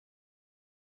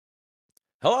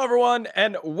Hello, everyone,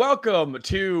 and welcome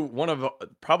to one of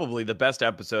probably the best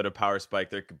episode of Power Spike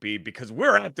there could be because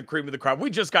we're at the cream of the crop. We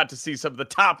just got to see some of the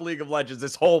top League of Legends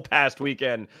this whole past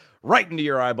weekend, right into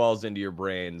your eyeballs, into your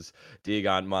brains.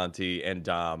 Diego, Monty, and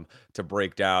Dom to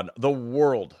break down the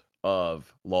world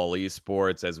of LoL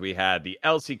esports as we had the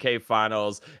LCK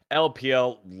finals,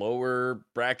 LPL lower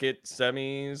bracket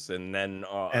semis, and then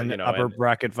upper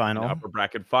bracket final. upper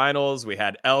bracket finals. We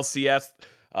had LCS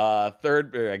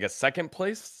third, I guess second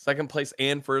place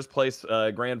and first place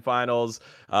grand finals,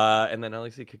 and then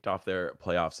LEC kicked off their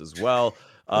playoffs as well,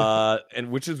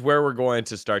 and which is where we're going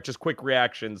to start. Just quick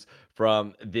reactions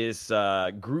from this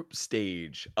group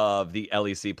stage of the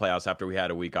LEC playoffs after we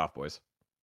had a week off, boys.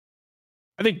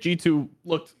 I think G2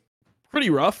 looked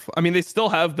pretty rough. I mean, they still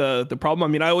have the problem.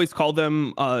 I mean, I always call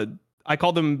them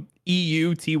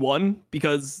EU T1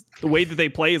 because the way that they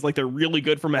play is like they're really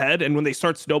good from ahead, and when they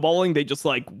start snowballing, they just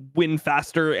like win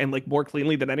faster and like more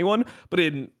cleanly than anyone. But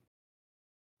in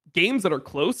games that are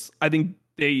close, I think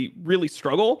they really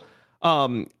struggle.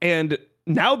 And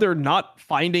now they're not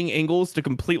finding angles to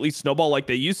completely snowball like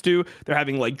they used to. They're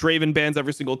having like Draven bans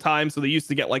every single time, so they used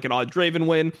to get like an odd Draven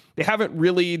win. They haven't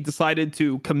really decided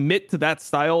to commit to that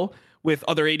style with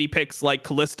other AD picks like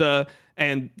Kalista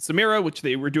and Samira, which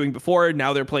they were doing before.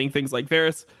 Now they're playing things like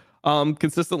Varus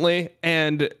consistently.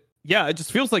 And yeah, it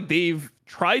just feels like they've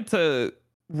tried to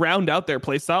round out their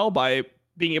playstyle by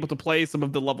being able to play some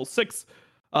of the level 6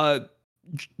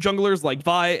 junglers like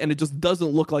Vi, and it just doesn't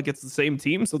look like it's the same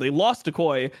team. So they lost to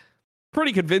Koi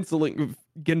pretty convincingly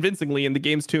in the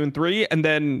games 2 and 3. And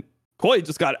then Koi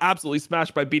just got absolutely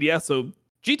smashed by BDS. So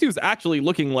G2's actually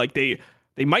looking like they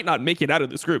might not make it out of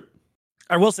this group.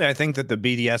 I will say, I think that the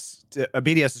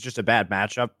BDS is just a bad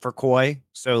matchup for Koi.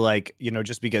 So, like,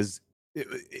 just because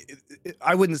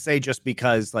I wouldn't say just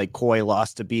because like Koi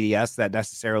lost to BDS that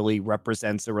necessarily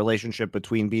represents a relationship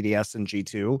between BDS and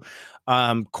G2.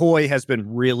 Koi has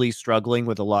been really struggling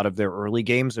with a lot of their early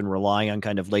games and relying on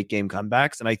kind of late game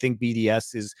comebacks. And I think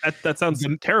BDS is that sounds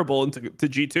terrible to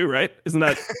G2, right? Isn't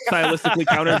that stylistically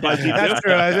countered by G2?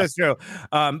 That's true.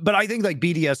 But I think like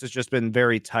BDS has just been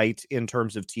very tight in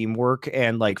terms of teamwork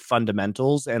and like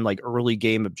fundamentals and like early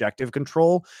game objective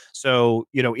control. So,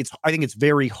 I think it's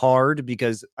very hard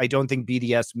because I don't think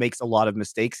BDS makes a lot of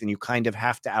mistakes and you kind of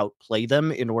have to outplay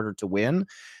them in order to win.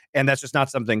 And that's just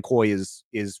not something Koi is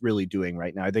really doing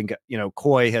right now. I think,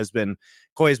 Koi has been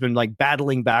like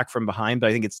battling back from behind,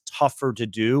 but I think it's tougher to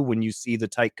do when you see the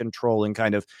tight control and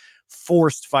kind of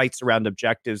forced fights around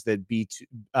objectives that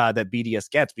BDS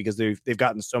gets, because they've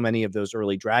gotten so many of those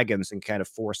early dragons and kind of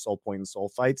forced soul point and soul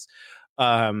fights.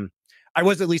 I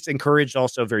was at least encouraged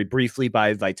also very briefly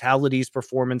by Vitality's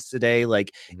performance today.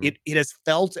 Like it has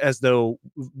felt as though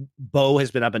Bo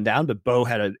has been up and down, but Bo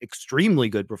had an extremely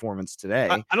good performance today.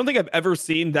 I don't think I've ever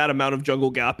seen that amount of jungle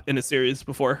gap in a series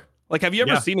before. Like, have you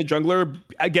ever seen a jungler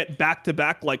get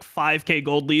back-to-back like 5K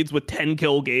gold leads with 10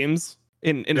 kill games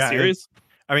in a series?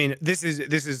 I mean, this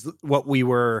is what we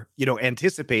were,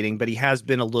 anticipating, but he has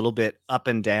been a little bit up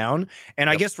and down. And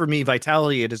I guess for me,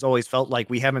 Vitality, it has always felt like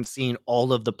we haven't seen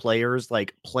all of the players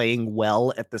like playing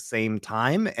well at the same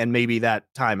time. And maybe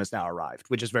that time has now arrived,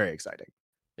 which is very exciting.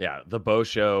 Yeah, the Bo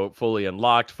show fully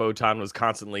unlocked. Photon was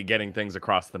constantly getting things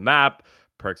across the map.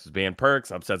 Perks was being Perks,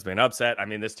 Upset's being Upset. I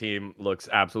mean, this team looks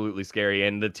absolutely scary.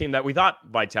 And the team that we thought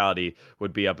Vitality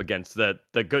would be up against, the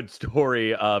good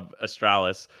story of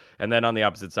Astralis. And then on the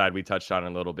opposite side, we touched on a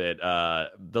little bit,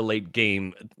 the late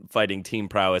game fighting team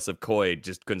prowess of Koi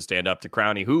just couldn't stand up to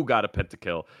Crownie, who got a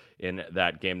pentakill in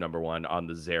that game number 1 on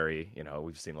the Zeri.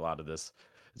 We've seen a lot of this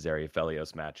Zeri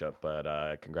Felios matchup,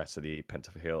 but congrats to the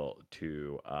pentakill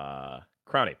to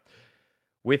Crownie.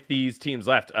 With these teams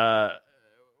left,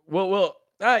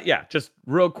 just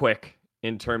real quick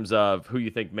in terms of who you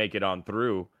think make it on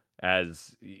through.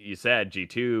 As you said,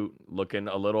 G2 looking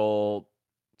a little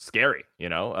scary,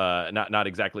 not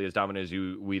exactly as dominant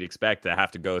as we'd expect to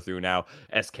have to go through now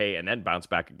SK and then bounce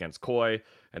back against Koi.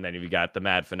 And then you've got the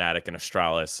Mad Fnatic and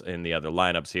Astralis in the other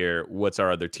lineups here. What's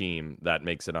our other team that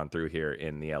makes it on through here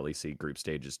in the LEC group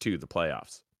stages to the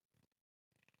playoffs?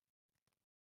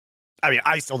 I mean,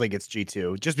 I still think it's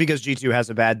G2. Just because G2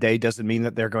 has a bad day doesn't mean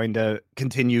that they're going to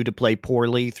continue to play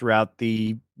poorly throughout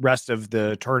the rest of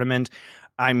the tournament.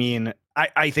 I mean,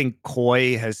 I think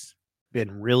Koi has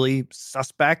been really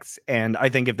suspect, and I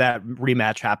think if that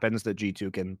rematch happens, that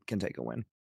G2 can take a win.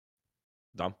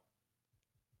 Dom?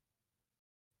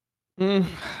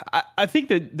 I think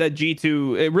that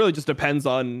G2, it really just depends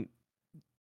on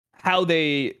how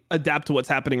they adapt to what's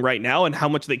happening right now and how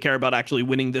much they care about actually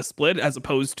winning this split, as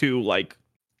opposed to like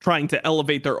trying to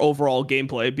elevate their overall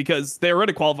gameplay, because they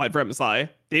already qualified for MSI.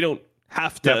 They don't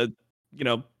have to,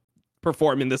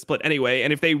 perform in this split anyway.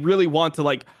 And if they really want to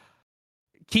like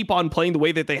keep on playing the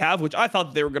way that they have, which I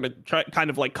thought they were going to try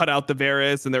kind of like cut out the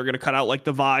Varus and they were going to cut out like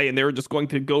the Vi, and they were just going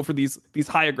to go for these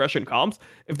high aggression comps.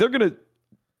 If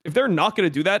they're not going to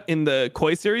do that in the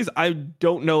Koi series, I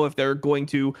don't know if they're going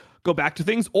to go back to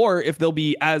things or if they'll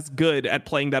be as good at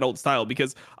playing that old style,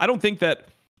 because I don't think that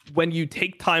when you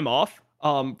take time off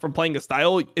from playing a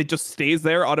style, it just stays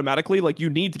there automatically. Like, you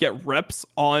need to get reps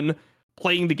on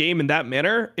playing the game in that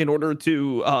manner in order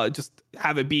to just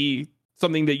have it be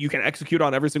something that you can execute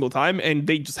on every single time. And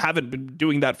they just haven't been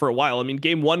doing that for a while. I mean,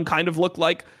 game 1 kind of looked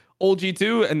like old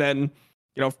G2, and then,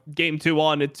 game 2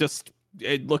 on, it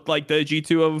looked like the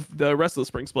G2 of the rest of the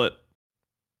spring split.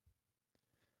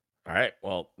 All right.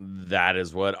 Well, that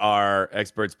is what our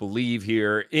experts believe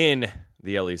here in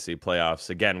the LEC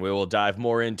playoffs. Again, we will dive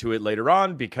more into it later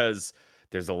on because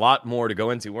there's a lot more to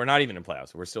go into. We're not even in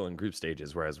playoffs. We're still in group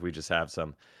stages, whereas we just have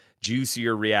some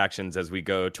juicier reactions as we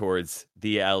go towards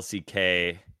the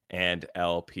LCK and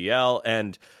LPL.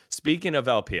 And speaking of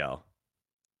LPL,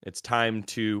 it's time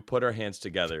to put our hands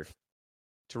together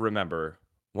to remember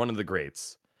one of the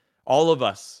greats. All of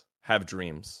us have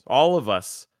dreams. All of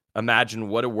us imagine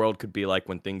what a world could be like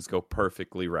when things go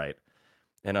perfectly right.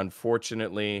 And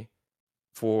unfortunately,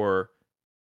 for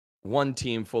one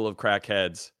team full of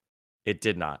crackheads, it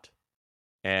did not.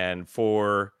 And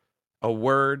for a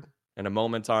word and a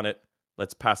moment on it,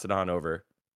 let's pass it on over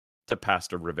to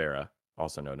Pastor Rivera,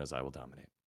 also known as I Will Dominate.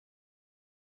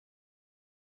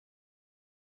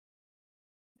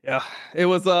 Yeah, it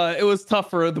was tough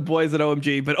for the boys at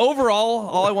OMG, but overall,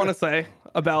 all I want to say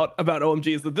about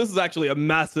OMG is that this is actually a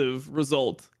massive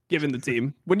result given the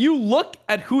team. When you look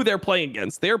at who they're playing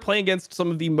against, they're playing against some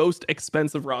of the most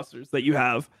expensive rosters that you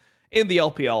have in the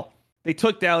LPL. They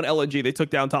took down LNG, they took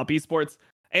down Top Esports,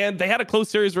 and they had a close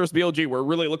series versus BLG where it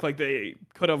really looked like they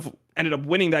could have ended up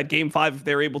winning that game 5 if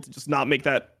they were able to just not make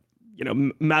that,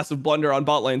 massive blunder on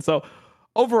bot lane. So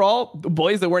overall, the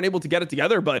boys, they weren't able to get it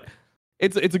together, but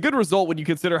it's a good result when you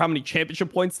consider how many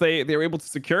championship points they were able to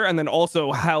secure, and then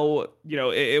also how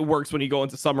it works when you go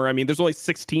into summer. I mean, there's only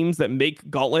 6 teams that make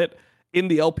Gauntlet in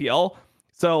the LPL,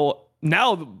 so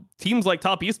now teams like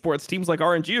Top Esports, teams like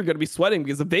RNG are going to be sweating,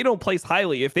 because if they don't place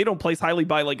highly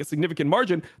by like a significant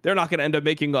margin, they're not going to end up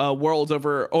making Worlds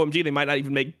over OMG. They might not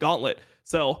even make Gauntlet.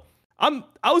 So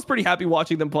I was pretty happy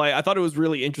watching them play. I thought it was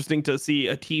really interesting to see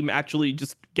a team actually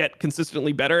just get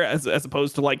consistently better as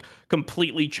opposed to like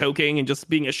completely choking and just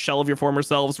being a shell of your former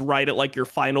selves right at like your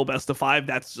final best of 5.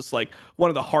 That's just like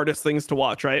one of the hardest things to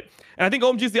watch, right? And I think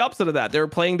OMG is the opposite of that. They're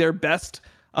playing their best.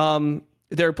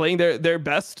 They're playing their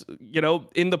best,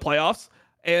 in the playoffs,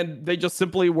 and they just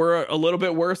simply were a little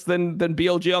bit worse than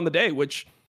BLG on the day, which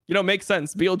makes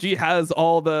sense. BLG has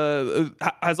all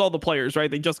the players, right?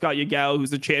 They just got Yagao,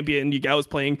 who's a champion. Yagao is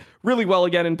playing really well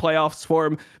again in playoffs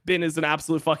form. Bin is an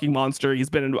absolute fucking monster. He's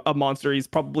been a monster. He's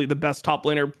probably the best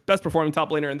performing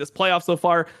top laner in this playoff so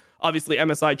far. Obviously,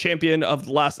 MSI champion of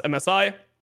the last MSI.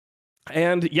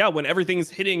 And yeah, when everything's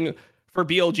hitting for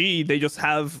BLG, they just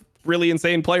have really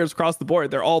insane players across the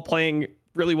board. They're all playing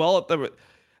really well at the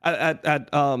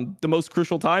most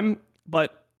crucial time,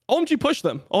 but OMG pushed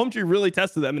them. OMG really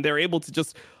tested them, and they were able to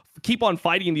just keep on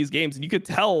fighting these games. And you could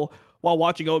tell while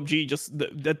watching OMG just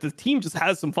that the team just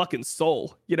has some fucking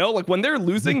soul. Like when they're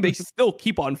losing, they still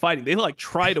keep on fighting. They like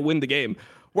try to win the game,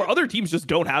 where other teams just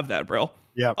don't have that, bro.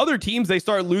 Yeah. Other teams, they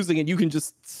start losing, and you can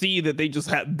just see that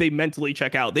they mentally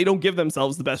check out. They don't give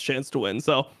themselves the best chance to win.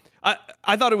 So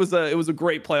I thought it was a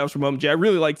great playoffs from OMG. I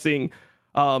really liked seeing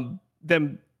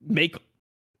them make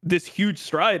this huge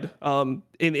stride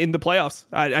in the playoffs.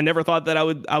 I never thought that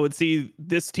I would see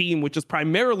this team, which is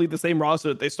primarily the same roster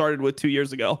that they started with 2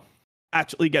 years ago,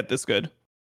 actually get this good.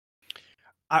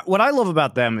 What I love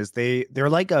about them is they're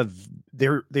like a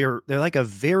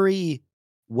very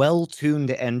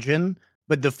well-tuned engine,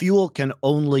 but the fuel can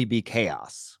only be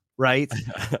chaos, right?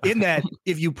 In that,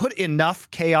 if you put enough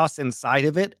chaos inside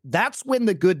of it, that's when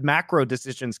the good macro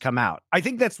decisions come out. I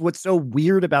think that's what's so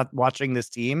weird about watching this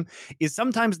team is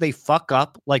sometimes they fuck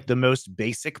up like the most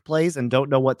basic plays and don't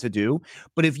know what to do.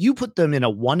 But if you put them in a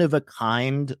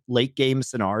one-of-a-kind late game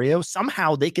scenario,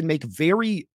 somehow they can make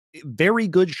very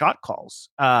good shot calls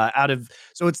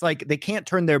so it's like they can't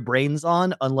turn their brains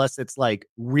on unless it's like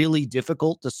really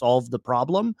difficult to solve the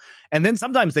problem, and then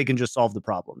sometimes they can just solve the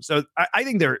problem. So I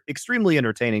think they're extremely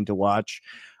entertaining to watch.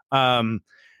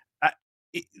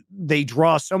 They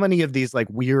draw so many of these like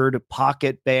weird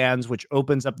pocket bans, which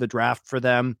opens up the draft for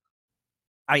them.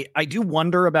 I do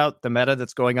wonder about the meta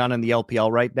that's going on in the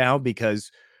LPL right now,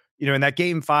 because in that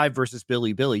game 5 versus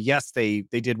Billy, yes, they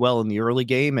did well in the early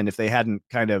game. And if they hadn't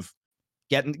kind of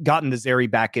gotten the Zeri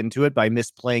back into it by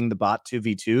misplaying the bot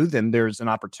 2v2, then there's an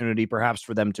opportunity perhaps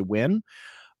for them to win.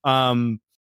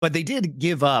 But they did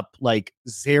give up like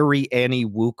Zeri, Annie,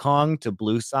 Wukong to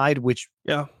blue side, which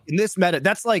in this meta,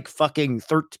 that's like fucking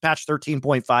patch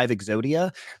 13.5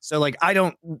 Exodia. So like, I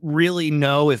don't really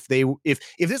know if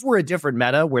this were a different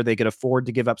meta where they could afford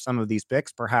to give up some of these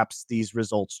picks, perhaps these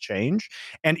results change.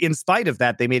 And in spite of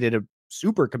that, they made it a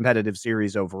super competitive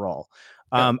series overall.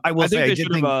 I will say they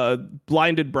should have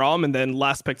blinded Braum and then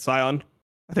last picked Sion.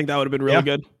 I think that would have been really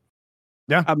good.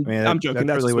 Yeah, I'm joking.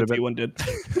 That's really what T1 did.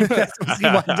 That's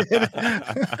what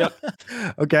T1 did.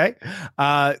 Okay.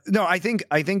 No, I think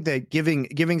that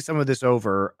giving some of this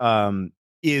over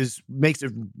makes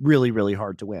it really, really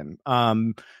hard to win.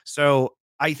 So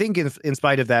I think in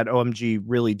spite of that, OMG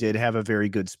really did have a very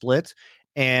good split,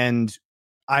 and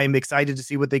I'm excited to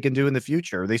see what they can do in the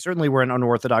future. They certainly were an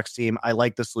unorthodox team. I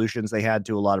like the solutions they had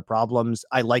to a lot of problems.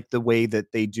 I like the way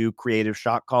that they do creative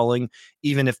shot calling,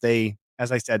 even if they, as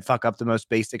I said, fuck up the most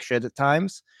basic shit at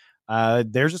times.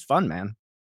 They're just fun, man.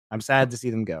 I'm sad to see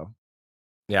them go.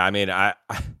 Yeah, I mean, I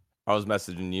was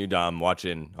messaging you, Dom,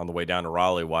 watching on the way down to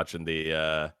Raleigh, watching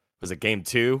the was it game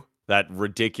 2? That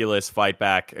ridiculous fight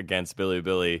back against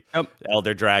Billy.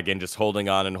 Elder Dragon just holding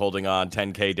on,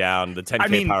 10K down, the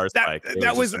 10K power spike.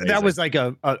 That was like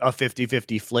a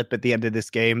 50-50 flip at the end of this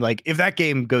game. Like if that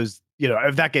game goes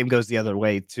the other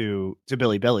way to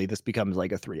Billy, this becomes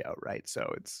like a 3-0, right?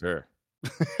 So it's sure.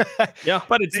 Yeah,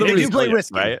 but it's they do play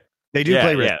risky, right? They do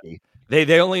play risky.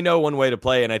 They only know one way to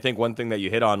play, and I think one thing that you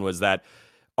hit on was that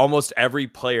almost every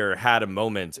player had a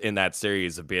moment in that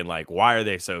series of being like, why are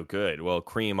they so good? Well,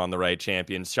 Cream on the right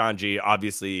champion. Shanji,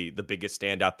 obviously the biggest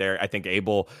standout there. I think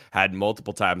Abel had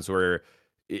multiple times where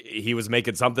he was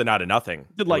making something out of nothing.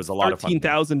 Did like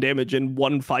 13,000 damage in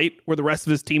one fight where the rest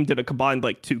of his team did a combined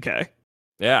like 2K.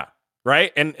 Yeah.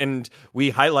 Right. And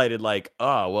we highlighted like,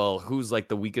 oh, well, who's like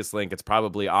the weakest link? It's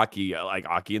probably Aki. Like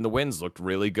Aki in the Wins looked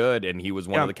really good. And he was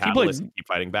one of the catalysts to keep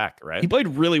fighting back. Right. He played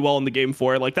really well in the game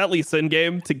 4. Like that Lee Sin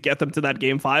game to get them to that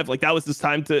game 5. Like that was his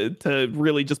time to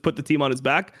really just put the team on his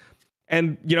back.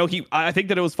 And, you know, I think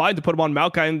that it was fine to put him on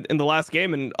Maokai in the last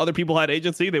game, and other people had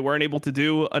agency. They weren't able to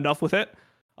do enough with it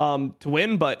to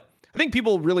win. But I think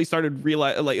people really started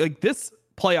realize like this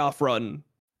playoff run,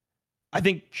 I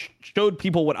think showed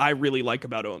people what I really like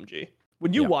about OMG.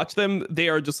 When you watch them, they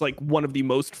are just like one of the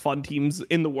most fun teams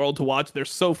in the world to watch. They're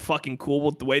so fucking cool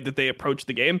with the way that they approach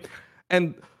the game.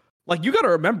 And like, you got to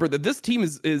remember that this team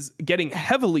is getting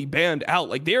heavily banned out.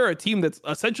 Like they're a team that's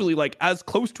essentially like as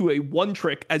close to a one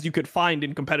trick as you could find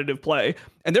in competitive play.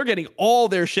 And they're getting all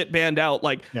their shit banned out.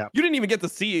 Like you didn't even get to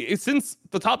see it since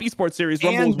the top esports series.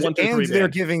 Rumble was 1, 2, 3 and they're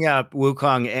giving up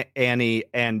Wukong, Annie,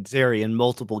 and Zeri in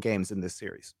multiple games in this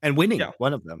series and winning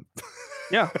one of them.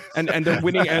 And they're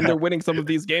winning, and they're winning some of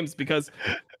these games because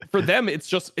for them,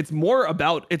 it's more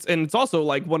about and it's also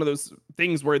like one of those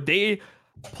things where they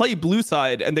play blue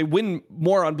side and they win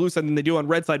more on blue side than they do on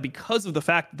red side because of the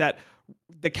fact that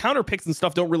the counter picks and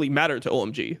stuff don't really matter to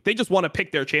OMG. They just want to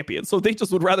pick their champions. So they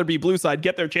just would rather be blue side,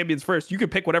 get their champions first. You can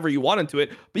pick whatever you want into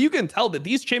it, but you can tell that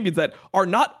these champions that are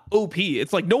not OP,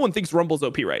 it's like no one thinks Rumble's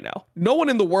OP right now. No one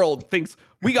in the world thinks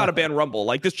we got to ban Rumble.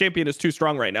 Like this champion is too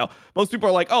strong right now. Most people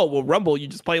are like, oh, well, Rumble, you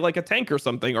just play like a tank or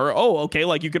something. Or, oh, okay,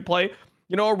 like you could play,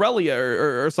 you know, Aurelia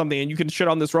or something and you can shit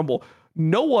on this Rumble.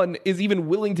 No one is even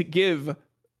willing to give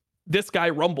this guy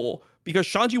Rumble because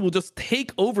Shanji will just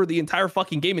take over the entire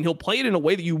fucking game and he'll play it in a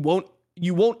way that you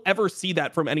won't ever see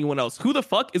that from anyone else. Who the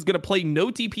fuck is going to play no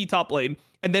TP top lane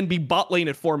and then be bot lane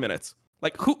at 4 minutes?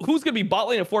 Like who's going to be bot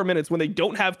lane at 4 minutes when they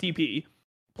don't have TP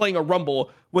playing a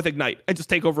Rumble with Ignite and just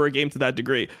take over a game to that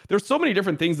degree? There's so many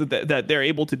different things that they're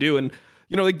able to do. And,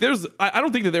 you know, like I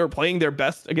don't think that they were playing their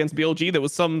best against BLG. There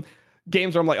was some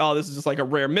games where I'm like, oh, this is just like a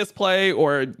rare misplay,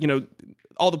 or, you know,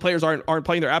 all the players aren't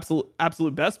playing their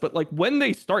absolute best. But like when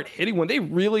they start hitting, when they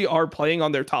really are playing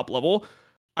on their top level,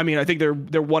 I mean, I think they're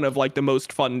one of like the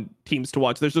most fun teams to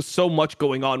watch. There's just so much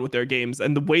going on with their games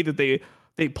and the way that they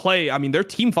play. I mean, their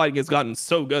team fighting has gotten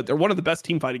so good. They're one of the best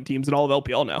team fighting teams in all of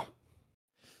LPL now.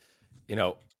 You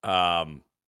know, I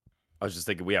was just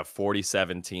thinking we have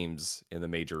 47 teams in the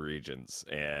major regions,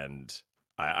 and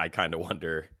I kind of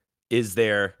wonder, is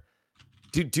there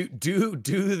do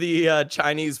the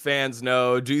Chinese fans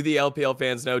know? Do the LPL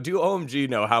fans know? Do OMG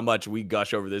know how much we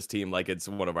gush over this team like it's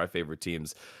one of our favorite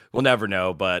teams? We'll never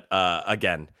know. But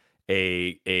again,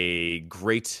 a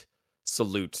great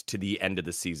salute to the end of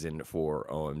the season for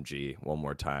OMG. One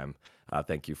more time,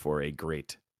 thank you for a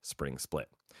great spring split.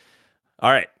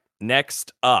 All right,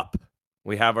 next up,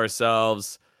 we have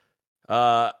ourselves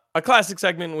a classic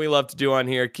segment we love to do on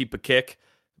here, Keep a Kick,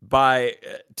 by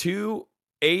two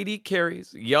 80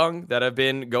 carries, young, that have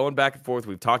been going back and forth.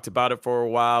 We've talked about it for a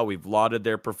while. We've lauded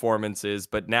their performances,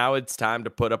 but now it's time to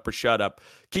put up or shut up.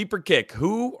 Keep or kick.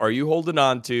 Who are you holding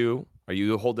on to? Are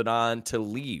you holding on to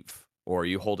Leave? Or are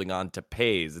you holding on to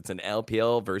Peyz? It's an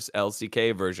LPL versus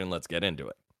LCK version. Let's get into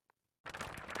it.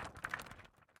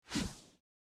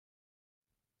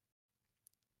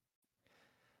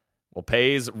 Well,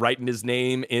 Peyz writing his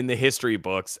name in the history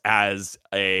books as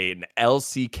an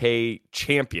LCK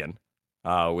champion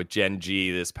with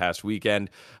GenG this past weekend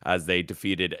as they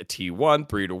defeated T1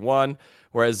 3-1.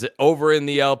 Whereas over in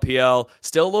the LPL,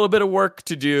 still a little bit of work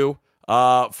to do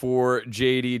for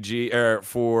JDG or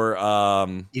for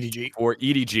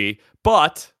EDG,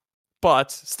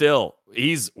 but still,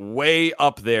 he's way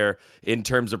up there in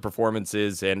terms of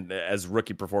performances and as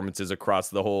rookie performances across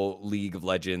the whole League of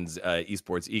Legends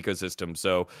esports ecosystem.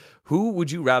 So who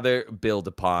would you rather build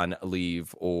upon,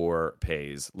 Leave or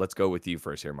Peyz? Let's go with you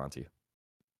first here, Monty.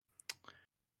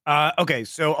 Okay,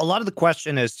 so a lot of the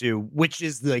question as to which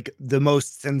is like the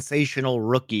most sensational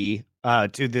rookie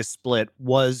to this split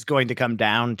was going to come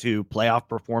down to playoff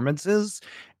performances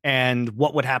and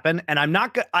what would happen. And I'm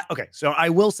not okay, so I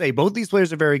will say both these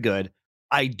players are very good.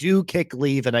 I do kick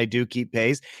Leave and I do keep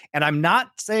Peyz, and I'm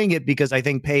not saying it because I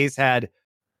think Peyz had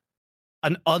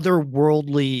an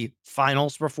otherworldly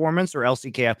finals performance or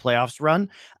LCKF playoffs run.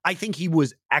 I think he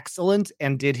was excellent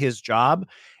and did his job.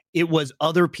 It was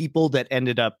other people that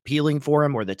ended up peeling for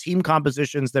him or the team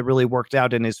compositions that really worked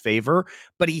out in his favor,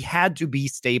 but he had to be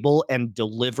stable and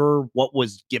deliver what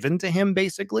was given to him,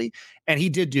 basically. And he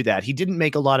did do that. He didn't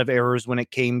make a lot of errors when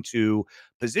it came to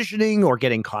positioning or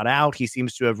getting caught out. He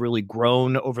seems to have really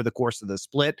grown over the course of the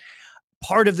split.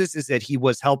 Part of this is that he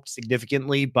was helped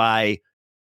significantly by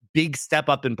big step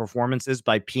up in performances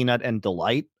by Peanut and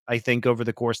Delight, I think, over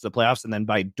the course of the playoffs, and then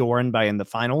by Doran in the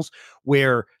finals,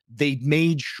 where they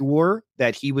made sure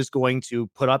that he was going to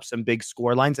put up some big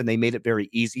score lines and they made it very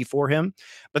easy for him.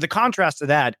 But the contrast to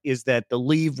that is that the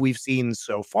Leave we've seen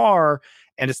so far,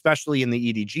 and especially in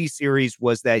the EDG series,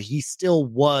 was that he still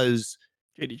was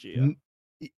JDG,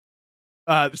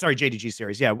 JDG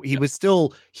series. Yeah, he was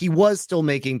still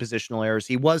making positional errors.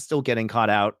 He was still getting caught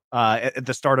out at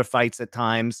the start of fights at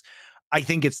times. I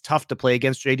think it's tough to play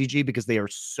against JDG because they are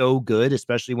so good,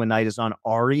 especially when Knight is on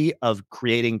Ari, of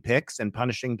creating picks and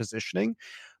punishing positioning.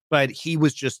 But he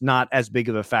was just not as big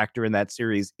of a factor in that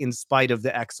series, in spite of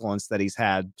the excellence that he's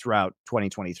had throughout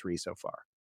 2023 so far.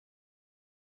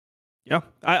 Yeah,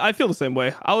 I feel the same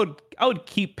way. I would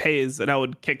keep Peyz and I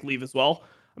would kick Leave as well.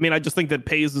 I mean, I just think that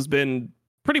Peyz has been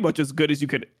pretty much as good as you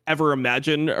could ever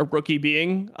imagine a rookie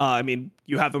being. I mean,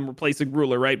 you have him replacing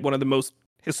Ruler, right? One of the most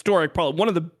historic, probably one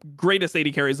of the greatest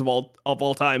 80 carries of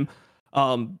all time,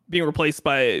 being replaced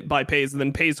by Peyz, and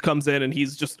then Peyz comes in and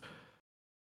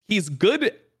he's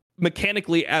good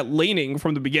mechanically at laning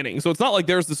from the beginning. So it's not like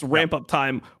there's this ramp up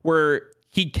time where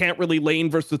he can't really lane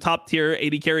versus the top tier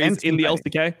 80 carries in the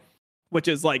LCK, which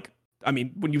is like, I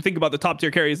mean, when you think about the top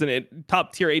tier carries and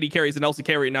top tier 80 carries in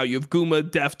LCK right now, you have Guma,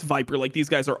 Deft, Viper. Like, these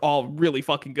guys are all really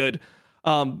fucking good.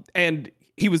 And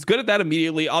he was good at that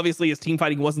immediately. Obviously, his team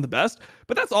fighting wasn't the best,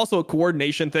 but that's also a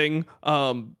coordination thing.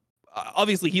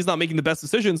 Obviously, he's not making the best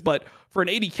decisions, but for an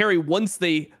 80 carry, once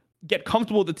they get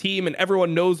comfortable with the team and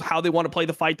everyone knows how they want to play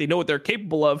the fight, they know what they're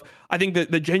capable of. I think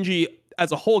that the GenG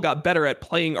as a whole got better at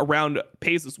playing around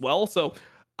Peyz as well. So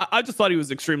I just thought he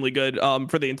was extremely good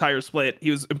for the entire split. He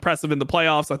was impressive in the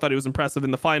playoffs. I thought he was impressive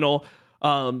in the final.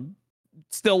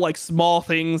 Still, like, small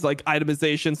things like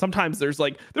itemization. Sometimes there's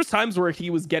times where he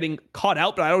was getting caught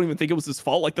out, but I don't even think it was his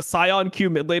fault. Like the Scion Q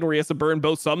mid lane where he has to burn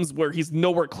both sums where he's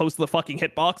nowhere close to the fucking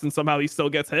hitbox and somehow he still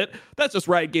gets hit. That's just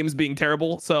Riot Games being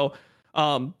terrible. So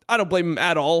I don't blame him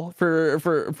at all for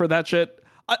that shit.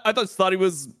 I just thought he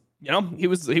was, he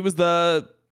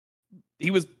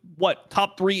was what,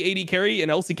 top 380 carry in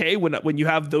LCK when you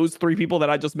have those three people that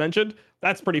I just mentioned.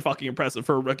 That's pretty fucking impressive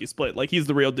for a rookie split. Like, he's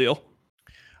the real deal.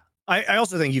 I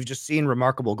also think you've just seen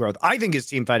remarkable growth. I think his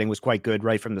team fighting was quite good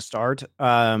right from the start.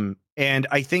 And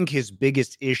I think his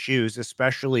biggest issues,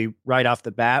 especially right off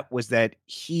the bat, was that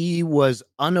he was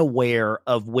unaware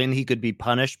of when he could be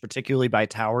punished, particularly by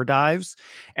tower dives.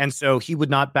 And so he would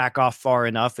not back off far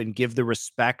enough and give the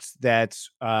respect that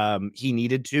he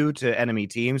needed to enemy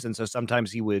teams. And so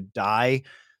sometimes he would die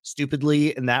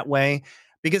stupidly in that way.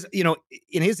 Because, in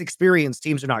his experience,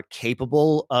 teams are not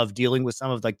capable of dealing with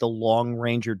some of like the long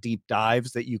range or deep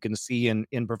dives that you can see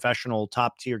in professional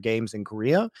top tier games in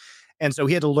Korea. And so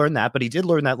he had to learn that, but he did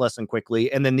learn that lesson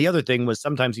quickly. And then the other thing was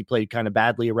sometimes he played kind of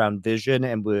badly around vision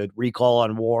and would recall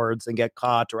on wards and get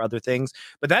caught or other things.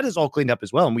 But that is all cleaned up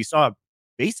as well. And we saw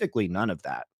basically none of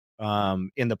that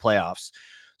in the playoffs.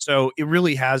 So it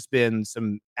really has been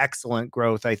some excellent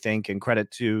growth, I think, and credit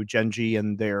to GenG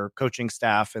and their coaching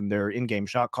staff and their in-game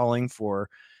shot calling for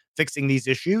fixing these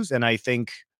issues. And I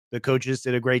think the coaches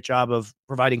did a great job of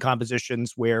providing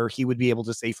compositions where he would be able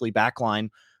to safely backline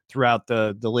throughout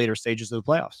the later stages of the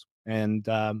playoffs. And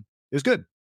it was good.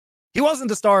 He wasn't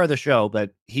the star of the show,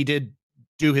 but he did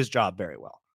do his job very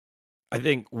well. I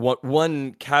think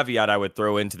one caveat I would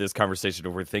throw into this conversation,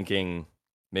 if we're thinking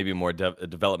maybe more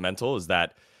developmental, is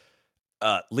that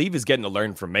Leave is getting to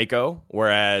learn from Mako,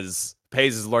 whereas Peyz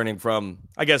is learning from,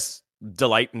 I guess,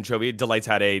 Delight and Chovy. Delight's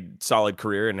had a solid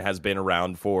career and has been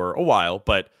around for a while,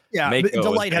 but yeah,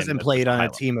 Delight hasn't played on a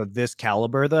team of this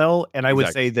caliber, though, and I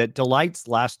would say that Delight's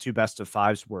last 2 best of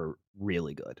 5s were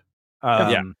really good.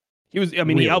 Yeah, he was. I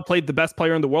mean, he outplayed the best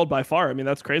player in the world by far. I mean,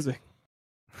 that's crazy.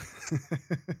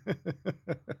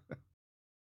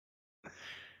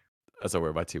 That's why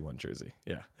we're my T1 jersey.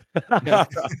 Yeah.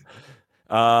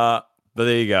 But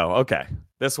there you go. Okay.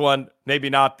 This one, maybe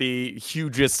not the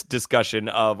hugest discussion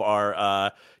of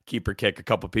our keeper kick. A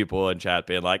couple people in chat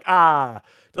being like,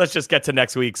 let's just get to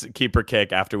next week's keeper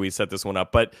kick after we set this one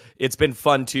up. But it's been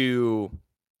fun to,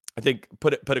 I think,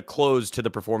 put a close to the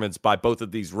performance by both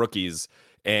of these rookies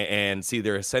and see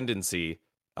their ascendancy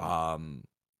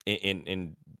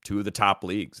in 2 of the top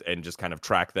leagues and just kind of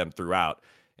track them throughout.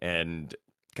 And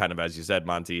kind of, as you said,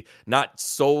 Monty, not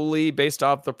solely based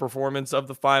off the performance of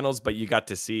the finals, but you got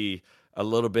to see a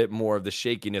little bit more of the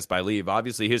shakiness by Leave.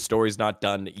 Obviously, his story's not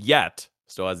done yet.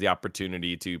 Still has the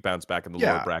opportunity to bounce back in the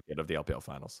lower bracket of the LPL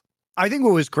finals. I think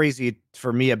what was crazy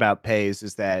for me about Peyz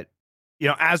is that,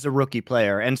 as a rookie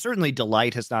player, and certainly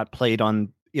Delight has not played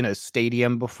on in a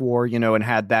stadium before, and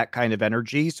had that kind of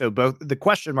energy. So the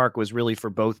question mark was really for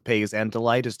both Peyz and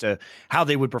Delight as to how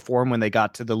they would perform when they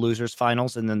got to the losers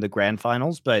finals and then the grand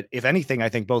finals. But if anything, I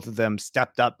think both of them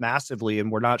stepped up massively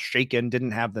and were not shaken,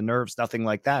 didn't have the nerves, nothing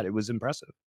like that. It was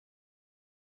impressive.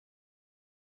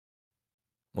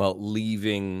 Well,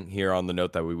 leaving here on the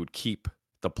note that we would keep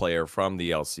the player from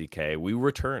the LCK, we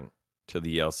return to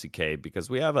the LCK because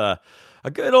we have a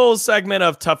good old segment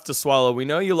of Tough to Swallow. We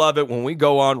know you love it when we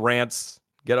go on rants,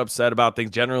 get upset about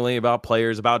things, generally about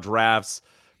players, about drafts.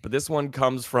 But this one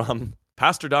comes from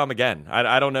Pastor Dom again.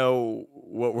 I don't know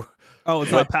what we're... Oh,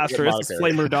 it's not Pastor, it's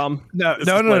Flamer Dom.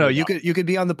 No. You could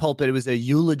be on the pulpit. It was a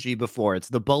eulogy before. It's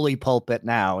the bully pulpit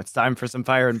now. It's time for some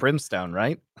fire and brimstone,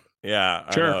 right? Yeah,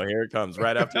 sure. I know. Here it comes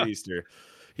right after Easter.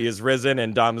 He is risen,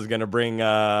 and Dom is going to bring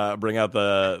out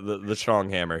the strong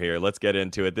hammer here. Let's get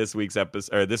into it. This week's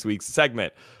episode, or this week's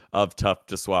segment of Tough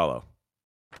to Swallow.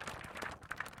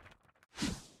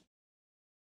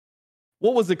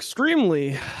 What was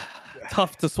extremely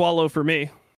tough to swallow for me,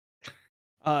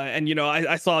 and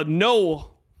I saw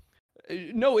no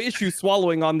issue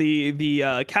swallowing on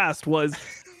the cast, was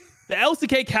the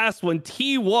LCK cast when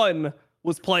T1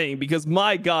 was playing, because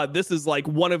my God, this is like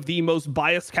one of the most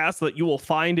biased casts that you will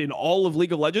find in all of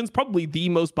League of Legends, probably the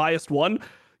most biased one.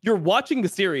 You're watching the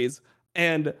series,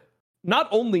 and not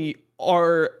only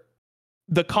are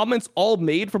the comments all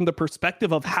made from the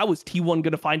perspective of how is T1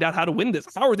 going to find out how to win this?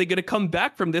 How are they going to come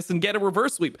back from this and get a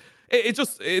reverse sweep?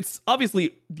 It's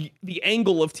obviously the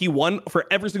angle of T1 for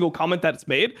every single comment that's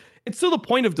made. It's to the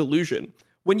point of delusion.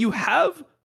 When you have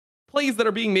plays that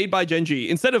are being made by GenG,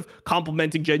 instead of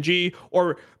complimenting GenG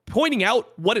or pointing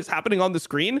out what is happening on the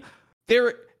screen,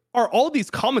 there are all these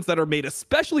comments that are made,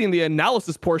 especially in the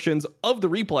analysis portions of the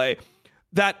replay,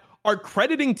 that are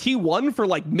crediting T1 for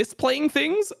like misplaying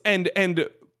things and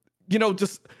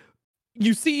just,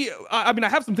 you see, I mean, I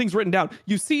have some things written down.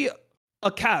 You see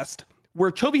a cast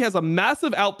where Chovy has a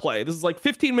massive outplay. This is like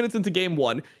 15 minutes into game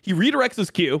 1. He redirects his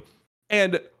Q,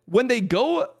 and when they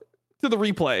go to the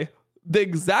replay, the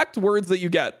exact words you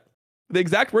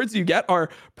get are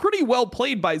pretty well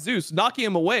played by Zeus, knocking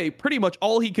him away pretty much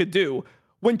all he could do.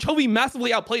 When Chovy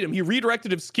massively outplayed him, he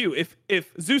redirected his Q.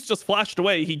 If Zeus just flashed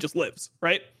away, he just lives,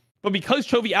 right? But because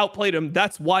Chovy outplayed him,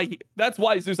 that's why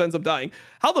Zeus ends up dying.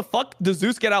 How the fuck does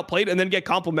Zeus get outplayed and then get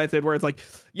complimented where it's like,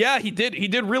 yeah, he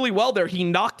did really well there. He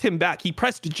knocked him back. He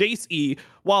pressed Jace E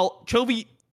while Chovy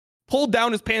pulled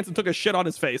down his pants and took a shit on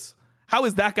his face. How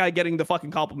is that guy getting the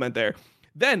fucking compliment there?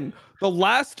 Then the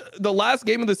last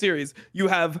game of the series, you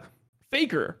have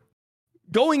Faker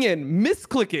going in,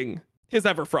 misclicking his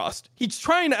Everfrost. He's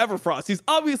trying to Everfrost. He's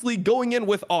obviously going in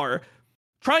with R,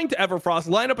 trying to Everfrost,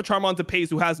 line up a charm onto Peyz,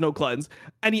 who has no cleanse,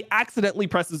 and he accidentally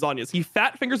presses Zhonya's. He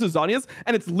fat fingers his Zhonya's,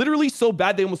 and it's literally so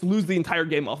bad they almost lose the entire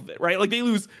game off of it, right? Like, they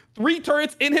lose 3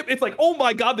 turrets in him. It's like, oh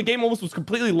my God, the game almost was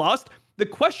completely lost. The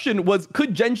question was,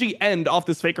 could GenG end off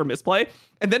this Faker misplay?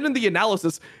 And then in the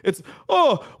analysis, it's,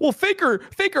 oh, well, Faker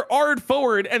R'd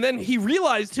forward, and then he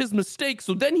realized his mistake,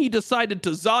 so then he decided to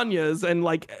Zhonya's, and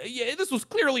like, yeah, this was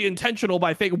clearly intentional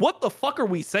by Faker. What the fuck are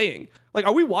we saying? Like,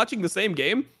 are we watching the same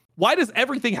game? Why does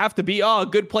everything have to be, a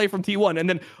good play from T1? And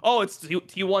then, it's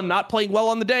T1 not playing well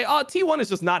on the day. T1 is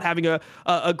just not having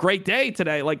a great day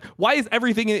today. Like, why is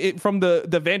everything from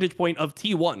the vantage point of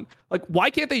T1? Like, why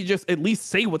can't they just at least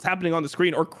say what's happening on the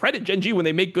screen or credit GenG when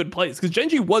they make good plays? Because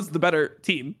GenG was the better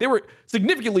team. They were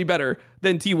significantly better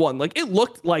than T1. Like, it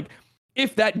looked like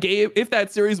if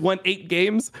that series went 8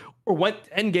 games or went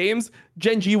 10 games,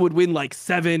 GenG would win like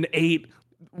 7, 8,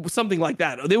 something like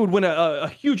that. They would win a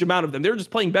huge amount of them. They were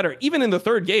just playing better. Even in the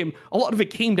third game, a lot of it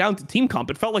came down to team comp.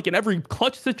 It felt like in every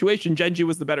clutch situation, GenG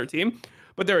was the better team,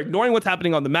 but they're ignoring what's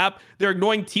happening on the map. They're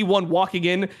ignoring T1 walking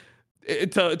in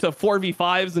to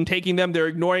 4v5s and taking them. They're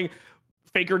ignoring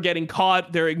Faker getting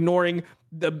caught. They're ignoring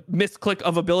the misclick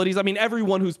of abilities. I mean,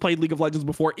 everyone who's played League of Legends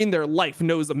before in their life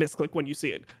knows a misclick when you see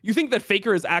it. You think that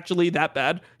Faker is actually that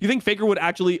bad? You think Faker would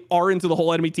actually R into the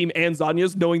whole enemy team and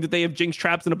Zhonya's, knowing that they have Jinx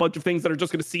traps and a bunch of things that are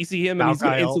just going to CC him and he's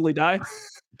going to instantly die?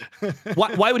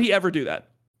 Why would he ever do that?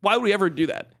 Why would he ever do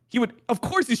that? He would, of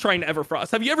course he's trying to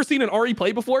Everfrost. Have you ever seen an Ahri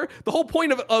play before? The whole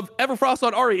point of Everfrost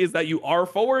on Ahri is that you R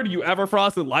forward, you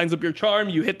Everfrost, it lines up your charm,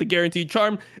 you hit the guaranteed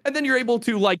charm, and then you're able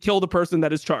to like kill the person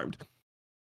that is charmed.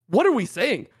 What are we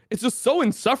saying? It's just so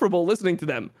insufferable listening to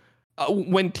them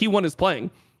when T1 is playing.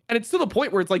 And it's to the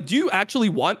point where it's like, do you actually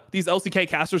want these LCK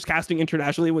casters casting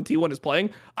internationally when T1 is playing?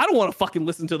 I don't want to fucking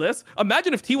listen to this.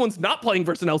 Imagine if T1's not playing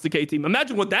versus an LCK team.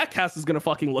 Imagine what that cast is going to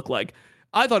fucking look like.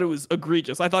 I thought it was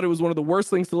egregious. I thought it was one of the worst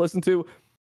things to listen to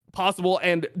possible.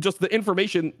 And just the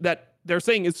information that they're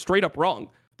saying is straight up wrong.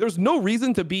 There's no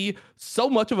reason to be so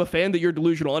much of a fan that you're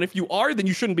delusional. And if you are, then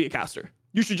you shouldn't be a caster.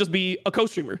 You should just be a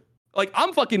co-streamer. Like,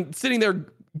 I'm fucking sitting there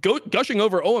gushing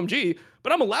over OMG,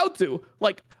 but I'm allowed to.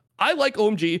 Like, I like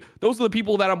OMG. Those are the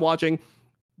people that I'm watching.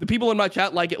 The people in my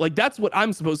chat like it. Like, that's what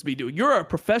I'm supposed to be doing. You're a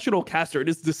professional caster. It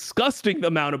is disgusting the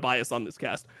amount of bias on this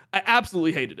cast. I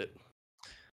absolutely hated it.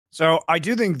 So I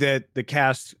do think that the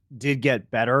cast did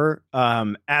get better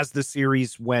as the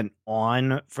series went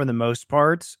on for the most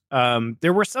part.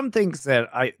 There were some things that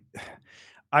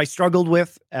I struggled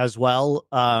with as well,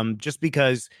 just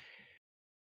because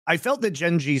I felt that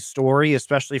GenG's story,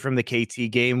 especially from the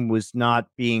KT game, was not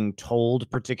being told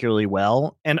particularly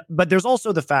well. But there's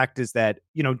also the fact is that,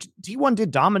 T1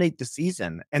 did dominate the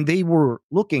season and they were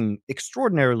looking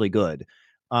extraordinarily good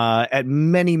at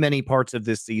many, many parts of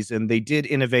this season. They did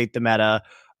innovate the meta.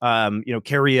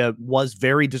 Keria was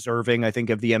very deserving, I think,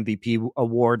 of the MVP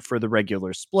award for the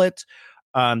regular split.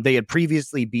 They had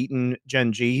previously beaten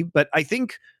GenG, but I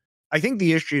think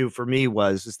the issue for me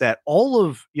is that all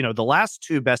of, the last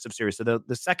 2 best of series, so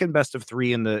the second best of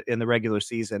 3 in the regular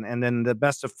season, and then the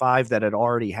best of 5 that had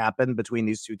already happened between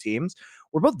these 2 teams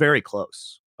were both very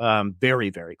close, very,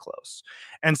 very close.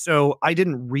 And so I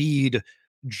didn't read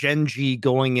GenG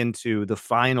going into the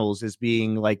finals as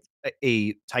being like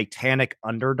a titanic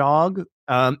underdog,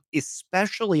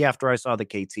 especially after I saw the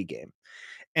KT game.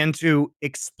 And to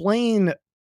explain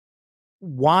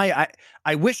why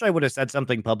I wish I would have said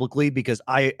something publicly, because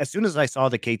as soon as I saw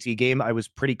the KT game, I was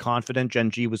pretty confident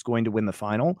GenG was going to win the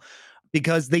final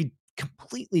because they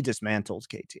completely dismantled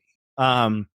KT.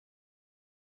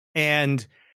 And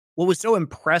what was so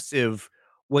impressive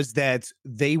was that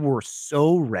they were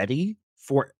so ready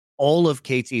for all of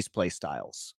KT's play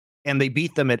styles. And they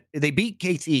beat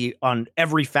KT on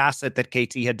every facet that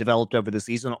KT had developed over the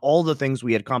season, all the things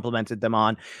we had complimented them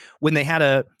on. When they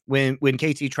when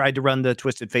KT tried to run the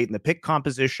Twisted Fate and the pick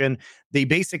composition, they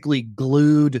basically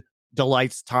glued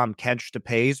Delight's Tom Kench to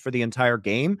Peyz for the entire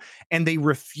game. And they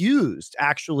refused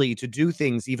actually to do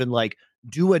things even like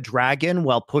do a dragon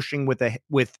while pushing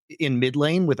in mid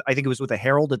lane with, I think it was with a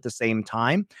Herald at the same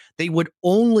time. They would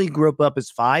only group up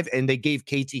as 5, and they gave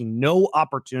KT no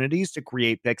opportunities to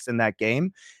create picks in that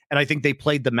game. And I think they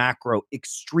played the macro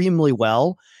extremely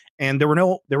well. And there were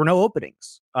no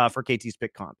openings for KT's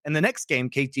pick comp. And the next game,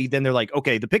 KT, then they're like,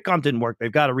 okay, the pick comp didn't work.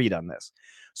 They've got to read on this.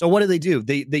 So what do?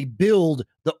 They build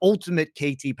the ultimate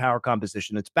KT power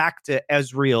composition. It's back to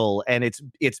Ezreal and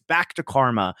it's back to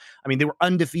Karma. I mean, they were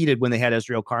undefeated when they had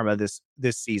Ezreal Karma this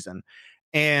season.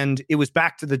 And it was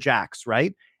back to the Jax,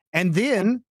 right? And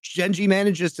then GenG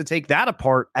manages to take that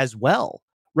apart as well,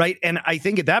 right? And I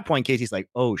think at that point, KT's like,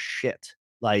 oh shit,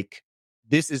 like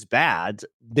this is bad.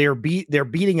 They're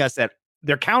beating us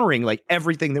they're countering like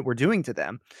everything that we're doing to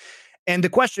them. And the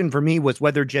question for me was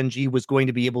whether GenG was going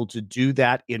to be able to do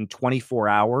that in 24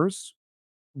 hours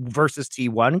versus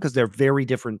T1, because they're very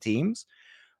different teams.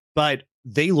 But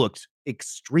they looked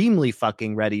extremely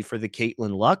fucking ready for the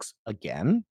Caitlyn Lux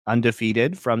again,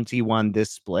 undefeated from T1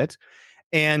 this split.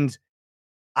 And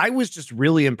I was just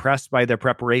really impressed by their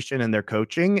preparation and their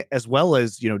coaching, as well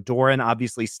as, Doran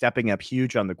obviously stepping up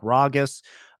huge on the Gragas,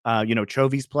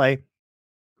 Chovy's play.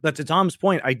 But to Tom's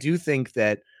point, I do think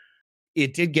that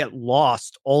it did get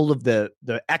lost, all of the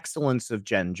excellence of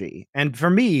GenG. And for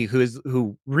me,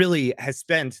 who really has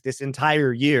spent this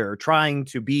entire year trying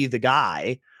to be the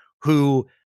guy who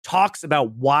talks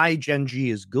about why GenG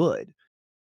is good,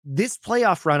 this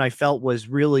playoff run I felt was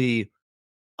really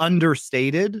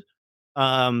understated,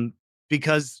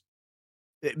 because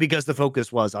the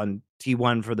focus was on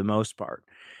T1 for the most part.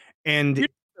 And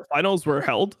The finals were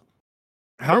held.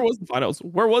 Huh? Where was the finals?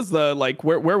 Where was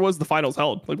where was the finals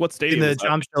held? Like what stadium? in the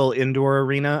Jomshill Indoor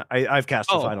Arena. I've cast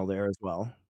the Oh. final there as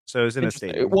well. So it was in a Interesting.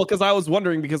 stadium. Well, because I was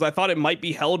wondering, because I thought it might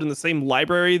be held in the same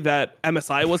library that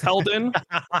MSI was held in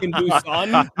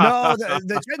Busan. No,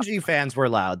 the GenG fans were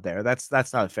loud there. That's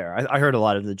not fair. I heard a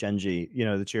lot of the GenG,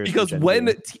 the cheers. for Because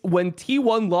GenG. when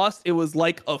T1 lost, it was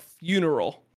like a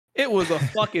funeral. It was a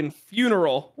fucking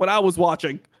funeral when I was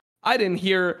watching. I didn't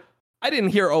hear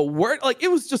a word. Like,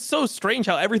 it was just so strange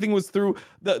how everything was through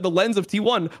the lens of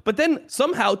T1. But then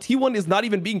somehow T1 is not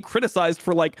even being criticized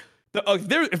for like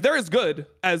if they're as good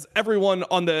as everyone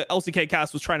on the LCK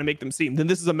cast was trying to make them seem, then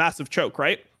this is a massive choke,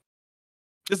 right?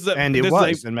 It was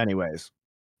in many ways.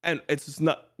 And it's just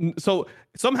not. So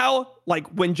somehow, like,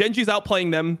 when GenG's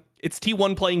outplaying them, it's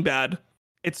T1 playing bad.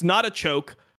 It's not a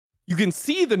choke. You can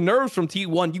see the nerves from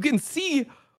T1. You can see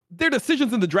their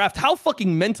decisions in the draft. How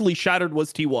fucking mentally shattered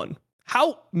was T1?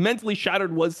 How mentally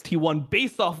shattered was T1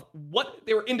 based off what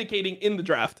they were indicating in the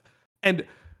draft? And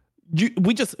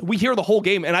we hear the whole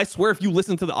game, and I swear if you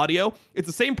listen to the audio, it's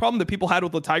the same problem that people had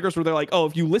with the Tigers, where they're like, oh,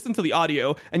 if you listen to the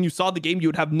audio and you saw the game, you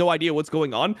would have no idea what's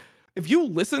going on. If you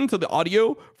listen to the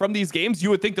audio from these games, you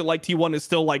would think that like T1 is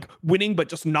still like winning, but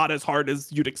just not as hard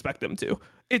as you'd expect them to.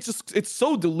 It's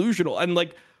so delusional. And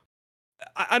like,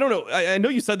 I don't know. I know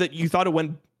you said that you thought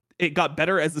it got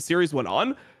better as the series went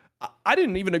on. I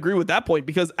didn't even agree with that point,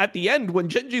 because at the end, when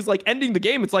GenG's like ending the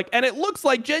game, it's like, and it looks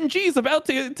like GenG is about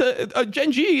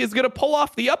GenG is going to pull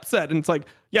off the upset. And it's like,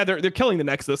 yeah, they're killing the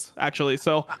Nexus actually.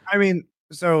 So, I mean,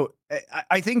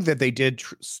 I think that they did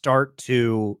start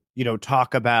to,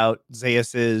 talk about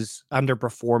Zeus's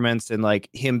underperformance and like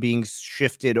him being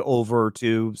shifted over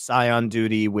to Scion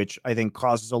duty, which I think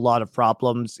causes a lot of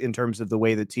problems in terms of the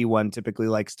way that T1 typically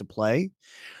likes to play.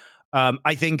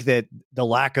 I think that the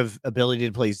lack of ability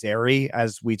to play Zeri,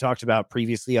 as we talked about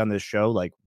previously on this show,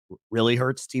 like really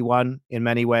hurts T1 in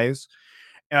many ways.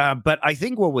 But I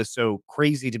think what was so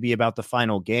crazy to be about the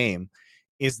final game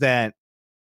is that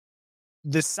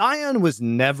the Scion was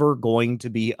never going to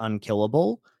be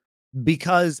unkillable,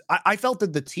 because I felt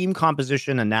that the team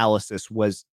composition analysis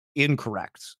was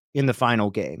incorrect in the final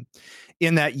game.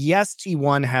 In that, yes,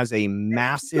 T1 has a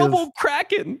massive double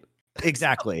Kraken.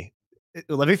 Exactly.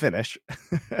 Let me finish.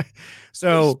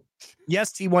 So,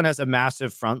 yes, T1 has a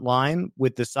massive front line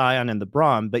with the Scion and the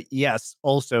Braum, but yes,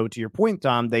 also to your point,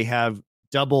 Tom, they have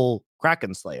double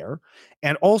Kraken Slayer.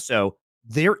 And also,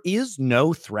 there is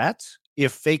no threat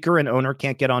if Faker and Owner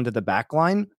can't get onto the back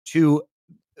line to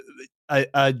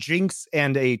a Jinx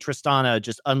and a Tristana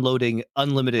just unloading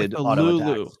unlimited auto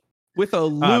attacks. With a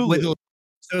Lulu.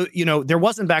 So, there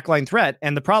wasn't backline threat.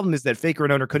 And the problem is that Faker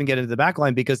and Owner couldn't get into the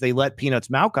backline because they let Peanuts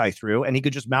Maokai through, and he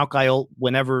could just Maokai ult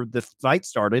whenever the fight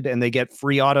started, and they get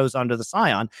free autos onto the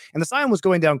Scion. And the Scion was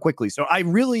going down quickly. So I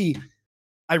really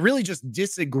just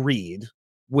disagreed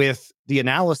with the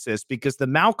analysis, because the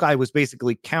Maokai was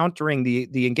basically countering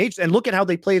the engage. And look at how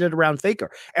they played it around Faker.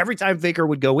 Every time Faker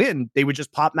would go in, they would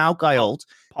just pop Maokai ult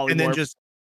and then just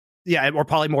or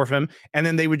polymorph him, and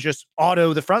then they would just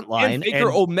auto the front line. And Faker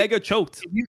Omega choked.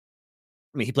 I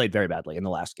mean, he played very badly in the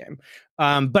last game.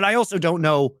 But I also don't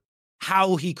know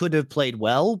how he could have played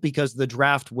well, because the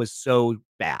draft was so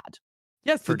bad.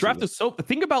 Yes, the draft is so.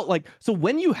 Think about so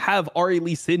when you have Ahri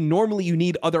Lee Sin, normally you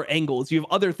need other angles. You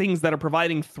have other things that are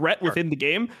providing threat within the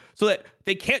game, so that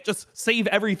they can't just save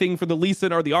everything for the Lee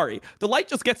Sin or the Ahri. The Light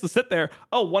just gets to sit there.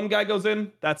 Oh, one guy goes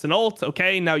in, that's an ult.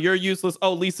 Okay, now you're useless.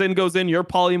 Oh, Lee Sin goes in, you're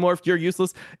polymorphed, you're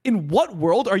useless. In what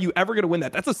world are you ever going to win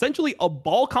that? That's essentially a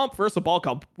ball comp versus a ball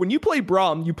comp. When you play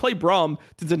Braum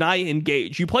to deny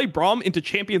engage. You play Braum into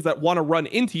champions that want to run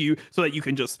into you, so that you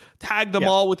can just tag them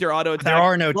all with your auto attack. There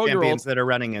are no champions that are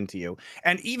running into you.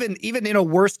 And even in a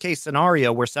worst case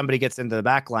scenario where somebody gets into the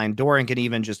back line, Doran can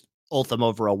even just ult them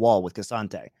over a wall with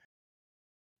Cassante.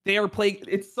 They are playing.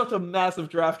 It's such a massive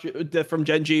draft from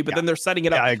GenG, but then they're setting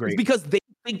it up. I agree. It's because they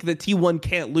think that T1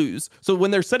 can't lose. So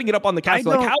when they're setting it up on the cast,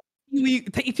 like, how can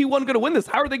T1 going to win this?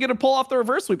 How are they going to pull off the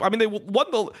reverse sweep? I mean, they won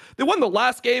the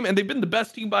last game, and they've been the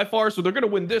best team by far, so they're going to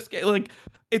win this game. Like,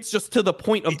 it's just to the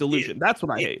point of delusion. That's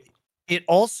what I hate. It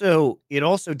also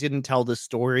didn't tell the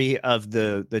story of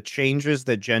the changes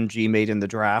that GenG made in the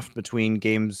draft between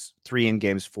games 3 and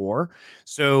games 4.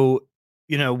 So,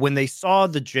 when they saw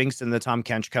the Jinx and the Tahm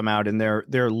Kench come out, and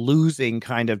they're losing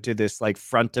kind of to this like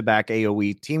front to back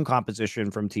AoE team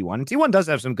composition from T1. And T1 does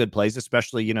have some good plays,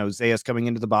 especially Zeus coming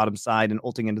into the bottom side and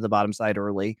ulting into the bottom side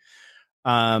early.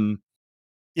 I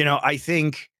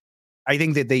think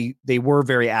that they were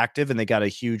very active, and they got a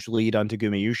huge lead onto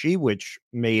Gumayusi, which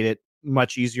made it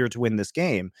much easier to win this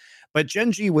game. But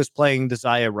GenG was playing the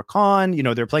Xayah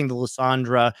Rakan, they're playing the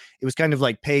Lissandra. It was kind of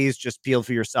like Peyz, just peel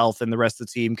for yourself, and the rest of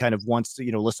the team kind of wants to,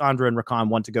 Lissandra and Rakan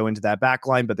want to go into that back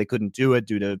line, but they couldn't do it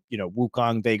due to,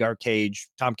 Wukong, Veigar, Cage,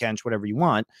 Tahm Kench, whatever you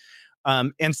want.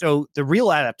 And so the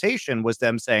real adaptation was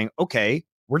them saying, okay,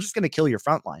 we're just going to kill your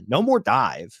front line. No more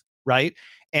dive, right?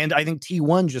 And I think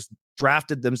T1 just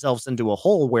drafted themselves into a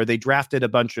hole where they drafted a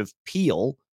bunch of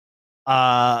peel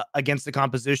against a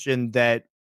composition that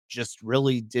just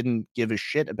really didn't give a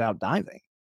shit about diving.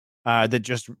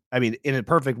 In a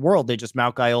perfect world, they just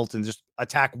Maokai ult and just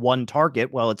attack one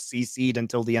target while it's CC'd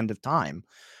until the end of time.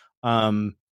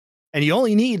 And you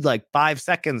only need like 5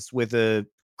 seconds with a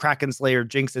Kraken Slayer,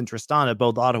 Jinx, and Tristana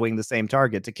both autoing the same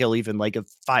target to kill even like a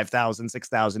 5,000,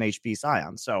 6,000 HP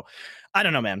Scion. So I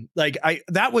don't know, man. Like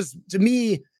that was to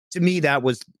me, that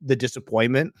was the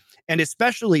disappointment. And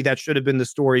especially that should have been the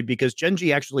story, because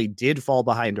GenG actually did fall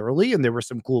behind early, and there were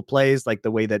some cool plays like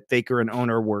the way that Faker and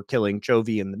Owner were killing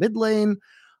Chovy in the mid lane.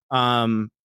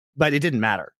 But it didn't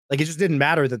matter. Like, it just didn't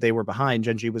matter that they were behind.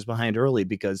 GenG was behind early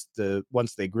because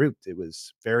once they grouped, it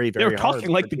was very, very hard. They were talking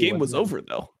like the game was over,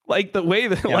 though. Like the way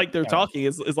that they're talking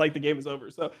is like the game is over.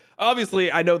 So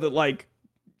obviously I know that like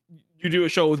you do a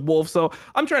show with Wolf, so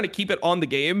I'm trying to keep it on the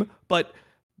game, but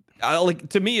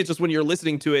to me, it's just when you're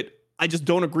listening to it, I just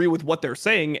don't agree with what they're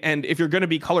saying. And if you're going to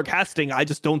be color casting, I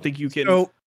just don't think you can.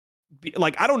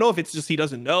 I don't know if it's just he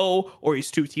doesn't know, or he's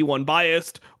too T1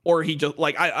 biased, or he just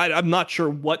I'm not sure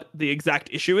what the exact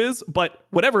issue is, but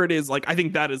whatever it is, like, I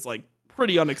think that is like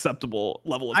pretty unacceptable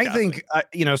level of casting. I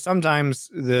think sometimes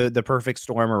the perfect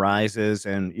storm arises,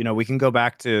 and we can go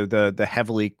back to the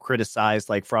heavily criticized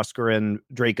like Frusker and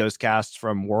Draco's casts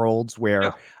from Worlds,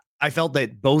 where I felt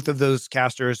that both of those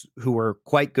casters, who were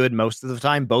quite good most of the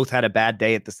time, both had a bad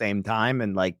day at the same time,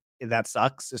 and like that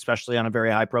sucks, especially on a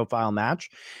very high profile match.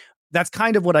 That's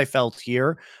kind of what I felt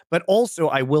here. But also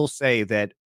I will say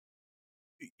that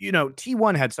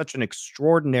T1 had such an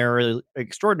extraordinary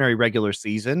regular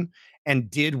season and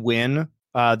did win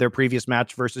their previous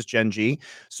match versus GenG.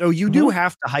 So you do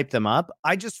have to hype them up.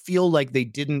 I just feel like they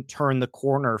didn't turn the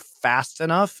corner fast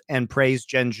enough and praise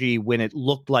GenG when it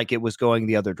looked like it was going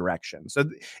the other direction. So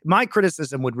my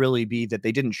criticism would really be that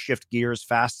they didn't shift gears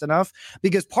fast enough,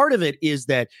 because part of it is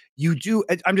that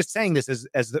I'm just saying this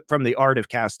from the art of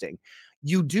casting.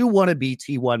 You do want to be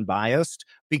T1 biased,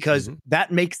 because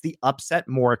that makes the upset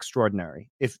more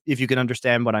extraordinary. If you can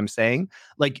understand what I'm saying,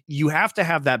 like, you have to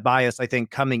have that bias, I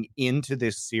think, coming into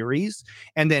this series.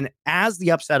 And then as the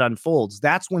upset unfolds,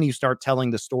 that's when you start telling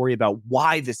the story about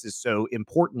why this is so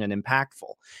important and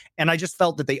impactful. And I just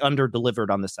felt that they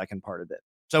under-delivered on the second part of it.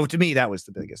 So to me, that was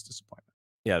the biggest disappointment.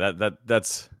 Yeah,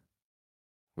 that's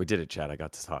we did it, Chad. I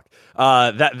got to talk.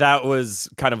 That was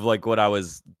kind of like what I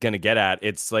was gonna get at.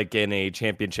 It's like in a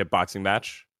championship boxing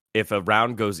match. If a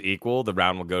round goes equal, the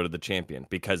round will go to the champion,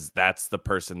 because that's the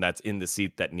person that's in the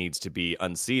seat that needs to be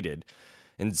unseated.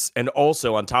 And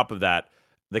also on top of that,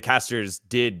 the casters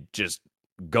did just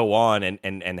go on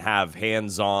and have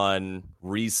hands-on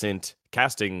recent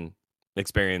casting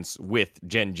experience with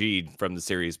GenG from the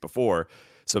series before.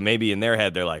 So maybe in their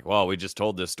head, they're like, well, we just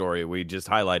told this story. We just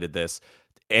highlighted this.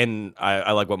 And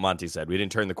I like what Monty said. We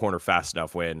didn't turn the corner fast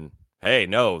enough when, hey,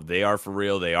 no, they are for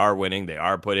real. They are winning. They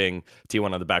are putting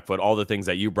T1 on the back foot. All the things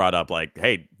that you brought up, like,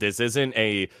 hey, this isn't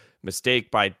a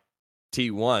mistake by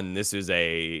T1. This is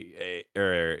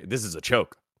this is a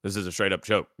choke. This is a straight up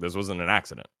choke. This wasn't an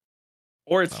accident.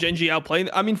 Or it's GenG outplaying.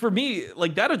 I mean, for me,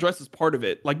 like, that addresses part of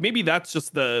it. Like, maybe that's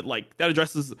just that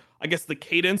addresses, I guess, the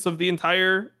cadence of the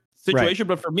entire situation.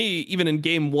 Right. But for me, even in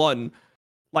game 1,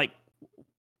 like,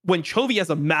 when Chovy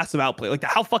has a massive outplay, like,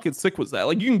 how fucking sick was that?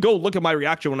 Like, you can go look at my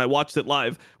reaction when I watched it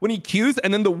live. When he Qs,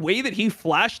 and then the way that he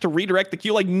flashed to redirect the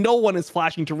Q, like, no one is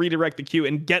flashing to redirect the Q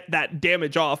and get that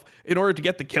damage off in order to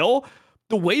get the kill.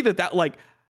 The way that like,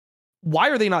 why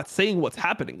are they not saying what's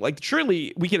happening? Like,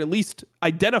 surely we can at least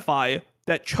identify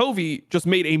that Chovy just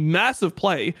made a massive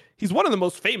play. He's one of the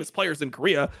most famous players in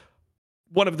Korea,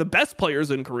 one of the best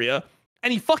players in Korea.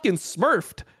 and he fucking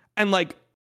smurfed. And like,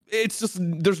 it's just,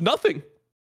 there's nothing.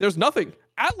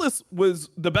 Atlas was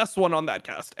the best one on that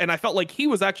cast, and I felt like he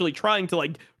was actually trying to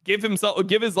like give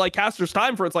his like casters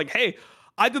time for it's like, hey,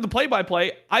 I did the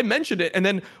play-by-play, I mentioned it, and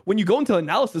then when you go into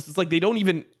analysis, it's like they don't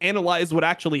even analyze what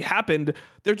actually happened.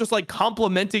 They're just like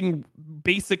complimenting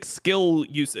basic skill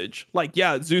usage. Like,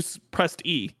 yeah, Zeus pressed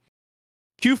E.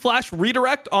 Q flash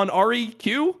redirect on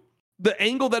REQ. The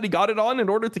angle that he got it on in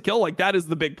order to kill, like that is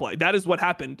the big play. That is what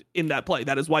happened in that play.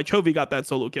 That is why Chovy got that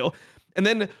solo kill. And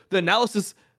then the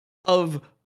analysis of,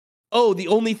 oh, the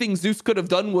only thing Zeus could have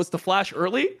done was to flash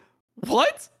early?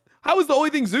 What? How is the only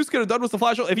thing Zeus could have done was to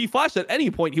flash? If he flashed at any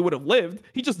point, he would have lived.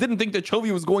 He just didn't think that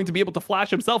Chovy was going to be able to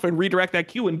flash himself and redirect that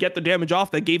Q and get the damage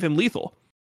off that gave him lethal.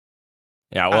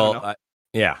 Yeah, well,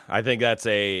 I think that's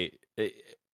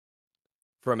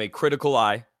from a critical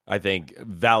eye, I think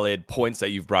valid points that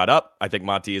you've brought up. I think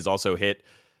Monty has also hit,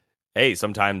 hey,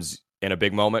 sometimes in a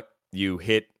big moment, you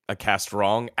hit a cast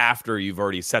wrong after you've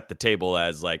already set the table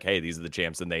as like, hey, these are the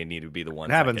champs and they need to be the ones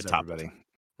it happens that to get everybody.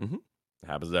 Mm-hmm. It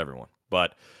happens to everyone.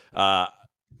 But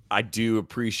I do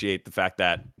appreciate the fact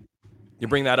that you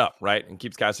bring that up, right? And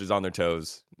keeps casters on their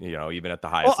toes, you know, even at the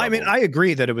highest level. I mean, I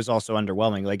agree that it was also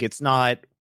underwhelming. Like, it's not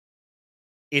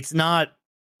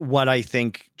what I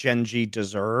think GenG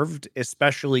deserved,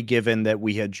 especially given that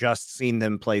we had just seen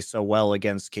them play so well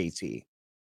against KT.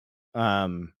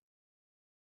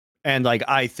 And like,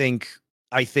 I think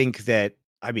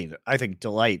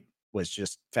Delight was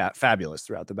just fabulous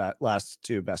throughout the last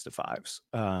two best of fives.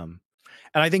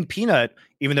 And I think Peanut,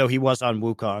 even though he was on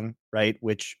Wukong, right,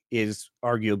 which is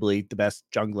arguably the best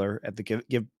jungler at the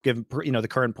given the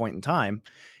current point in time,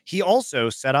 he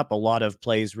also set up a lot of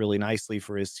plays really nicely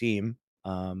for his team.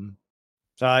 So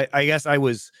I guess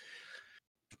to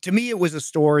me, it was a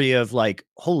story of like,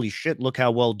 holy shit, look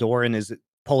how well Doran is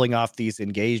pulling off these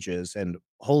engages, and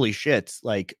holy shit,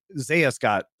 like Zeus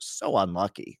got so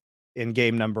unlucky in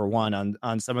game number 1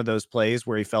 on some of those plays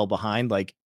where he fell behind,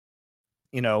 like,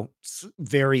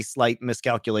 very slight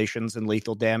miscalculations and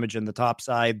lethal damage in the top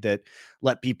side that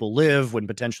let people live when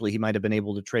potentially he might have been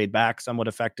able to trade back somewhat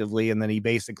effectively. And then he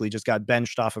basically just got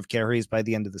benched off of carries by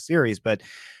the end of the series. But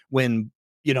when,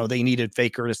 they needed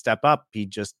Faker to step up, he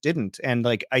just didn't. And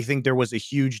like, I think there was a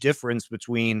huge difference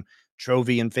between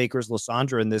Chovy and Faker's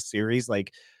Lysandra in this series.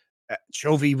 Like,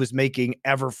 Chovy was making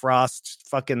Everfrost,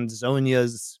 fucking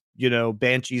Zhonya's,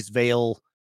 Banshee's Veil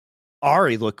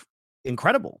Ahri look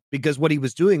incredible, because what he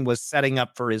was doing was setting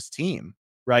up for his team,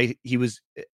 right?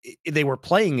 They were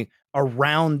playing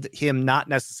around him, not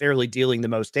necessarily dealing the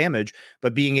most damage,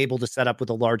 but being able to set up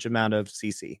with a large amount of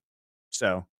CC.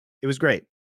 So it was great.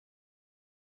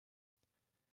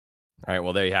 All right,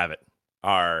 well, there you have it.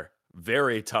 Our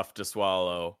very tough to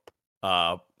swallow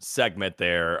segment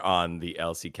there on the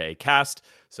LCK cast.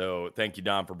 So thank you,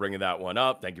 Dom, for bringing that one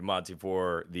up. Thank you, Monty,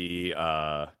 for the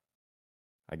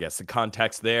I guess the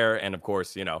context there. And of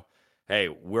course, hey,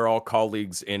 we're all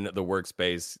colleagues in the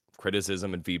workspace.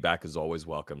 Criticism and feedback is always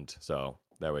welcomed. So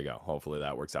there we go. Hopefully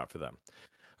that works out for them.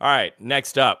 All right,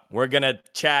 next up, we're going to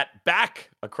chat back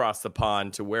across the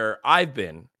pond to where I've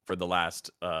been for the last,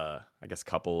 I guess,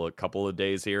 couple of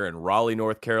days here in Raleigh,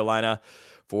 North Carolina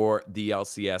for the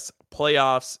LCS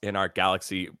playoffs in our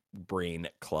Galaxy Brain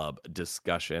Club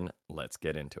discussion. Let's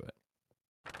get into it.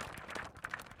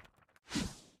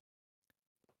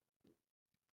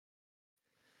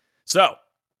 So,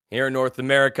 here in North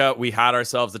America, we had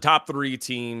ourselves the top 3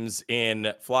 teams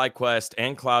in FlyQuest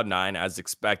and Cloud9 as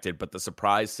expected, but the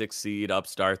surprise 6 seed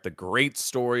upstart, the great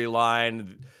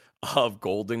storyline of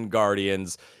Golden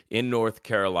Guardians in North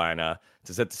Carolina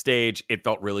to set the stage. It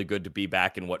felt really good to be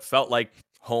back in what felt like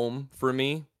home for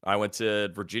me. I went to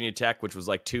Virginia Tech, which was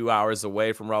like 2 hours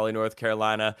away from Raleigh, North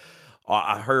Carolina.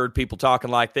 I heard people talking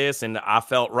like this, and I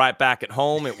felt right back at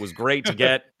home. It was great to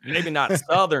get, maybe not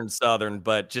southern,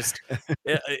 but just,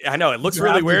 I know, it looks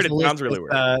really weird. It sounds really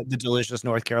weird. The delicious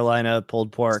North Carolina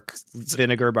pulled pork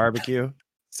vinegar barbecue.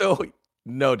 So,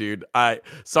 no, dude.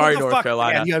 Sorry, North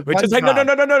Carolina. Man, Which is like,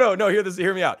 no,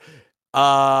 hear me out.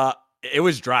 It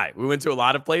was dry. We went to a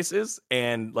lot of places,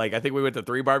 and like, I think we went to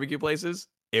 3 barbecue places.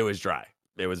 It was dry.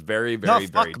 It was very, very,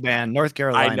 very dry. Man, North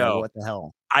Carolina. I know. What the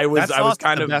hell? I was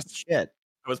kind of best shit.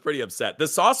 I was pretty upset. The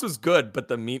sauce was good, but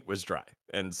the meat was dry,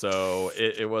 and so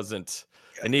it wasn't.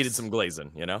 I needed some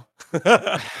glazing,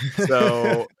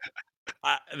 So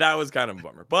that was kind of a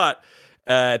bummer. But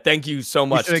thank you so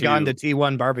much. You should have gone to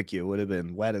T1 barbecue. Would have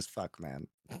been wet as fuck, man.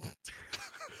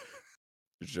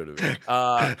 Should have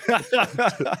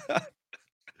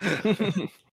been.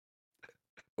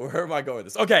 Where am I going with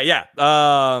this? Okay, yeah.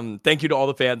 Thank you to all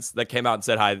the fans that came out and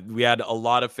said hi. We had a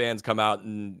lot of fans come out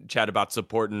and chat about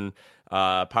supporting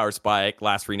Power Spike,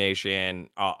 Last Free Nation,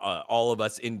 all of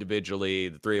us individually,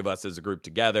 the three of us as a group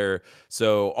together.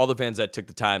 So all the fans that took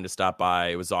the time to stop by,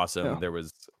 it was awesome. Yeah.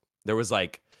 There was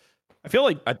like, I feel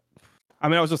like I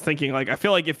was just thinking, like, I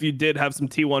feel like if you did have some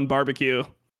T1 barbecue,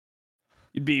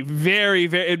 you'd be very,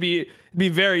 very, it'd be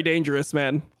very dangerous,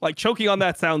 man. Like, choking on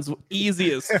that sounds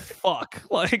easy as fuck.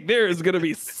 Like, there is gonna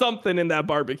be something in that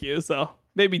barbecue, so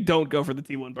maybe don't go for the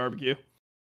T1 barbecue.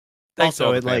 thanks to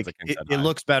all Also, the fans that it came said it hi.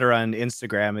 looks better on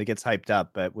Instagram. It gets hyped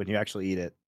up, but when you actually eat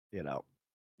it,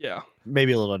 Yeah.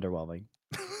 maybe a little underwhelming.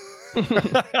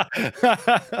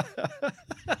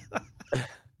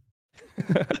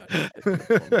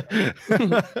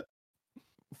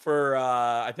 For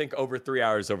I think over 3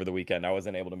 hours over the weekend, I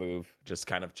wasn't able to move, just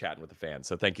kind of chatting with the fans.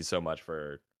 So thank you so much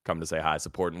for coming to say hi,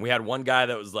 supporting. We had one guy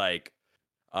that was like,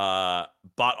 bought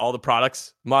all the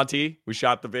products. Monty, we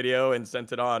shot the video and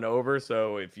sent it on over.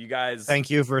 So if you guys, Thank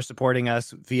you for supporting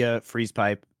us via Freeze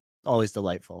Pipe. Always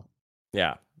delightful.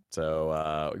 yeah.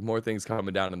 So more things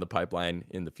coming down in the pipeline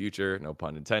in the future. No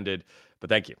pun intended. But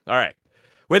thank you. All right.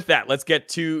 With that, let's get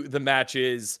to the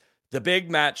matches. The big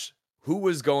match. Who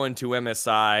was going to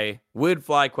MSI? Would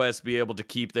FlyQuest be able to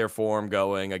keep their form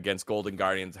going against Golden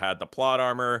Guardians? Had the plot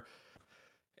armor.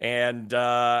 And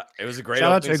it was a great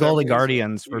Shout out opening to Golden ceremony.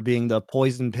 Guardians for being the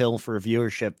poison pill for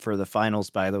viewership for the finals,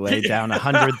 by the way, down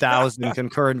 100,000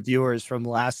 concurrent viewers from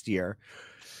last year.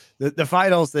 The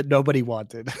finals that nobody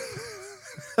wanted.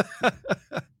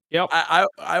 Yep.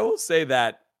 I will say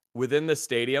that within the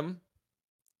stadium,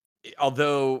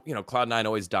 although, Cloud9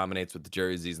 always dominates with the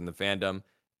jerseys and the fandom,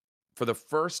 for the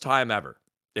first time ever,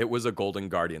 it was a Golden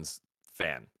Guardians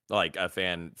fan, like a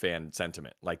fan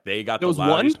sentiment. Like they got There the was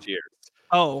loudest one? cheers.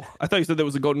 Oh, I thought you said there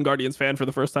was a Golden Guardians fan for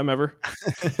the first time ever.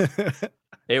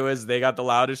 They got the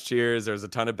loudest cheers. There was a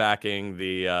ton of backing.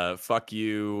 The fuck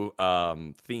you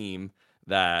theme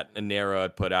that Nero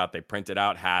had put out. They printed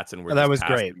out hats and were that just was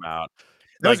passing great. them out.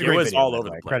 That was a great it was video, all by over the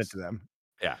the way. place. Credit to them.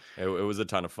 Yeah, it was a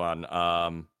ton of fun.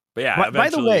 But yeah, By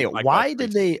the way, eventually, why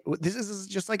did they? This is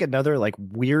just like another like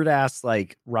weird ass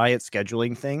like Riot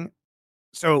scheduling thing.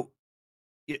 So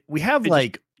we have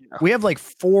like 3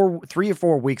 or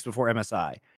 4 weeks before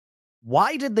MSI.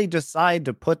 Why did they decide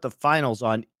to put the finals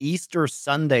on Easter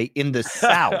Sunday in the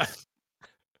South?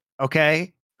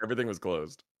 Okay, everything was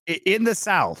closed in the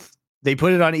South. They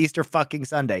put it on Easter fucking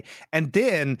Sunday, and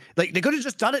then like they could have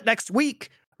just done it next week.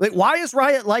 Like, why is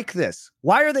Riot like this?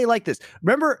 Why are they like this?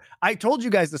 Remember, I told you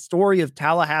guys the story of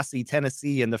Tallahassee,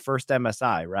 Tennessee in the first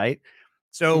MSI, right?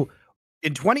 So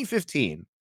in 2015,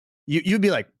 you'd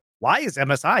be like, why is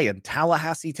MSI in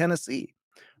Tallahassee, Tennessee?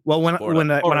 Well,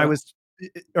 when I was,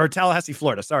 or Tallahassee,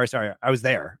 Florida. Sorry. I was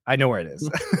there. I know where it is.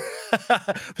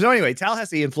 So anyway,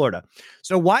 Tallahassee in Florida.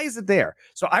 So why is it there?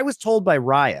 So I was told by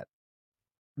Riot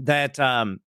that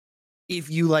if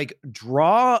you like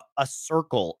draw a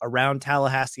circle around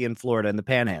Tallahassee in Florida in the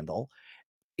Panhandle,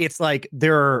 it's like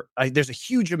there's a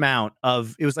huge amount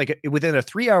of, it was like within a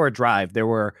 3-hour drive, there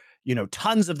were,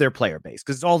 tons of their player base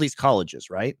because it's all these colleges,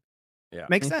 right? Yeah.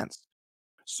 Makes sense.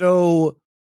 So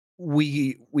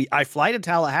I fly to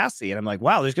Tallahassee and I'm like,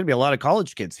 wow, there's going to be a lot of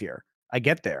college kids here. I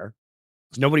get there.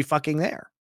 There's nobody fucking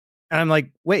there. And I'm like,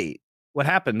 wait, what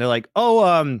happened? They're like,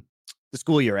 oh, the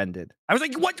school year ended. I was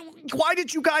like, what? Why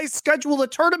did you guys schedule a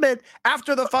tournament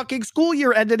after the fucking school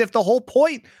year ended if the whole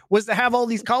point was to have all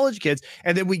these college kids?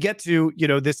 And then we get to,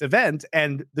 this event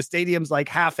and the stadium's like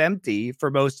half empty for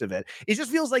most of it. It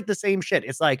just feels like the same shit.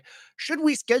 It's like, should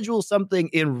we schedule something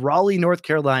in Raleigh, North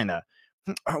Carolina?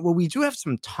 Well, we do have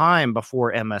some time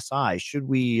before MSI. Should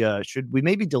we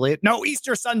maybe delay it? No,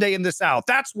 Easter Sunday in the South.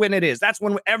 That's when it is. That's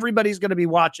when everybody's going to be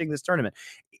watching this tournament.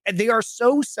 And they are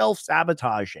so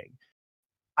self-sabotaging.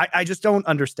 I just don't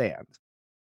understand.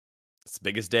 It's the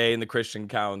biggest day in the Christian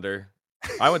calendar.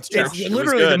 I went to church. It's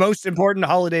literally the most important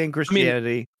holiday in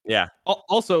Christianity. I mean, yeah.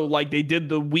 Also, like they did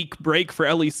the week break for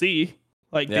LEC.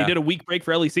 Like they did a week break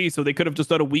for LEC, so they could have just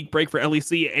done a week break for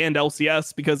LEC and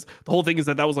LCS because the whole thing is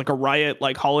that was like a Riot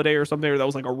like holiday or something, or that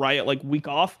was like a Riot like week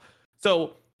off.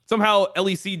 So somehow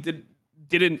LEC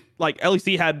didn't like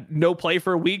LEC had no play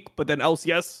for a week, but then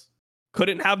LCS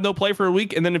couldn't have no play for a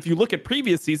week. And then if you look at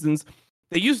previous seasons,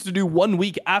 they used to do 1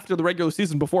 week after the regular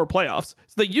season before playoffs.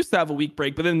 So they used to have a week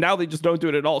break, but then now they just don't do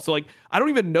it at all. So like, I don't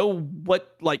even know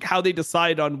how they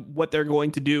decide on what they're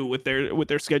going to do with their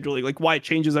scheduling, like why it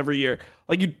changes every year.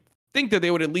 Like you'd think that they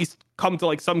would at least come to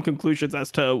like some conclusions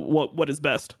as to what is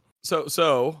best.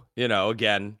 So,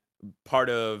 again, part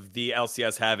of the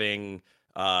LCS having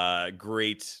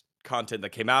great content that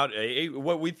came out,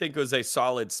 what we think was a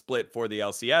solid split for the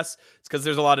LCS. It's because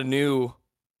there's a lot of new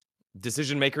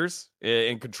decision makers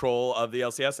in control of the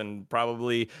LCS, and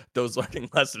probably those learning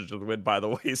lessons just went by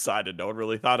the wayside, and no one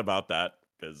really thought about that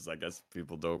because I guess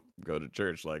people don't go to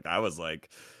church. Like, I was like,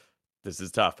 this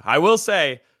is tough. I will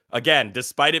say, again,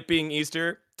 despite it being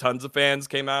Easter, tons of fans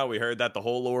came out. We heard that the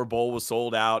whole lower bowl was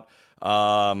sold out.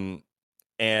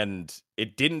 And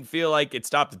it didn't feel like it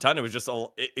stopped a ton. It was just,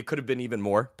 it could have been even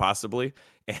more, possibly.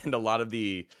 And a lot of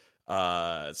the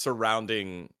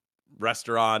surrounding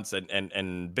restaurants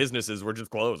and businesses were just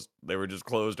closed. They were just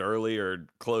closed early or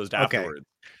closed afterwards.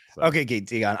 So. Okay,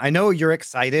 Dion, I know you're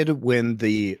excited when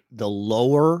the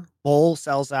lower bowl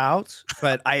sells out,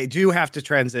 but I do have to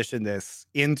transition this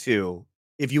into,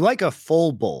 if you like a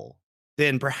full bowl,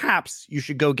 then perhaps you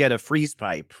should go get a freeze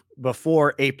pipe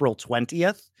before April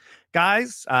 20th.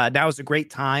 Guys, now is a great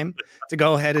time to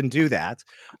go ahead and do that.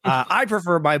 I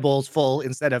prefer my bowls full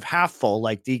instead of half full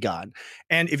like Digon.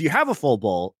 And if you have a full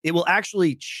bowl, it will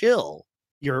actually chill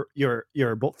your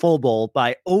full bowl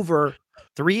by over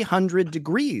 300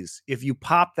 degrees if you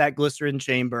pop that glycerin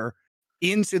chamber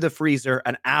into the freezer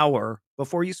an hour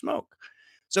before you smoke.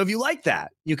 So if you like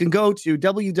that, you can go to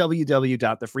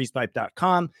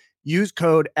www.thefreezepipe.com, use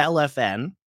code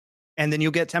LFN, and then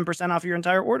you'll get 10% off your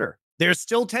entire order. There's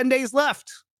still 10 days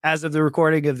left as of the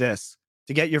recording of this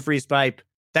to get your freeze pipe.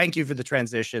 Thank you for the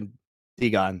transition,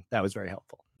 Digon. That was very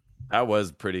helpful. That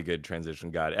was pretty good transition,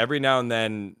 God. Every now and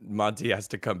then, Monty has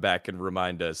to come back and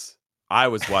remind us, I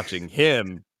was watching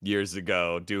him years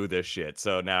ago do this shit.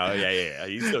 So now, yeah.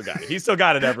 He still got it. He still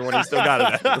got it, everyone. He still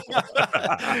got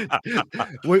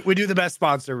it. we do the best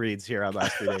sponsor reads here on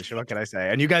Last 3 Nation. What can I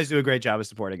say? And you guys do a great job of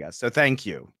supporting us. So thank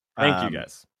you. Thank you,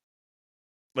 guys.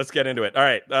 Let's get into it. All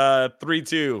right.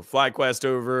 3-2. FlyQuest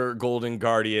over Golden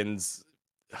Guardians.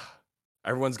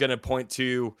 Everyone's going to point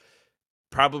to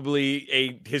probably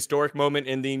a historic moment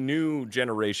in the new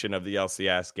generation of the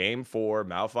LCS game for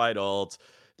Malphite ult,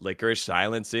 Licorice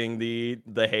silencing the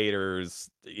haters.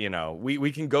 You know,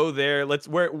 we can go there.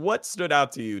 What stood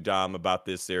out to you, Dom, about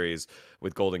this series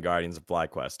with Golden Guardians and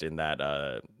FlyQuest in that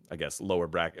I guess lower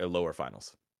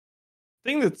finals?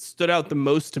 Thing that stood out the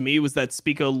most to me was that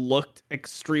Spica looked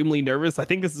extremely nervous. I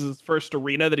think this is his first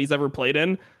arena that he's ever played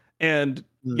in. And,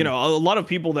 you know, a lot of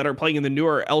people that are playing in the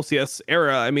newer LCS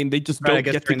era, I mean, they just don't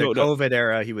get to go to the COVID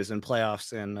era. He was in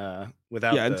playoffs and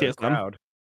without the crowd.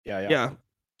 Yeah.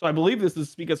 So I believe this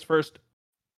is Spica's first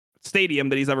stadium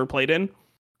that he's ever played in.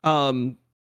 And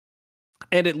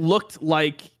it looked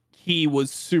like he was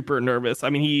super nervous.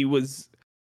 I mean, he was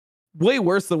way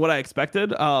worse than what I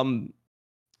expected.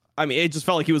 I mean, it just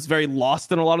felt like he was very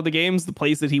lost in a lot of the games. The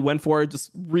plays that he went for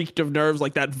just reeked of nerves,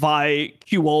 like that Vi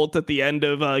Q ult at the end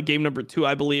of game number 2,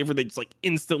 I believe, where they just like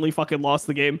instantly fucking lost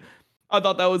the game. I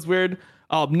thought that was weird.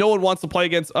 No one wants to play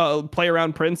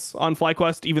around Prince on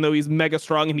FlyQuest, even though he's mega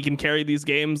strong and he can carry these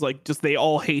games. Like, just they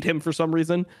all hate him for some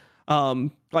reason.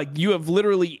 Like, you have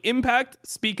literally Impact,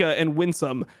 Spica, and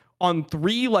Winsome on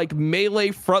 3 like melee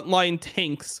frontline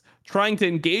tanks trying to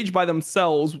engage by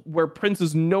themselves where Prince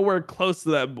is nowhere close to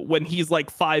them when he's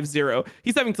like 5-0.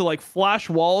 He's having to like flash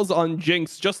walls on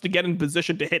Jinx just to get in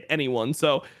position to hit anyone.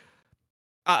 So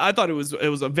I thought it was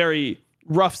a very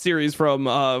rough series from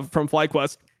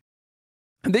FlyQuest.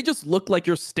 And they just look like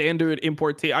your standard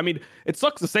import team. I mean, it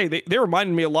sucks to say, they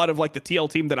reminded me a lot of like the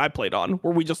TL team that I played on,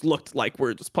 where we just looked like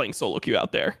we're just playing solo queue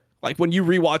out there. Like, when you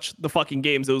rewatch the fucking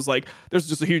games, it was like there's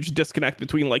just a huge disconnect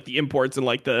between like the imports and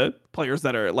like the players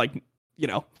that are like, you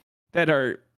know, that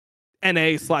are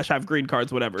NA/have green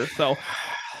cards, whatever. So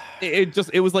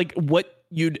it was like what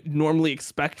you'd normally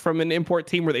expect from an import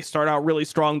team, where they start out really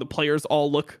strong, the players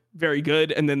all look very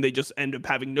good, and then they just end up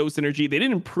having no synergy. They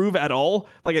didn't improve at all.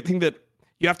 Like, I think that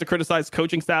you have to criticize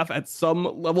coaching staff at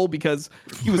some level, because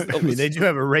he was. I mean, they do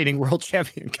have a reigning world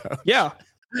champion coach. Yeah.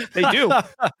 They do,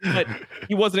 but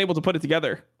he wasn't able to put it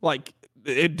together. Like,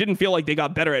 it didn't feel like they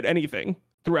got better at anything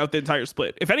throughout the entire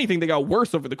split. If anything, they got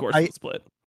worse over the course of the split.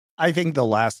 I think the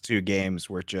last 2 games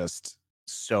were just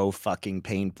so fucking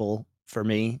painful for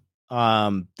me.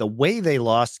 The way they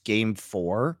lost game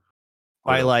 4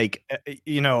 by like,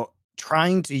 you know,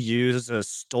 trying to use a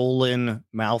stolen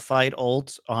Malphite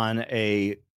ult on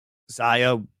a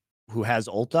Xayah who has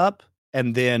ult up,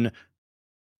 and then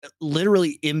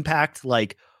literally Impact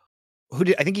like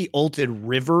I think he ulted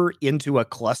River into a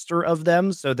cluster of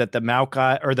them, so that the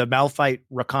Malphite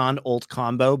Rakan ult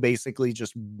combo basically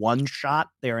just one shot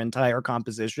their entire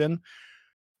composition.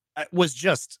 It was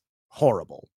just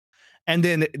horrible. And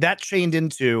then that chained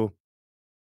into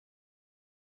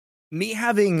me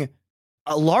having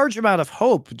a large amount of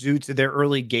hope due to their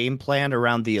early game plan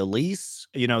around the Elise.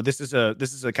 This is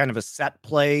a kind of a set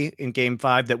play in game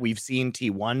 5 that we've seen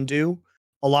T1 do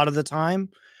a lot of the time.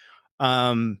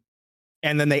 And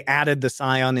then they added the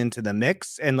Scion into the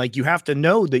mix, and like you have to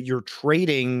know that you're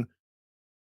trading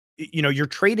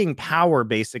power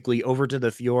basically over to the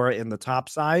Fiora in the top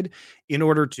side in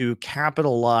order to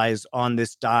capitalize on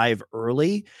this dive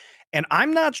early. And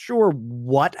I'm not sure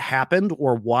what happened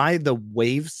or why the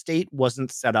wave state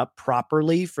wasn't set up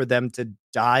properly for them to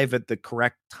dive at the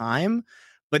correct time.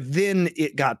 But then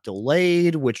it got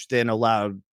delayed, which then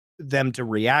allowed them to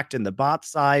react in the bot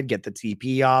side, get the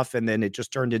TP off, and then it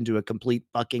just turned into a complete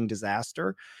fucking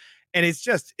disaster. And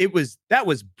that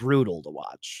was brutal to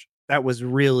watch. That was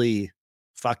really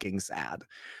fucking sad.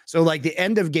 So like the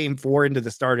end of game 4 into the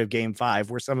start of game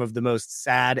 5 were some of the most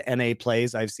sad NA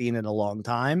plays I've seen in a long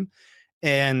time.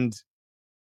 And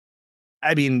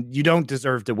I mean, you don't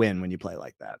deserve to win when you play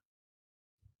like that.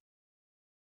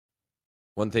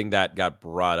 One thing that got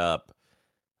brought up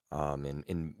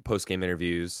in post-game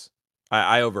interviews,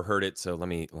 I overheard it, so let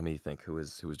me think who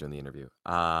was doing the interview.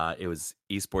 It was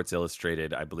Esports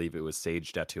Illustrated. I believe it was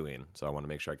Sage Tatooine, so I want to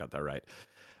make sure I got that right.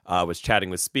 I was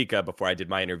chatting with Spica before I did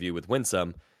my interview with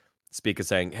Winsome. Spica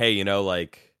saying, hey,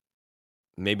 like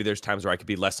maybe there's times where I could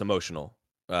be less emotional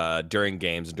during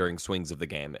games and during swings of the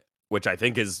game, which I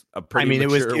think is a pretty it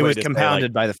was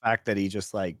compounded say, by the fact that he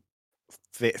just like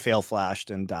fail flashed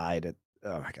and died at,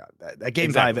 oh my God, that game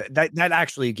exactly. 5, that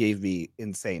actually gave me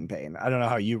insane pain. I don't know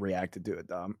how you reacted to it,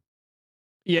 Dom.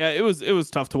 Yeah, it was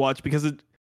tough to watch because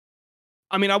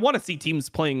I want to see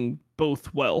teams playing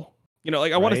both well.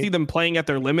 I want to see them playing at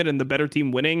their limit and the better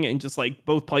team winning and just like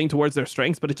both playing towards their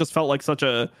strengths, but it just felt like such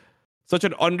an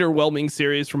underwhelming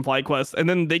series from FlyQuest. And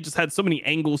then they just had so many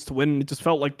angles to win. It just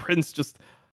felt like Prince just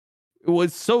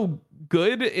was so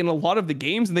good in a lot of the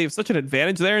games and they have such an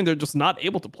advantage there and they're just not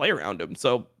able to play around him.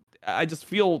 So I just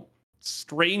feel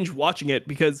strange watching it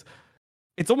because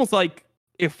it's almost like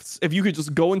if you could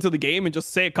just go into the game and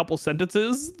just say a couple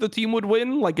sentences, the team would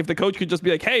win. Like if the coach could just be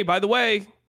like, hey, by the way,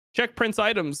 check Prince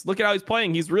items. Look at how he's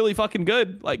playing. He's really fucking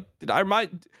good. Like,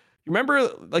 remember,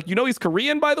 like, he's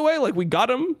Korean, by the way? Like, we got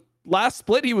him last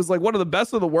split. He was like one of the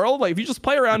best of the world. Like, if you just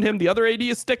play around him, the other AD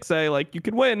is Stixay. Like, you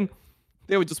can win.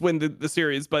 They would just win the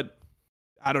series. But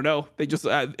I don't know. They just,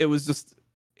 it was just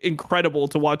incredible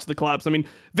to watch the collapse. I mean,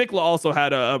 Vikla also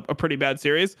had a pretty bad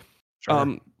series.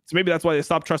 Sure. So maybe that's why they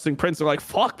stopped trusting Prince. They're like,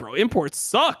 fuck, bro, imports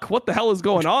suck. What the hell is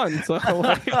going on? So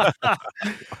like, I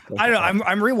don't know.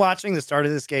 I'm rewatching the start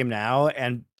of this game now,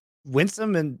 and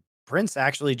Winsome and Prince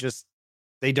actually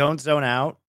they don't zone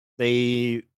out.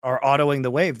 They are autoing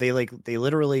the wave. They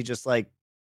literally just like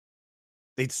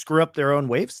they screw up their own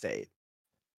wave state.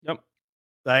 Yep.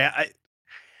 I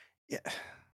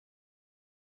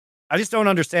just don't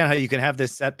understand how you can have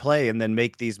this set play and then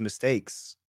make these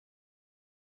mistakes.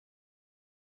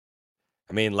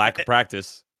 I mean, lack of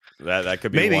practice. That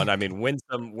could be Maybe. one. I mean,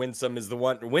 Winsome is the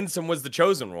one. Winsome was the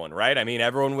chosen one, right? I mean,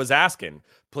 everyone was asking,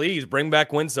 please bring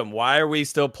back Winsome. Why are we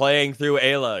still playing through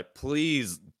Ayla?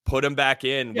 Please put him back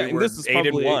in. Yeah, we were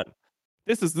 8-1.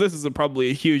 This is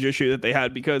probably a huge issue that they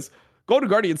had because Golden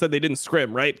Guardian said they didn't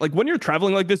scrim, right? Like when you're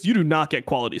traveling like this, you do not get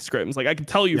quality scrims. Like I can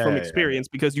tell you from experience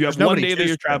because you have one day that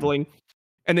you're traveling.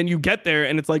 And then you get there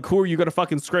and it's like, who are you going to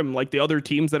fucking scrim? Like the other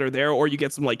teams that are there, or you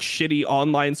get some like shitty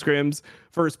online scrims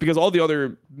first because all the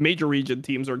other major region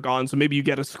teams are gone. So maybe you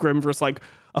get a scrim versus like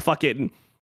a fucking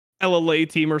LLA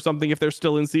team or something if they're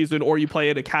still in season, or you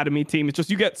play an academy team. It's just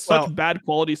you get such bad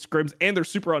quality scrims and they're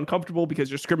super uncomfortable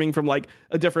because you're scrimming from like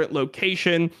a different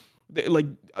location. Like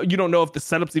you don't know if the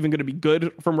setup's even going to be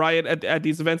good from Riot at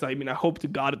these events. I mean, I hope to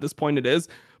God at this point it is,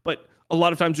 but a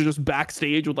lot of times you're just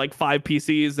backstage with like 5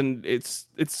 PCs and it's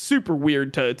super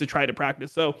weird to try to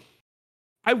practice. So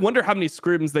I wonder how many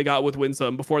scrims they got with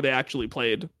Winsome before they actually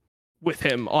played with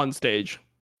him on stage.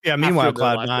 Yeah, meanwhile,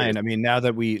 Cloud9, I mean,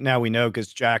 now we know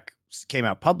because Jack came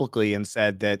out publicly and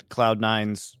said that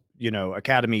Cloud9's,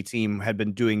 academy team had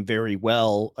been doing very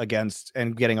well against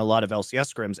and getting a lot of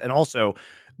LCS scrims. And also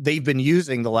they've been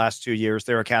using the last 2 years,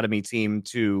 their academy team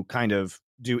to kind of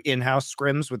do in-house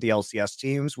scrims with the LCS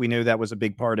teams. We knew that was a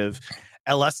big part of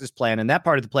LS's plan, and that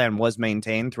part of the plan was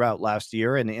maintained throughout last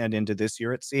year and into this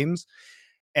year, it seems.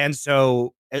 And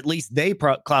so at least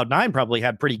Cloud9 probably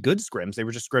had pretty good scrims. They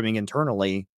were just scrimming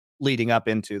internally leading up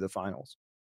into the finals.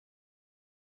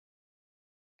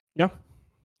 Yeah.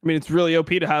 I mean, it's really OP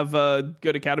to have a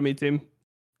good academy team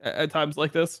at times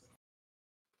like this.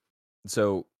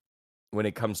 So when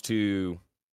it comes to,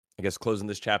 I guess, closing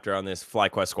this chapter on this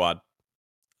FlyQuest squad,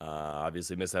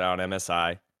 obviously missed out on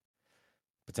MSI.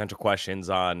 Potential questions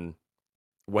on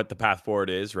what the path forward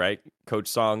is, right? Coach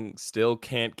Song still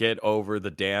can't get over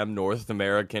the damn North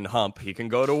American hump. He can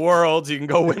go to Worlds, he can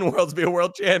go win Worlds, be a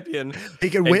world champion. He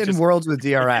can win Worlds with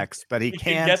DRX, but he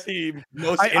can't get the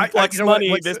most influx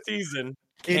money this season.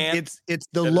 It's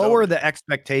the lower the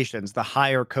expectations, the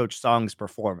higher Coach Song's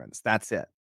performance. That's it.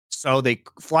 So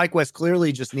FlyQuest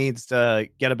clearly just needs to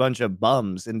get a bunch of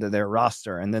bums into their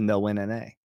roster, and then they'll win NA.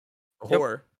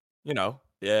 Or,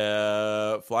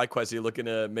 FlyQuest, you're looking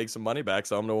to make some money back,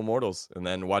 sell him to Immortals, and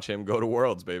then watch him go to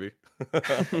Worlds, baby.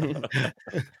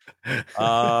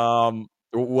 How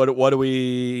do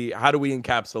we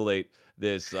encapsulate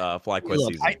this FlyQuest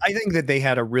season? I think that they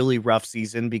had a really rough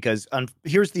season because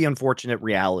here's the unfortunate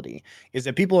reality is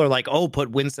that people are like, oh, put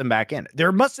Winsome back in.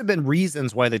 There must have been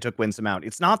reasons why they took Winsome out.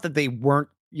 It's not that they weren't,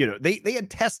 they had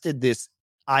tested this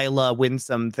Isla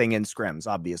Winsome thing in scrims,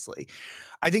 obviously.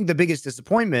 I think the biggest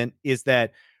disappointment is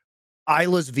that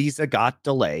Isla's visa got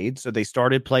delayed, so they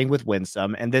started playing with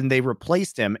Winsome, and then they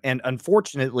replaced him. And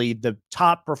unfortunately, the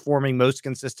top performing, most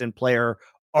consistent player,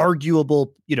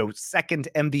 arguable, second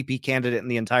MVP candidate in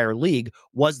the entire league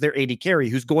was their AD carry,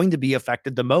 who's going to be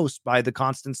affected the most by the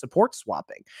constant support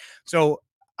swapping. So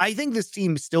I think this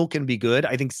team still can be good.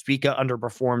 I think Spica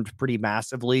underperformed pretty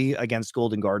massively against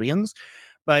Golden Guardians,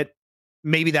 but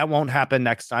maybe that won't happen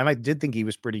next time. I did think he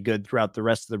was pretty good throughout the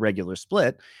rest of the regular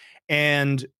split.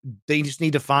 And they just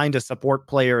need to find a support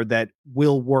player that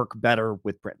will work better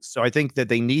with Prince. So I think that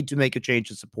they need to make a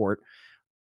change in support.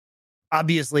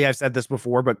 Obviously, I've said this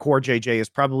before, but Core JJ is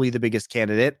probably the biggest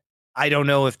candidate. I don't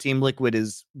know if Team Liquid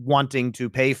is wanting to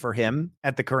pay for him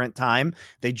at the current time.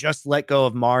 They just let go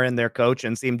of Marin, their coach,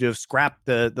 and seem to have scrapped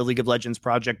the League of Legends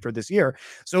project for this year.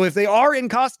 So if they are in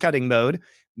cost-cutting mode,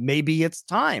 maybe it's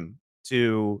time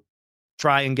to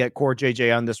try and get Core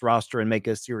JJ on this roster and make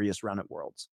a serious run at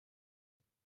Worlds.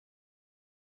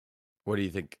 What do you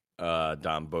think,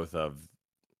 Dom, both of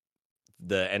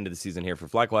the end of the season here for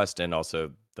FlyQuest and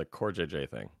also the Core JJ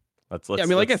thing?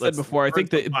 Like I said before, I think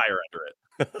that fire under it.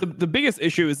 the biggest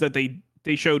issue is that they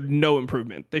showed no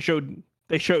improvement. They showed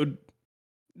they showed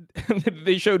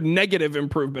negative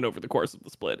improvement over the course of the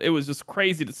split. It was just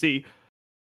crazy to see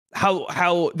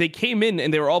how they came in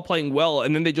and they were all playing well,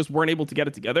 and then they just weren't able to get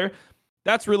it together.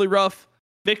 That's really rough.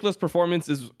 Vicla's performance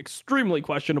is extremely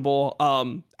questionable. I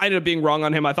ended up being wrong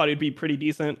on him. I thought he'd be pretty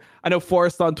decent. I know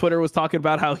Forrest on Twitter was talking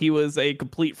about how he was a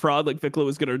complete fraud, like Vicla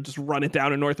was going to just run it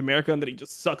down in North America and that he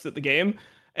just sucks at the game.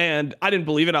 And I didn't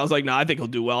believe it. I was like, nah, I think he'll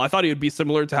do well. I thought he would be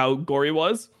similar to how Gory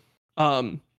was.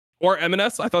 Or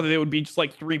M&S. I thought that they would be just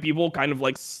like three people kind of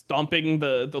like stomping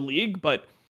the league, but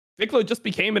Vicla just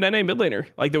became an NA mid laner.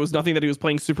 Like there was nothing that he was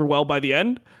playing super well by the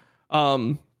end.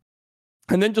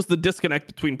 And then just the disconnect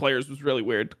between players was really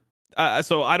weird.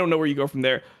 So I don't know where you go from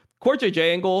there. Core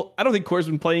JJ angle, I don't think Core's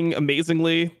been playing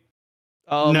amazingly.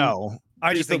 No,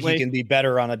 I just think he can be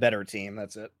better on a better team.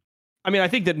 That's it. I mean, I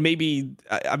think that maybe,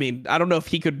 I don't know if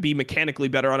he could be mechanically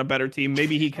better on a better team.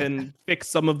 Maybe he can fix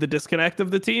some of the disconnect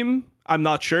of the team. I'm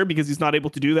not sure because he's not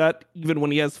able to do that even when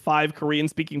he has 5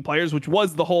 Korean-speaking players, which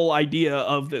was the whole idea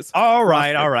of this. All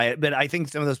right. But I think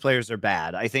some of those players are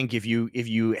bad. I think if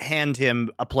you hand him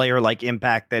a player like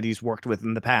Impact that he's worked with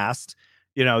in the past,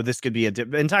 this could be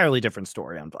an entirely different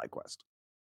story on FlyQuest.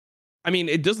 I mean,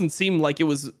 it doesn't seem like it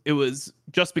was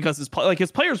just because his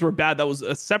players were bad. That was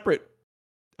a separate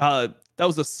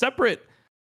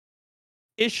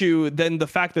issue than the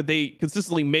fact that they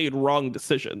consistently made wrong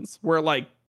decisions. Where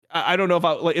I don't know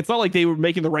if it's not like they were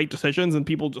making the right decisions and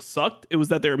people just sucked. It was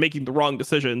that they were making the wrong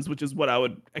decisions, which is what I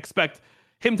would expect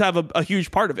him to have a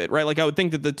huge part of it, right? Like I would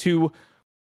think that the two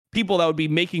people that would be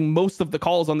making most of the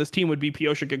calls on this team would be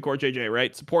Pioshik and Core JJ,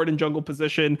 right? Support and jungle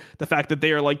position, the fact that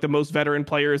they are like the most veteran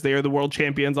players, they are the world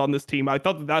champions on this team. I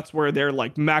thought that that's where their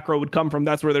like macro would come from.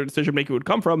 That's where their decision making would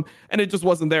come from. And it just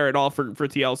wasn't there at all for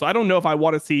TL. So I don't know if I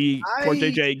want to see Core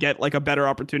JJ get like a better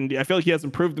opportunity. I feel like he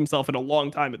hasn't proved himself in a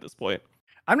long time at this point.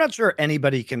 I'm not sure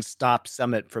anybody can stop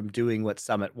Summit from doing what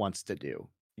Summit wants to do.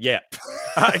 Yeah.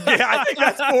 I think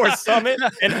that's for Summit.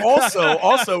 And also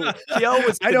TL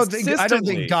was I don't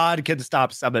think God can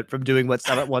stop Summit from doing what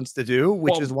Summit wants to do,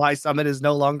 which is why Summit is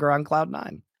no longer on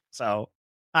Cloud9. So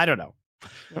I don't know.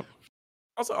 Yep.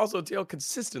 Also TL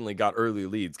consistently got early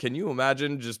leads. Can you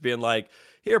imagine just being like,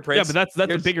 here, Prince? Yeah, but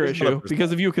that's a bigger issue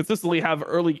because if you consistently have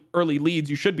early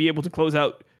leads, you should be able to close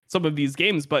out some of these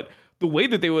games. But the way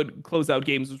that they would close out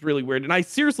games was really weird. And I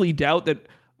seriously doubt that,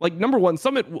 like, number one,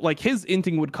 Summit, like, his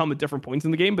inting would come at different points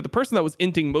in the game, but the person that was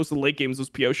inting most of the late games was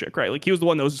Pioshik, right? Like, he was the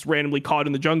one that was just randomly caught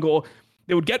in the jungle.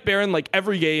 They would get Baron, like,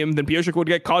 every game, then Pioshik would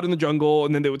get caught in the jungle,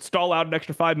 and then they would stall out an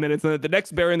extra 5 minutes, and then the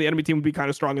next Baron, the enemy team would be kind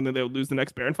of strong, and then they would lose the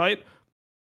next Baron fight.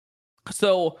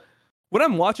 So when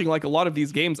I'm watching like a lot of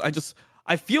these games,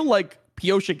 I feel like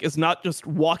Pioshik is not just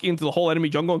walking into the whole enemy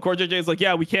jungle, and CoreJJ is like,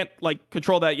 yeah, we can't like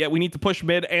control that yet. We need to push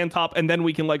mid and top, and then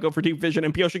we can like go for deep vision.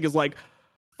 And Pioshik is like,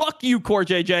 fuck you,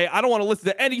 CoreJJ. I don't want to listen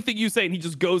to anything you say. And he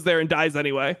just goes there and dies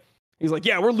anyway. He's like,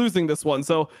 yeah, we're losing this one.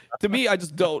 So to me, I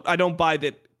don't buy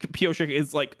that Pioshik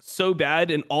is like so bad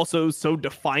and also so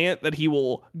defiant that he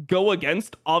will go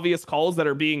against obvious calls that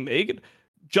are being made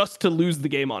just to lose the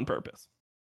game on purpose.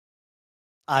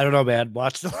 I don't know, man.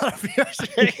 Watched a lot of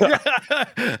Pioshik.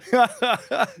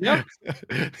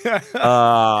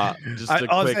 All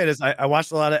I'm saying is I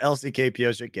watched a lot of LCK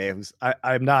Pioshik games.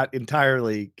 I'm not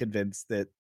entirely convinced that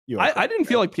I didn't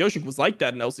feel like Pioshik was like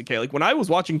that in LCK. Like when I was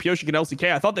watching Pioshik in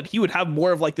LCK, I thought that he would have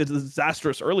more of like the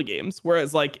disastrous early games.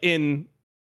 Whereas like in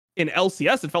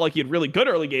LCS, it felt like he had really good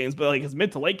early games, but like his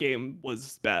mid to late game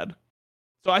was bad.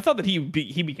 So I thought that he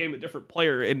became a different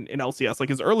player in LCS. Like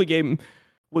his early game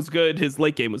was good, his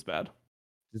late game was bad.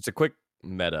 It's a quick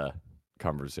meta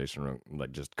conversation,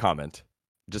 like just comment.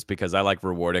 Just because I like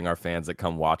rewarding our fans that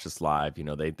come watch us live. You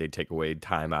know, they take away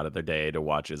time out of their day to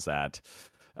watch us at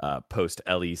post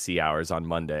LEC hours on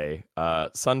Monday.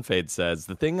 Sunfade says,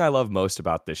 the thing I love most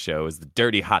about this show is the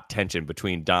dirty hot tension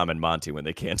between Dom and Monty when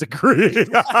they can't agree.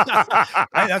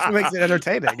 That's what makes it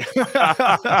entertaining.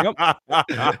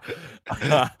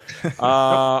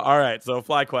 All right, so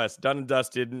FlyQuest done and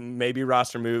dusted. Maybe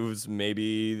roster moves,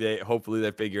 hopefully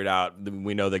they figured out.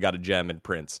 We know they got a gem in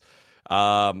Prince.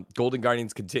 Golden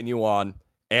Guardians continue on,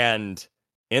 and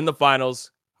in the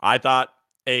finals I thought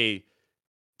I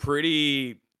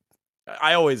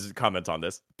always comment on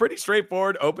this. Pretty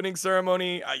straightforward opening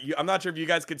ceremony. I'm not sure if you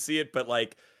guys could see it, but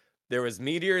like there was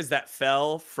meteors that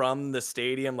fell from the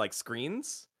stadium like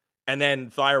screens, and then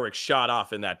fireworks shot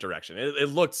off in that direction. It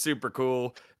looked super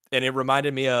cool, and it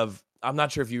reminded me of, I'm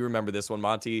not sure if you remember this one,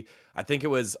 Monty. I think it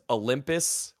was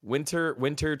Olympus, winter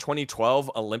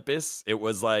 2012 Olympus. It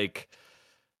was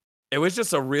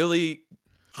just a really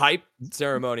hype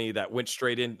ceremony that went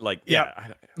straight in. Like,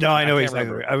 I know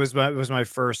exactly. It was my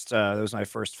first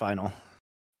final.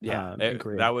 It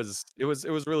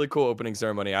was really cool opening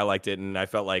ceremony. I liked it, and I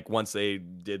felt like once they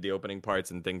did the opening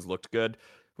parts and things looked good,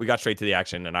 we got straight to the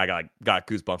action, and I got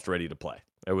goosebumps ready to play.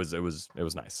 It was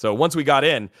nice. So once we got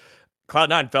in,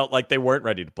 Cloud9 felt like they weren't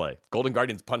ready to play. Golden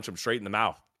Guardians punched them straight in the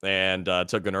mouth and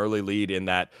took an early lead in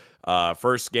that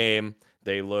first game.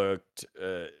 They looked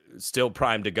still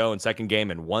primed to go in second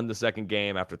game and won the second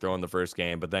game after throwing the first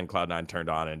game. But then Cloud9 turned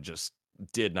on and just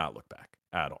did not look back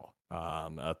at all.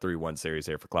 A 3-1 series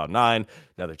here for Cloud9.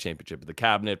 Another championship of the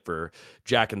cabinet for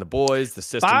Jack and the boys. The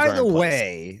systems By are the in place.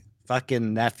 way,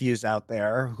 fucking nephews out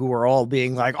there who are all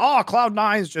being like, oh,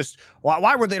 Cloud9's just,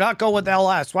 why would they not go with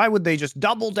LS? Why would they just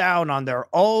double down on their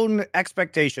own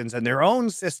expectations and their own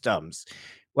systems?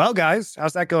 Well, guys,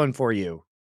 how's that going for you?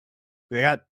 They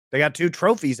got 2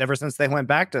 trophies ever since they went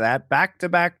back to that,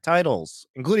 back-to-back titles,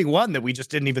 including one that we just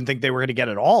didn't even think they were going to get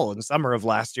at all in summer of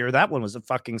last year. That one was a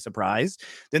fucking surprise.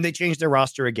 Then they changed their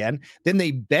roster again. Then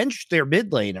they benched their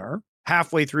mid laner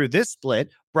halfway through this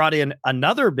split, brought in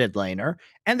another mid laner,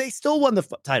 and they still won the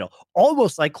title.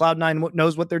 Almost like Cloud9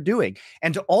 knows what they're doing.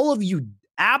 And to all of you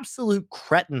absolute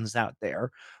cretins out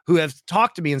there who have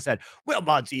talked to me and said, well,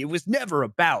 Monty, it was never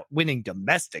about winning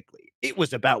domestically. It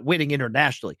was about winning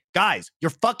internationally. Guys, you're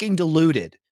fucking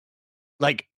deluded.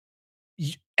 Like,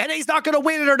 NA's not going to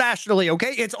win internationally,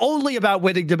 okay? It's only about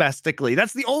winning domestically.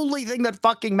 That's the only thing that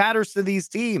fucking matters to these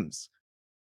teams.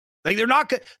 Like, they're not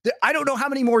good. I don't know how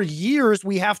many more years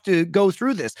we have to go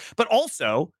through this. But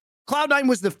also, Cloud9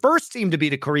 was the first team to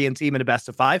beat a Korean team in a best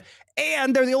of 5,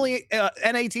 and they're the only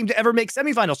NA team to ever make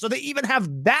semifinals. So they even have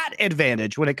that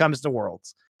advantage when it comes to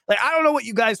Worlds. Like, I don't know what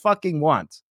you guys fucking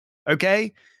want,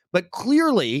 okay? But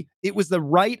clearly, it was the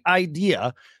right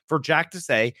idea for Jack to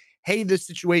say, hey, this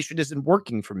situation isn't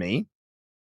working for me.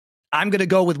 I'm going to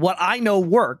go with what I know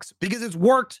works, because it's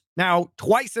worked now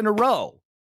twice in a row.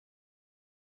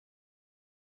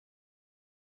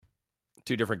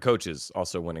 2 different coaches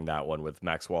also winning that one, with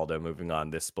Max Waldo moving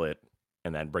on this split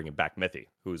and then bringing back Mithy,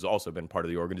 who's also been part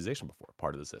of the organization before,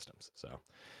 part of the systems. So,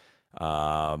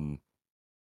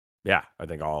 yeah, I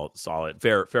think all solid,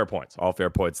 fair points. All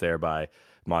fair points there by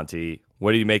Monty.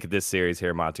 What do you make of this series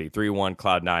here, Monty? 3-1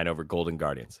 Cloud9 over Golden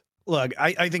Guardians. Look,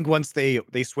 I think once they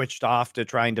switched off to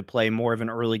trying to play more of an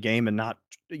early game and not,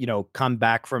 come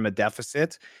back from a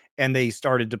deficit, and they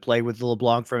started to play with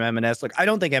LeBlanc from M&S. Like, I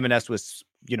don't think M&S was,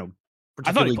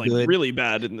 I thought he played good. Really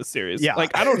bad in this series. Yeah.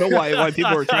 Like, I don't know why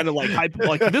people were trying to like hype.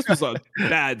 Like, this was a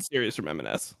bad series from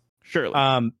M&S. Surely.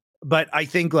 But I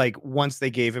think like once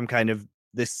they gave him kind of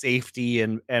the safety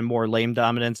and more lane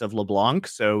dominance of LeBlanc,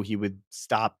 so he would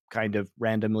stop kind of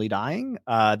randomly dying.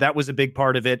 That was a big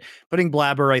part of it. Putting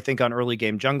Blabber, I think, on early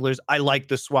game junglers. I like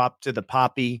the swap to the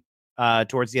Poppy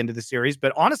towards the end of the series,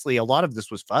 but honestly, a lot of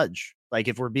this was Fudge. Like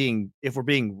if we're being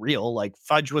real, like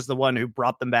Fudge was the one who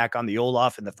brought them back on the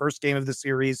Olaf in the first game of the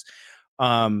series.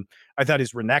 I thought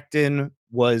his Renekton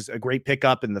was a great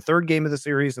pickup in the third game of the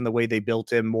series, and the way they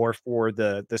built him more for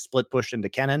the split push into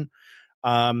Kennen.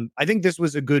 I think this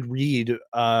was a good read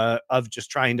of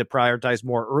just trying to prioritize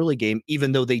more early game,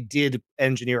 even though they did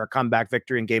engineer a comeback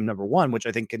victory in game number 1, which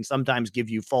I think can sometimes give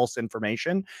you false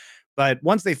information. But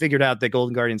once they figured out that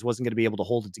Golden Guardians wasn't going to be able to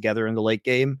hold it together in the late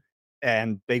game,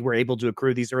 and they were able to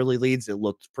accrue these early leads, it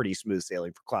looked pretty smooth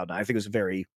sailing for Cloud9. I think it was a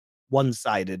very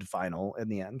one-sided final in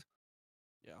the end.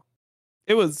 Yeah,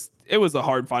 it was a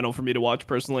hard final for me to watch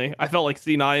personally. I felt like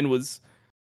C9 was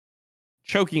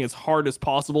choking as hard as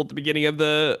possible at the beginning of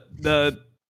the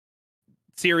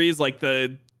series. Like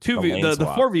the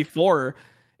 4v4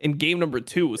 in game number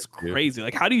 2 was crazy.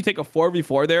 Like, how do you take a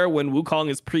 4v4 there when Wukong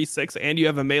is pre-6 and you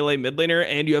have a melee mid laner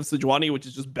and you have Sejuani, which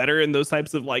is just better in those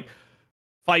types of like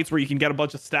fights where you can get a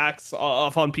bunch of stacks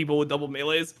off on people with double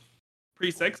melees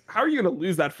pre-6? How are you going to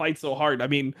lose that fight so hard? I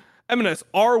mean, MNS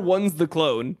R1's the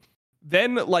clone,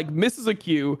 then like misses a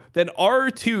Q, then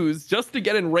R2's just to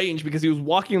get in range because he was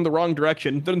walking in the wrong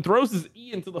direction, then throws his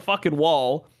E into the fucking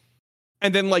wall,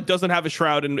 and then like doesn't have a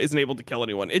shroud and isn't able to kill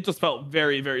anyone. It just felt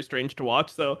very, very strange to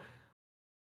watch. So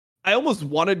I almost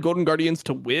wanted Golden Guardians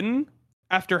to win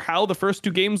after how the first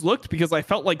 2 games looked, because I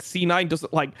felt like C9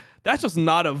 doesn't like, that's just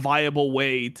not a viable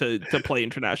way to play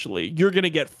internationally. You're going to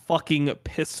get fucking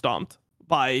piss stomped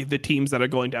by the teams that are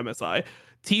going to MSI.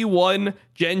 T1,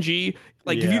 GenG,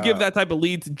 like if you give that type of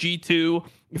lead to G2,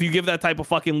 if you give that type of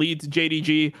fucking lead to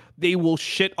JDG, they will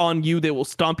shit on you. They will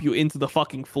stomp you into the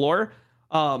fucking floor.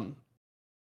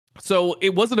 So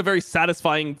it wasn't a very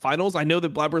satisfying finals. I know that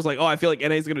Blabber's like, oh, I feel like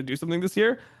NA is going to do something this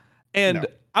year. And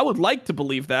I would like to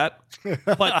believe that,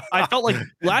 but I felt like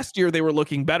last year they were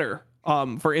looking better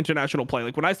for international play.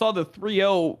 Like when I saw the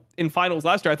 3-0 in finals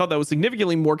last year, I thought that was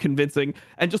significantly more convincing.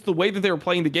 And just the way that they were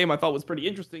playing the game, I thought was pretty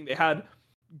interesting. They had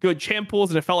good champ pools,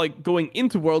 and it felt like going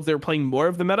into Worlds, they were playing more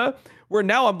of the meta. Where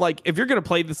now I'm like, if you're going to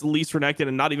play this Elise Renekton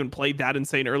and not even play that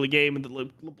insane early game, and the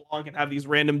LeBlanc and have these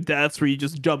random deaths where you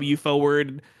just W forward,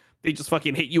 and they just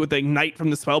fucking hit you with the Ignite from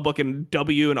the spellbook and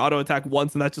W and auto attack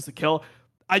once, and that's just a kill.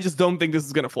 I just don't think this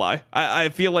is going to fly. I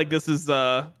feel like this is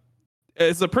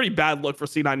it's a pretty bad look for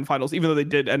C9 in finals, even though they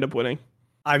did end up winning.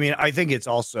 I mean, I think it's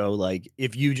also like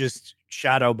if you just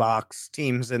shadow box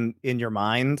teams in your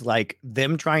mind, like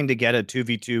them trying to get a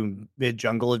 2v2 mid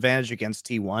jungle advantage against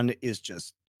T1 is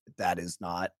just, that is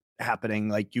not happening.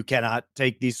 Like you cannot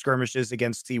take these skirmishes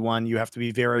against T1. You have to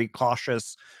be very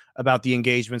cautious about the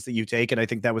engagements that you take. And I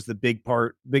think that was a big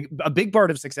part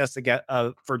of success to get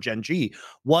for GenG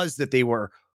was that they were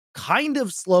kind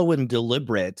of slow and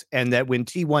deliberate, and that when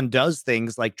T1 does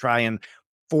things like try and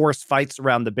force fights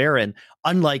around the Baron,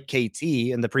 unlike KT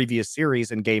in the previous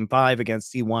series in game 5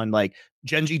 against T1, like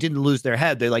GenG didn't lose their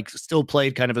head. They like still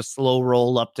played kind of a slow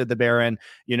roll up to the Baron,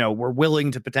 were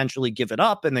willing to potentially give it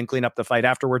up and then clean up the fight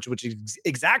afterwards, which is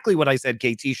exactly what I said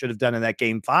KT should have done in that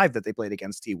game 5 that they played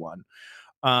against T1.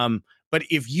 But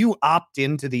if you opt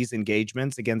into these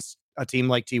engagements against a team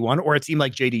like T1 or a team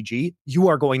like JDG, you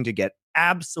are going to get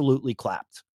absolutely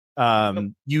clapped.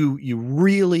 You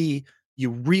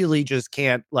really just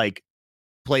can't like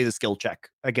play the skill check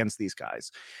against these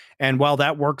guys. And while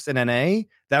that works in NA,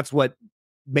 that's what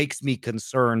makes me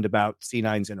concerned about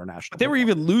C9's international. They were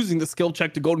even losing the skill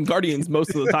check to Golden Guardians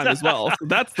most of the time as well. So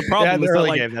that's the problem. In the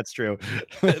early game, that's true.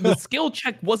 the skill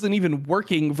check wasn't even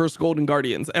working versus Golden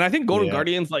Guardians. And I think Golden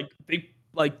Guardians, like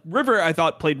River, I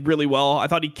thought played really well. I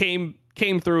thought he came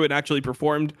through and actually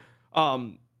performed.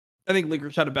 I think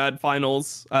Lakers had a bad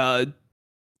finals.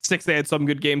 6, they had some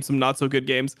good games, some not so good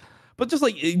games. But just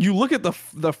like you look at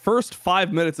the first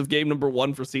 5 minutes of game number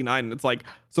 1 for C9, and it's like,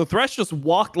 so Thresh just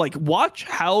walked, like watch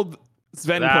how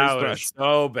Sven plays Thresh.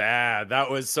 So bad. That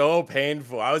was so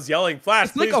painful. I was yelling, Flash,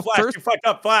 it's please, like Flash, you fucked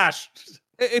up, Flash.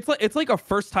 It's like a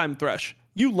first time Thresh.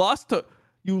 You lost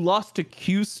to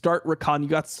Q start Rakan. You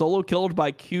got solo killed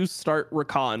by Q start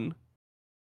Rakan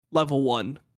level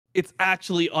 1. It's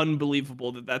actually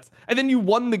unbelievable that's, and then you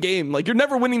won the game. Like you're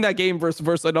never winning that game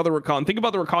versus another Rakan. Think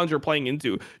about the Rakans you're playing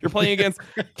into. You're playing against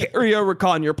Carrier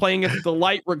Rakan. You're playing against the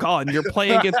Light Rakan. You're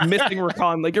playing against Missing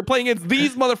Rakan. Like you're playing against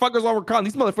these motherfuckers on Rakan.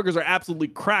 These motherfuckers are absolutely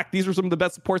cracked. These are some of the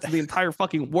best supports in the entire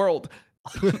fucking world.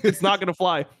 It's not gonna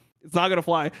fly. It's not gonna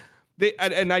fly.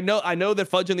 And I know that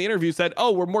Fudge in the interview said,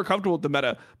 "Oh, we're more comfortable with the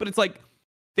meta," but it's like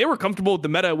they were comfortable with the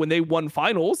meta when they won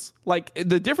finals. Like,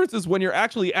 the difference is when you're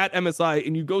actually at MSI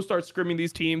and you go start scrimming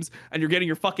these teams and you're getting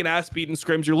your fucking ass beat in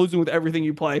scrims, you're losing with everything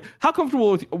you play. How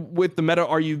comfortable with the meta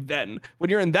are you then? When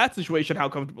you're in that situation, how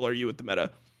comfortable are you with the meta?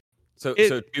 So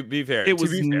to be fair, it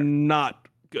was not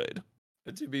good.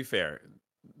 To be fair,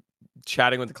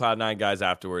 chatting with the Cloud9 guys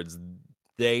afterwards,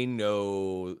 they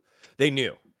knew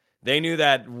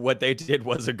that what they did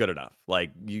wasn't good enough.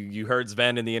 Like, you heard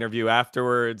Sven in the interview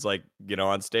afterwards, like,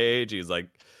 on stage, he's like,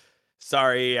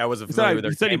 sorry, I wasn't familiar with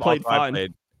their game. He said he played fine.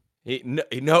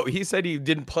 He said he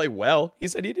didn't play well. He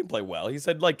said he didn't play well. He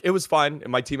said, like, it was fine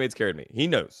and my teammates carried me. He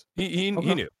knows. He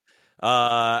knew.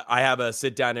 I have a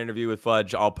sit down interview with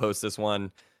Fudge. I'll post this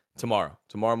one tomorrow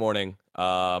morning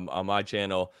on my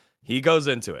channel. He goes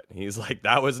into it. He's like,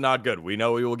 that was not good. We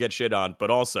know we will get shit on,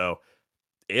 but also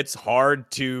it's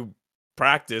hard to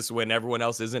practice when everyone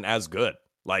else isn't as good.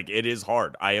 Like, it is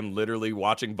hard. I am literally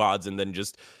watching VODs and then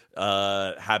just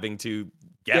having to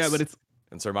guess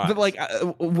and surmise. But, like,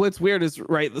 what's weird is,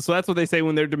 right, so that's what they say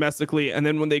when they're domestically, and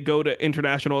then when they go to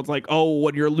international, it's like, oh,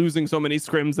 when you're losing so many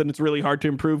scrims, then it's really hard to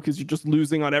improve because you're just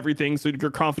losing on everything, so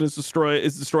your confidence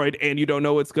is destroyed and you don't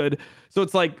know what's good. So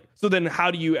it's like, so then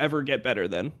how do you ever get better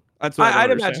then? That's what I'd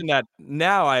imagine that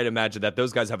now. I'd imagine that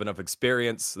those guys have enough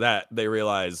experience that they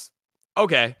realize,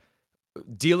 okay,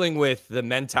 dealing with the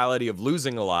mentality of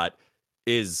losing a lot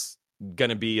is going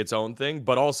to be its own thing,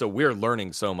 but also we're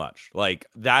learning so much. Like,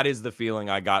 that is the feeling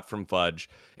I got from Fudge.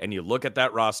 And you look at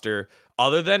that roster,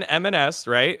 other than MNS,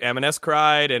 right? MNS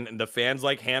cried and the fans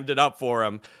like hammed it up for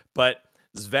him, but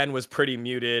Sven was pretty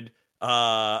muted.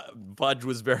 Fudge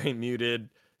was very muted.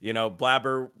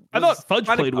 Blabber. I thought Fudge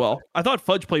played well. I thought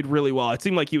Fudge played really well. It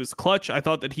seemed like he was clutch. I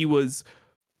thought that he was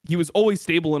always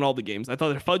stable in all the games. I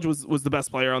thought that Fudge was the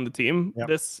best player on the team.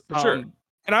 Yep. For sure.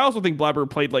 And I also think Blabber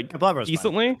played like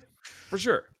decently. Fine. For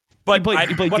sure. But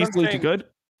he played decently to good.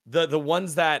 The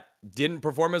ones that didn't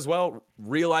perform as well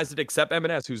realized it, except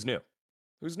MNS, who's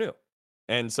new.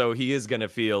 And so he is going to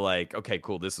feel like, okay,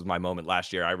 cool, this is my moment.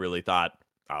 Last year, I really thought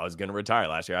I was going to retire.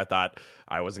 Last year, I thought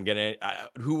I wasn't going to.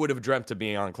 Who would have dreamt of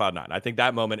being on Cloud9? I think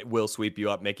that moment will sweep you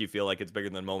up, make you feel like it's bigger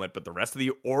than the moment. But the rest of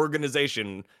the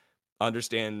organization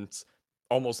understands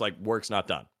almost like work's not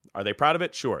done. Are they proud of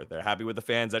it? Sure. They're happy with the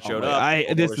fans that showed up.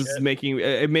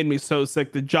 It made me so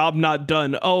sick. The job not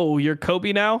done. Oh, you're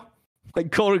Kobe now?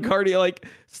 Like, Golden Guardian, like,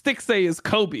 Stixay is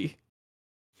Kobe.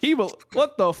 He will.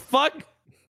 What the fuck?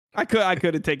 I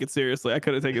couldn't take it seriously.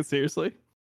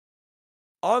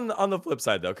 On the flip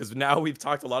side, though, because now we've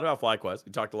talked a lot about FlyQuest,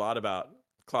 we talked a lot about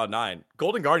Cloud9.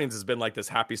 Golden Guardians has been like this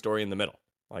happy story in the middle.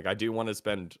 Like, I do want to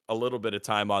spend a little bit of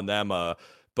time on them,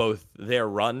 both their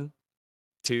run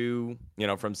to,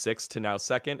 from 6th to now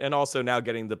 2nd, and also now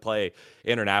getting to play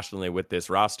internationally with this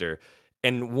roster.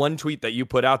 And one tweet that you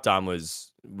put out, Dom,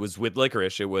 was with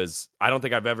Licorice. It was, I don't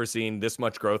think I've ever seen this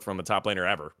much growth from a top laner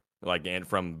ever. Like, and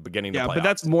from beginning to playoffs. But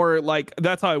that's more like,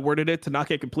 that's how I worded it, to not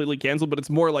get completely canceled, but it's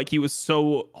more like he was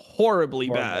so horribly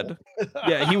bad.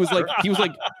 Yeah, he went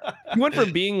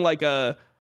from being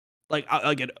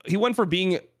he went from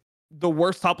being the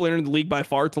worst top laner in the league by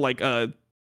far to like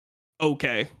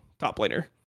okay top laner.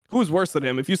 Who's worse than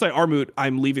him? If you say Armut,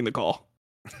 I'm leaving the call.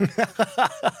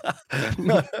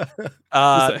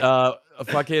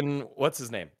 Fucking what's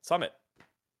his name?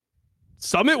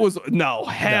 Summit was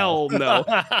hell no.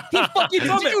 He fucking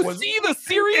did you see the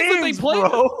series that they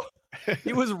played? Bro.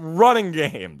 He was running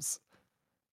games.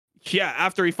 Yeah,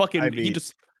 after he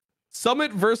just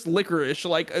Summit versus Licorice,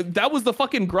 like that was the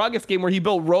fucking Gragas game where he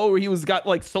built Row, where he got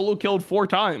like solo killed 4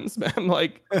 times, man.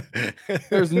 Like,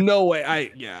 there's no way. I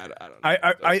don't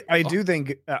know. I do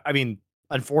think. I mean,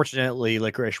 unfortunately,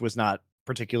 Licorice was not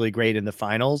particularly great in the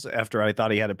finals. After I thought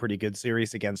he had a pretty good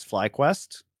series against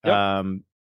FlyQuest. Yep.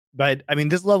 But I mean,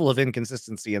 this level of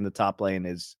inconsistency in the top lane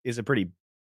is a pretty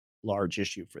large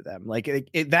issue for them. Like,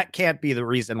 that can't be the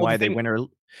reason why they win. Or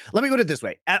let me put it this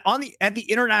way: at the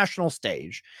international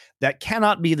stage, that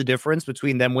cannot be the difference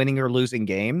between them winning or losing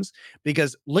games,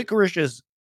 because Licorice's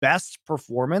best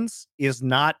performance is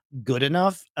not good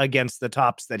enough against the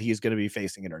tops that he's going to be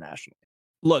facing internationally.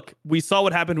 Look, we saw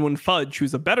what happened when Fudge,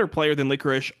 who's a better player than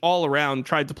Licorice all around,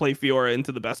 tried to play Fiora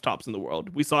into the best tops in the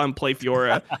world. We saw him play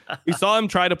Fiora. We saw him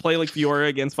try to play like Fiora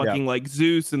against fucking like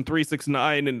Zeus and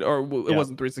 369, it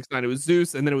wasn't 369, it was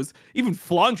Zeus, and then it was even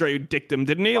Flandre dicked him,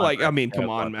 didn't he? Like, I mean, come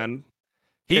on, man.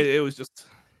 It was just.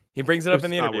 He brings it up in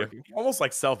the interview. He almost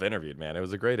like self-interviewed, man. It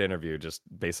was a great interview, just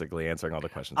basically answering all the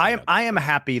questions. I am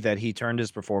happy that he turned his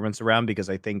performance around,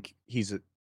 because I think he's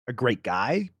a great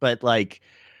guy, but like,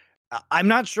 I'm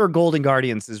not sure Golden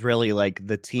Guardians is really like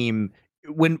the team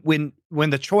when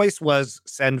the choice was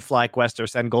send FlyQuest or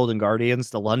send Golden Guardians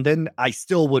to London, I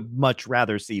still would much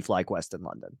rather see FlyQuest in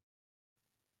London.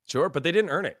 Sure, but they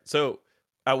didn't earn it. So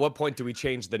at what point do we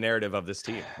change the narrative of this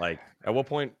team? Like, at what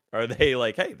point are they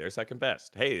like, hey, they're second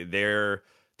best? Hey, they're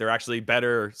actually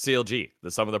better CLG.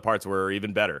 The sum of the parts were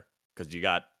even better because you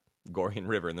got Gorian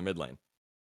River in the mid lane.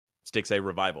 Sticks a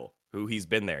revival, who he's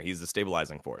been there. He's the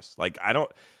stabilizing force. Like, at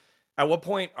what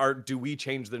point do we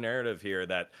change the narrative here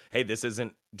that, hey, this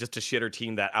isn't just a shitter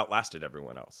team that outlasted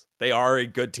everyone else? They are a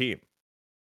good team.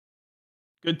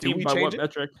 Good team by what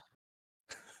metric?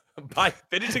 By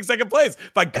finishing second place,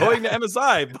 by going to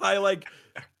MSI, by like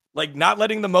not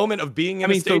letting the moment of being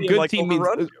in a stadium, so good like, team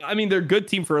means, they're a good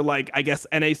team for like, I guess,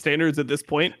 NA standards at this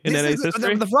point in NA's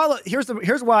history.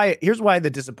 Here's why the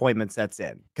disappointment sets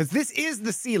in, because this is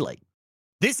the ceiling.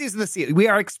 This is the ceiling. We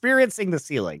are experiencing the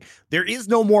ceiling. There is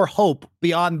no more hope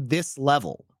beyond this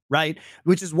level, right?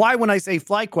 Which is why when I say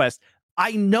FlyQuest,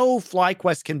 I know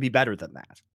FlyQuest can be better than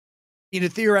that. In a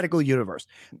theoretical universe,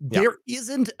 there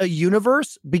isn't a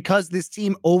universe because this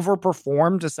team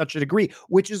overperformed to such a degree,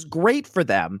 which is great for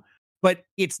them, but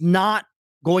it's not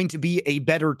going to be a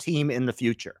better team in the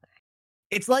future.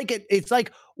 It's like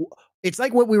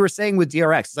what we were saying with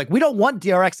DRX. It's like, we don't want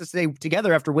DRX to stay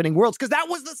together after winning Worlds because that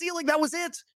was the ceiling. That was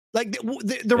it. Like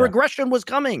the regression was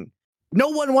coming. No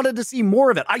one wanted to see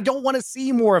more of it. I don't want to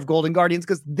see more of Golden Guardians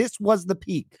because this was the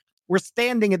peak. We're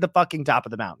standing at the fucking top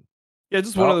of the mountain. Yeah,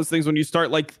 just one of those things when you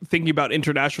start like thinking about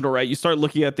international, right? You start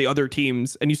looking at the other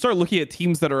teams and you start looking at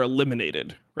teams that are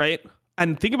eliminated, right?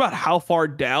 And think about how far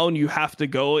down you have to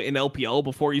go in LPL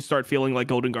before you start feeling like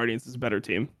Golden Guardians is a better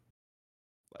team.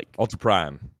 Like Ultra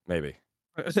Prime, maybe.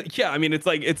 Yeah, I mean, it's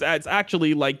like it's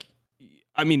actually like,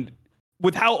 I mean,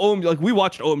 with how OMG, like we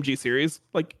watched OMG series,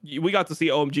 like we got to see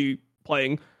OMG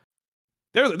playing.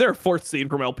 They're a fourth seed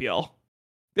from LPL.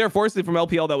 They're a fourth seed from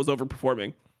LPL that was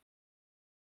overperforming.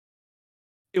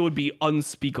 It would be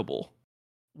unspeakable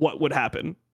what would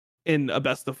happen in a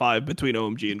best of 5 between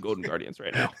OMG and Golden Guardians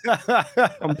right now.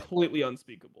 Completely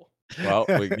unspeakable. Well,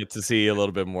 we get to see a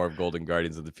little bit more of Golden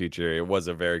Guardians in the future. It was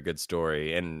a very good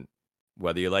story, and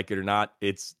whether you like it or not,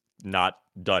 it's not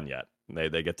done yet.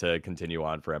 They get to continue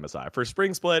on for MSI. For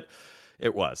Spring Split,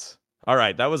 it was. All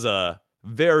right, that was a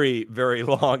very, very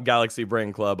long Galaxy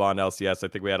Brain Club on LCS. I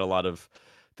think we had a lot of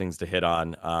things to hit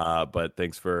on, but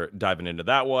thanks for diving into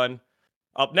that one.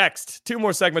 Up next, 2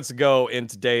 more segments to go in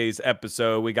today's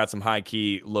episode. We got some high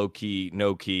key, low key,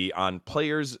 no key on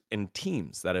players and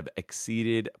teams that have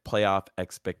exceeded playoff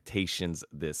expectations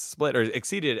this split, or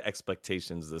exceeded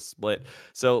expectations this split.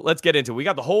 So let's get into it. We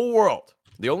got the whole world.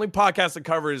 The only podcast that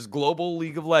covers global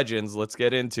League of Legends. Let's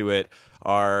get into it.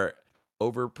 Our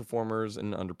overperformers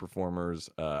and underperformers,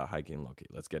 high key and low key.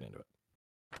 Let's get into it.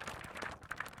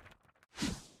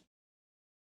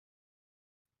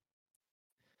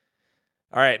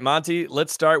 All right, Monty,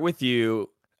 let's start with you.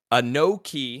 A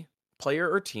no-key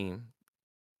player or team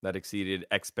that exceeded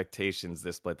expectations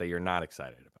this split that you're not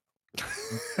excited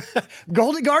about.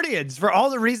 Golden Guardians, for all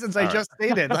the reasons I just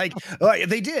stated. Like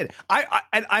they did.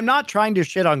 I'm not trying to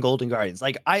shit on Golden Guardians.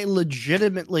 Like, I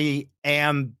legitimately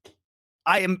am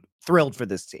thrilled for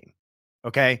this team.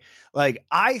 Okay? Like,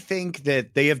 I think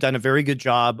that they have done a very good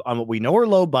job on what we know are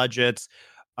low budgets,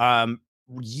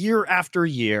 year after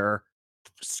year,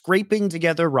 scraping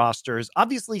together rosters,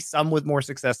 obviously some with more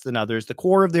success than others. The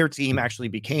core of their team actually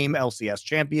became LCS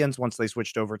champions once they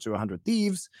switched over to 100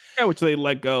 Thieves. Yeah, which they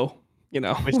let go,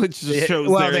 which just shows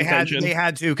their intention. They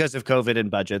had to because of COVID and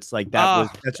budgets. Like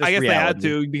that's just I guess reality. They had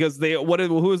to because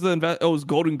who was the invest? Oh, it was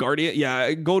Golden Guardian.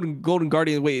 Yeah, Golden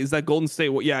Guardian. Wait, is that Golden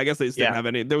State? Yeah, I guess they just didn't have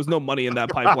any. There was no money in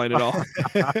that pipeline at all.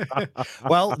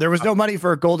 Well, there was no money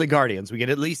for Golden Guardians. We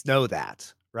can at least know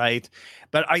that, right?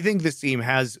 But I think this team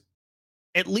has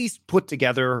at least put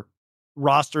together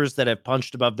rosters that have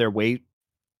punched above their weight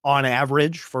on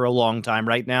average for a long time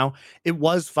right now. It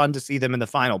was fun to see them in the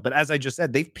final, but as I just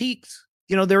said, they've peaked.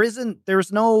 This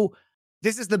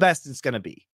is the best it's going to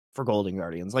be for Golden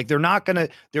Guardians. Like, there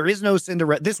is no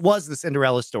Cinderella. This was the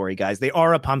Cinderella story, guys. They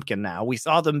are a pumpkin now. We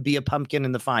saw them be a pumpkin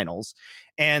in the finals,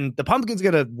 and the pumpkin's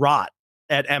going to rot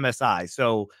at MSI.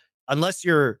 So unless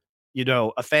you're,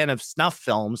 a fan of snuff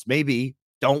films, maybe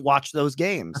don't watch those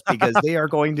games because they are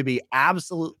going to be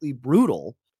absolutely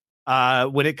brutal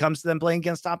when it comes to them playing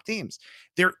against top teams.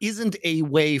 There isn't a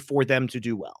way for them to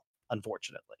do well,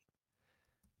 unfortunately.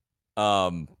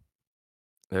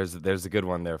 There's a good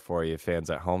one there for you, fans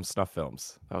at home. Snuff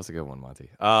films. That was a good one, Monty.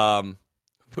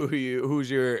 Who's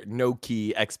your no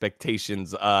key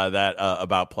expectations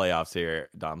about playoffs here,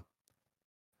 Dom?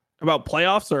 About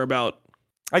playoffs or about?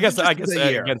 I guess against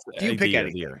you pick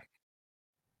anything.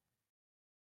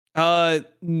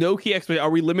 No key expert. Are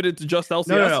we limited to just LCS?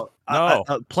 No. No.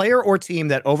 A player or team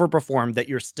that overperformed that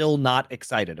you're still not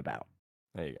excited about.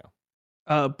 There you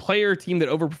go. Player team that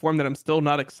overperformed that I'm still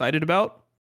not excited about.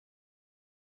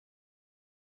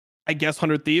 I guess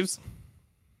 100 Thieves.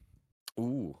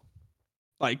 Ooh.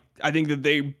 Like, I think that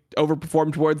they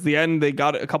overperformed towards the end. They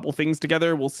got a couple things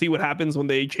together. We'll see what happens when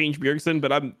they change Bjergsen,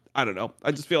 but I don't know.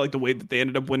 I just feel like the way that they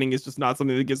ended up winning is just not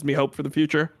something that gives me hope for the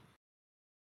future.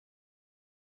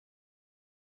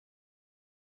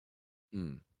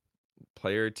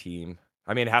 Player team.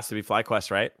 I mean, it has to be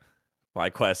FlyQuest, right?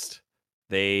 FlyQuest.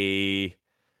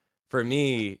 For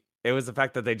me, it was the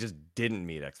fact that they just didn't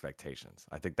meet expectations.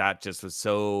 I think that just was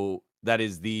that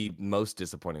is the most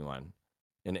disappointing one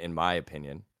in my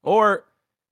opinion. Or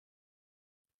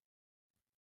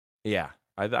yeah,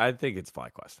 I think it's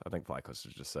FlyQuest. I think FlyQuest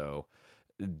is just so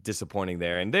disappointing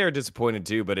there, and they're disappointed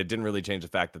too, but it didn't really change the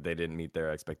fact that they didn't meet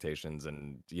their expectations,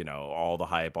 and all the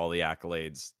hype, all the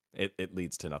accolades, it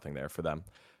leads to nothing there for them,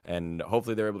 and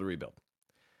hopefully they're able to rebuild.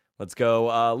 Let's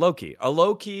go Loki. A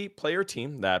low-key player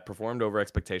team that performed over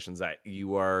expectations that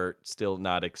you are still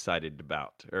not excited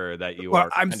about, or that you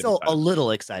are. I'm still a little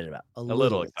excited about. A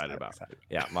little excited about.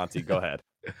 Yeah, Monty, go ahead.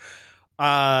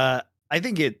 I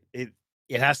think it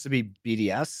has to be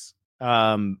BDS.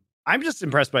 I'm just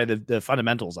impressed by the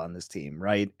fundamentals on this team,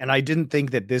 right? And I didn't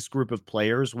think that this group of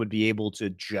players would be able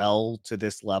to gel to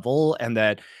this level, and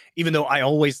that even though I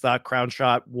always thought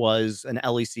Crownshot was an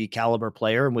LEC caliber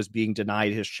player and was being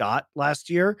denied his shot last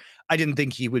year, I didn't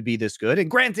think he would be this good.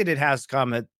 And granted, it has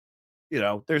come at,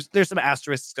 there's some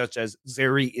asterisks such as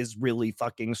Zeri is really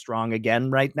fucking strong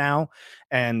again right now,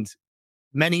 and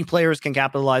many players can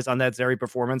capitalize on that Zeri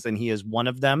performance, and he is one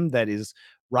of them that is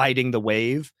riding the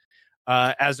wave,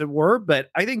 as it were. But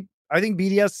I think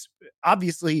BDS,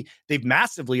 obviously they've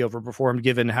massively overperformed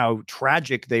given how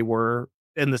tragic they were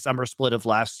in the summer split of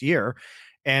last year.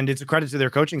 And it's a credit to their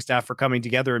coaching staff for coming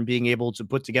together and being able to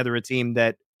put together a team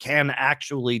that can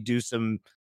actually do some,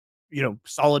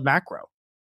 solid macro.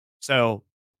 So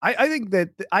I think that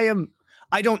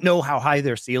I don't know how high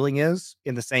their ceiling is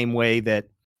in the same way that,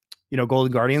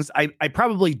 Golden Guardians. I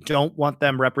probably don't want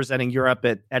them representing Europe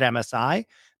at MSI,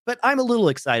 but I'm a little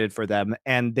excited for them,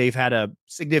 and they've had a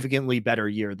significantly better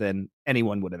year than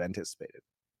anyone would have anticipated.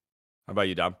 How about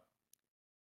you, Dom?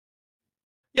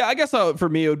 Yeah, I guess for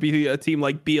me, it would be a team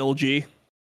like BLG.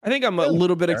 I think I'm a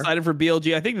little bit excited for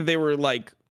BLG. I think that they were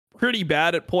like pretty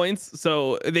bad at points,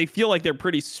 so they feel like they're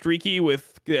pretty streaky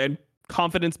and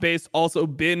confidence based. Also,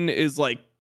 Bin is like,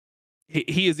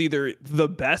 he is either the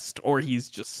best or he's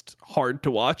just hard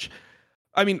to watch.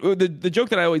 I mean, the joke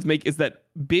that I always make is that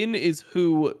Bin is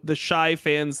who the Shy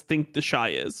fans think the Shy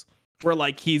is. Where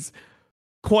like he's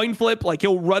coin flip, like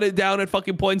he'll run it down at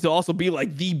fucking points. He'll also be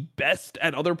like the best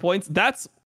at other points. That's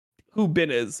who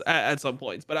Bin is at some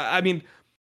points. But I mean,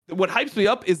 what hypes me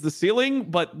up is the ceiling,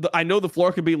 but I know the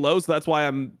floor could be low, so that's why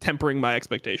I'm tempering my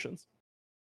expectations.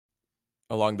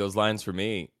 Along those lines, for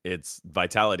me, it's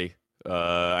Vitality.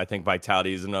 I think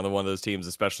Vitality is another one of those teams,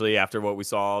 especially after what we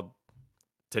saw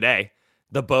today.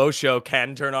 The Bow Show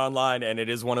can turn online, and it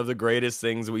is one of the greatest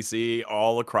things we see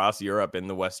all across Europe in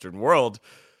the Western world.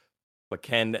 But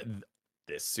can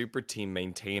this super team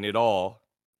maintain it all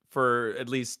for at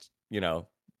least,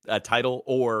 a title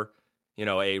or,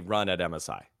 a run at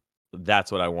MSI?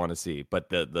 That's what I want to see. But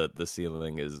the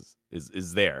ceiling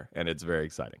is there, and it's very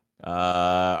exciting. All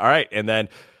right, and then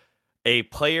a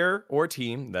player or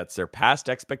team that surpassed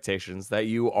expectations that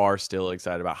you are still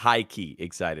excited about, high key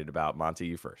excited about. Monty,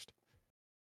 you first.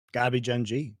 Gotta be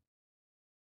GenG.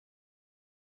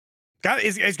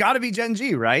 It's got to be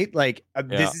GenG, right? Like,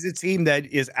 This is a team that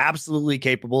is absolutely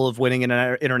capable of winning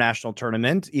an international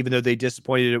tournament, even though they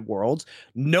disappointed at Worlds.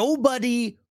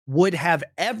 Nobody would have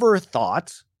ever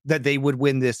thought that they would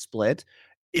win this split,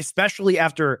 especially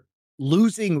after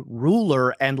losing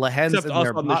Ruler and Lehens Except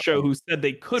us on the show who said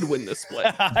they could win this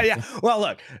split. Yeah. Well,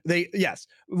 look,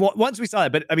 once we saw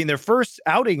it, but I mean, their first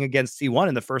outing against T1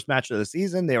 in the first match of the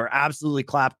season, they were absolutely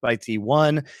clapped by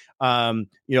T1.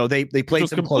 They played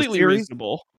some completely close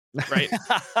reasonable, right?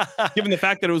 Given the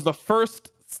fact that it was the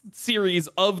first series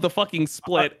of the fucking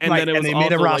split, and then they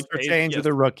made a roster change with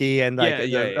a rookie, and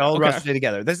all rostered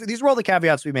together. These were all the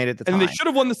caveats we made at the time. And they should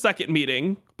have won the second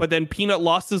meeting, but then Peanut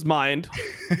lost his mind.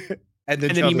 And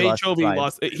then he made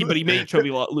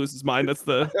Chovy lose his mind. That's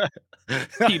the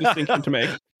key distinction to make.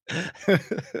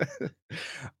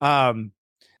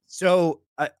 So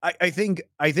I think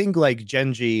like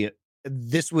GenG,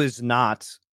 this was not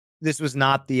this was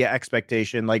not the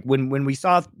expectation. Like when we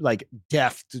saw like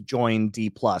Deft join D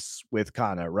plus with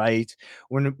Kana, right?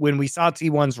 When we saw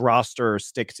T1's roster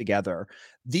stick together,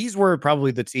 these were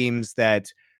probably the teams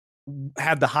that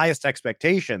had the highest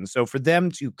expectations. So for them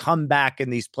to come back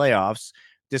in these playoffs,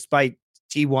 despite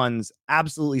T1's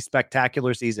absolutely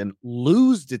spectacular season,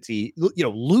 lose in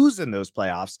those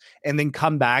playoffs, and then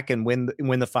come back and win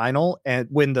the final and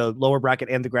win the lower bracket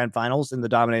and the grand finals in the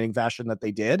dominating fashion that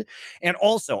they did. And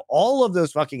also all of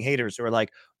those fucking haters who are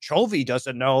like, Chovy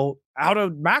doesn't know how to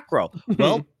macro.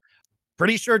 Well,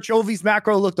 pretty sure Chovy's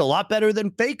macro looked a lot better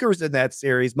than Faker's in that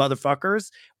series,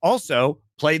 motherfuckers. Also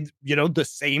played, the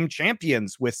same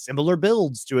champions with similar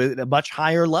builds to a much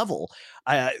higher level.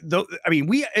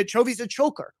 Chovy's a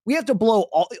choker. We have to blow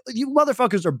all you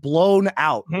motherfuckers are blown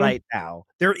out right now.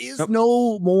 There is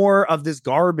no more of this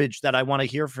garbage that I want to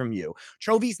hear from you.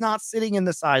 Chovy's not sitting in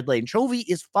the side lane. Chovy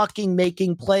is fucking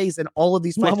making plays in all of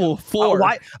these fights. Level 4.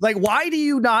 Why do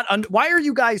you not? Why are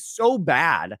you guys so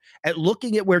bad at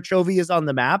looking at where Chovy is on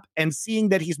the map and seeing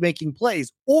that he's making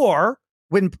plays, or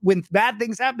when bad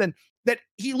things happen, that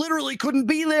he literally couldn't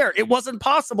be there? It wasn't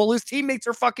possible. His teammates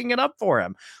are fucking it up for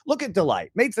him. Look at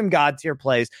Delight. Made some god tier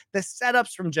plays. The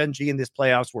setups from GenG in this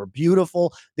playoffs were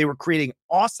beautiful. They were creating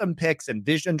awesome picks and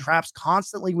vision traps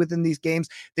constantly within these games.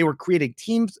 They were creating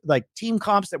team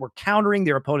comps that were countering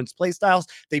their opponent's play styles.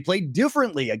 They played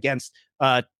differently against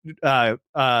KT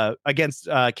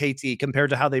compared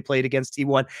to how they played against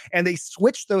T1, and they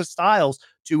switched those styles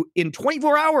to in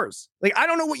 24 hours. Like, I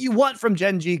don't know what you want from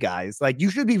GenG, guys. Like,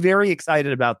 you should be very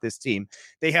excited about this team.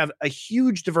 They have a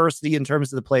huge diversity in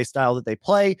terms of the play style that they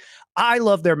play. I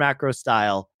love their macro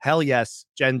style. Hell yes,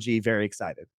 GenG, very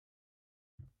excited.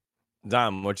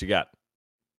 Dom, what you got?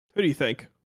 Who do you think?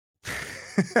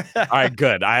 All right,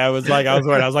 good. I was worried. I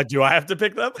was like, do I have to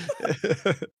pick them?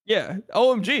 Yeah,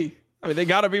 OMG. I mean, they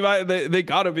gotta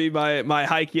be my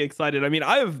high key excited. I mean,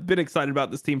 I have been excited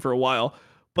about this team for a while,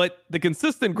 but the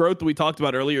consistent growth that we talked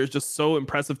about earlier is just so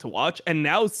impressive to watch. And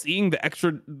now seeing the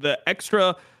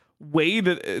extra way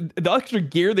that the extra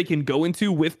gear they can go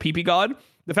into with PP God,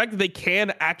 the fact that they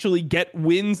can actually get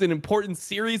wins in important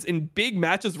series in big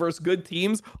matches versus good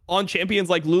teams on champions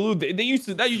like Lulu, that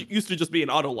used to just be an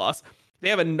auto loss. They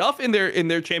have enough in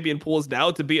their champion pools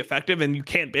now to be effective, and you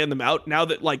can't ban them out. Now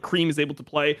that like Cream is able to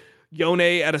play Yone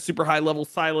at a super high level,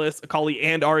 Silas, Akali,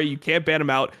 and Ari, you can't ban him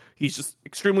out. He's just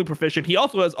extremely proficient. He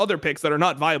also has other picks that are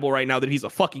not viable right now that he's a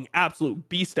fucking absolute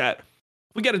beast at.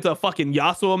 If we get into a fucking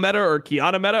Yasuo meta or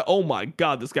Kiana meta, oh my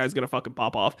god, this guy's gonna fucking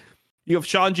pop off. You have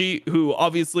Shanji, who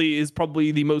obviously is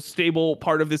probably the most stable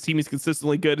part of this team. He's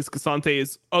consistently good. His Cassante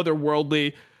is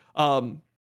otherworldly.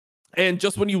 And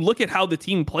just when you look at how the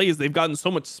team plays, they've gotten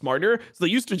so much smarter. So they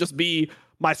used to just be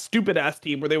my stupid ass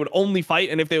team where they would only fight,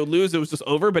 and if they would lose, it was just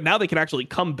over. But now they can actually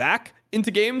come back into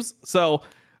games. So,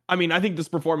 I mean, I think this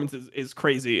performance is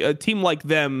crazy. A team like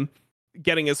them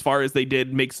getting as far as they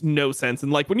did makes no sense.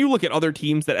 And like when you look at other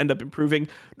teams that end up improving,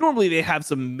 normally they have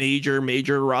some major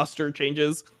roster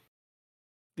changes.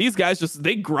 These guys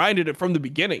they grinded it from the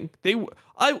beginning.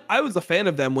 I was a fan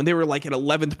of them when they were like an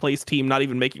 11th place team, not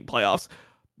even making playoffs.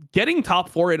 Getting top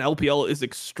 4 in LPL is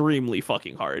extremely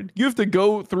fucking hard. You have to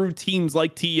go through teams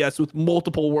like TES with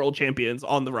multiple world champions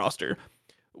on the roster,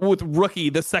 with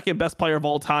Rookie, the second best player of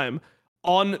all time,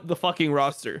 on the fucking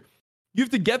roster. You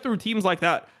have to get through teams like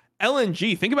that.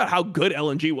 LNG, think about how good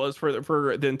LNG was for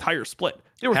the entire split.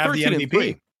 They were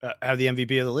 13-3. Have the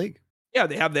MVP of the league. Yeah,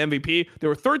 they have the MVP. They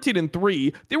were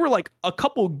 13-3. They were like a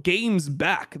couple games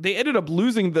back. They ended up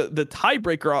losing the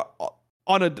tiebreaker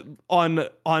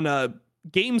on a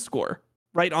game score,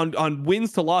 right? On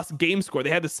wins to loss game score.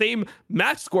 They had the same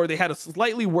match score. They had a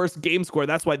slightly worse game score.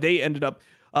 That's why they ended up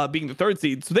being the 3rd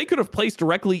seed. So they could have placed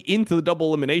directly into the double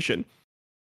elimination.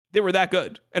 They were that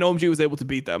good, and OMG was able to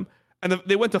beat them. And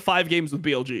they went to 5 games with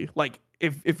BLG. Like,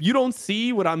 if you don't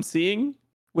see what I'm seeing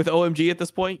with OMG at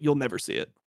this point, you'll never see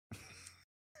it.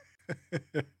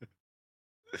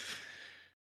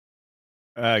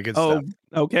 Good stuff.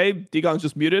 Okay. Degon's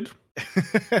just muted.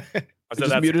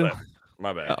 That's muted.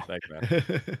 My bad. Oh. Thanks,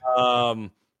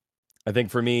 man. I think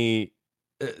for me,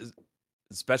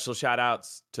 special shout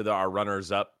outs to our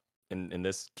runners up in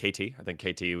this KT. I think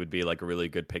KT would be like a really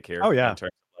good pick here. Oh, yeah. In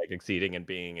terms of like exceeding and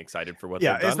being excited for what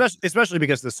they've done. Especially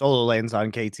because the solo lanes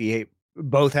on KT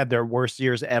both had their worst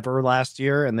years ever last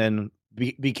year, and then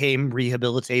became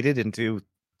rehabilitated into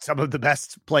some of the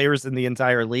best players in the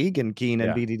entire league in Keen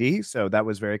and BDD. So that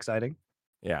was very exciting.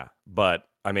 Yeah. But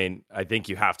I mean, I think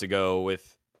you have to go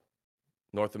with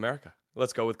North America.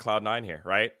 Let's go with Cloud9 here,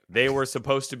 right? They were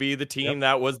supposed to be the team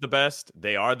that was the best.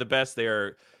 They are the best.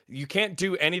 You can't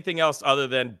do anything else other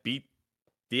than beat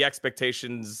the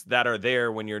expectations that are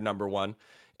there when you're number one,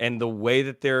 and the way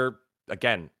that they're,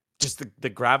 again, just the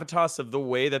gravitas of the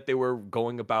way that they were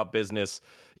going about business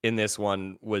in this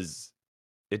one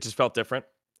it just felt different.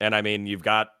 And I mean, you've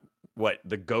got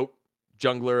the GOAT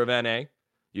jungler of NA.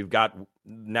 You've got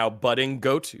now budding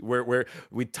GOAT, where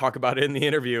we talk about it in the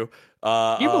interview.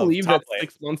 Can you believe that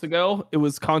 6 months ago it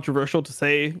was controversial to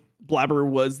say Blabber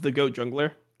was the GOAT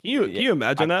jungler? Can you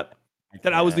imagine that?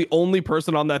 That I was the only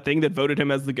person on that thing that voted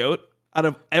him as the GOAT out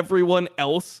of everyone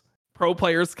else, pro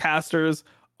players, casters,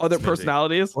 other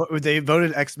personalities. What, they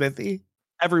voted Xmithy?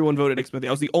 Everyone voted Xmithy.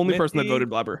 I was the only person that voted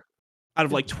Blabber out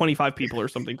of like 25 people or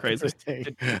something crazy.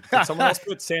 Did someone else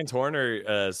put Santorn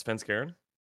or Spence Karen?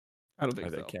 I don't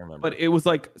think so. I can't remember. But it was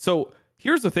like, so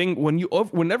here's the thing: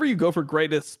 whenever you go for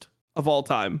greatest of all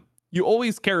time, you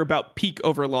always care about peak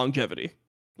over longevity.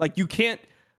 Like you can't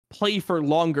play for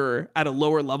longer at a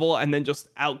lower level and then just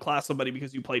outclass somebody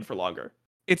because you played for longer.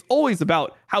 It's always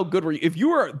about how good were you. If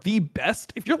you are the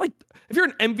best, if you're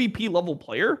an MVP level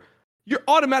player, you're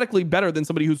automatically better than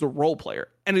somebody who's a role player.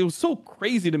 And it was so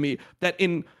crazy to me that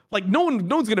no one's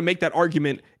going to make that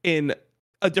argument in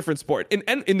a different sport.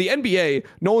 In the NBA,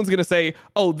 no one's going to say,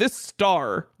 oh, this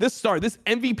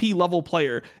MVP level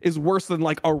player is worse than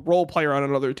like a role player on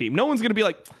another team. No one's going to be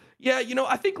like, yeah,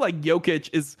 I think like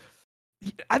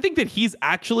I think that he's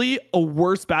actually a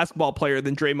worse basketball player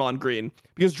than Draymond Green,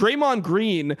 because Draymond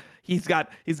Green, he's got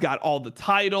all the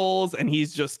titles and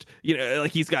he's just,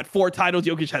 like he's got 4 titles.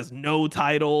 Jokic has no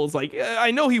titles. Like, I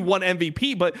know he won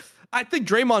MVP, but I think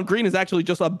Draymond Green is actually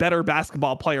just a better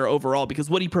basketball player overall because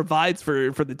what he provides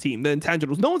for the team, the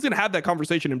intangibles. No one's going to have that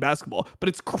conversation in basketball, but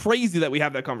it's crazy that we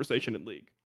have that conversation in League.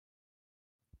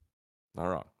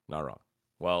 Not wrong.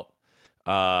 Well,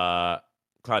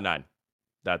 Cloud9,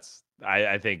 that's,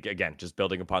 I think, again, just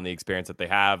building upon the experience that they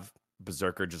have.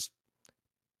 Berserker just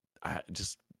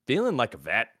feeling like a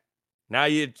vet. Now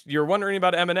you're wondering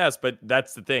about M&S, but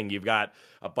that's the thing. You've got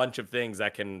a bunch of things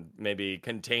that can maybe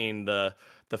contain the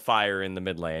fire in the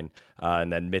mid lane,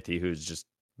 and then Mithy, who's just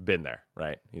been there,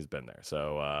 right? He's been there.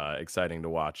 So exciting to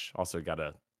watch. Also got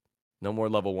no more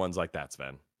level 1s like that,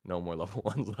 Sven. No more level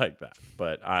 1s like that.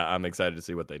 But I'm excited to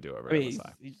see what they do over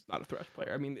MSI. He's not a Thresh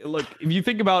player. I mean, look, if you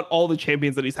think about all the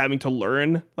champions that he's having to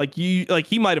learn, he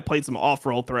might have played some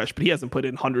off-role Thresh, but he hasn't put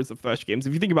in hundreds of Thresh games.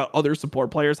 If you think about other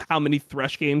support players, how many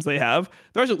Thresh games they have,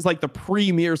 Thresh is like the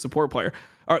premier support player,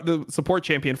 or the support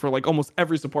champion for like almost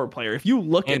every support player. If you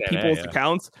look at people's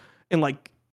accounts in like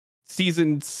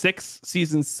season 6,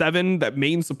 season 7, that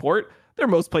main support, their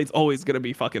most played's always going to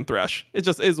be fucking Thresh. It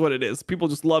just is what it is. People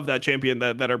just love that champion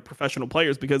that are professional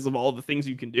players because of all the things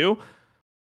you can do.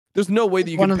 There's no way that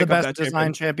you can pick up that champion. One of the best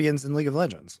designed champions in League of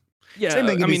Legends. Yeah, same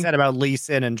thing can be said about Lee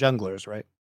Sin and junglers, right?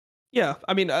 Yeah,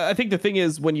 I mean, I think the thing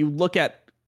is, when you look at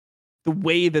the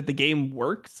way that the game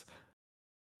works,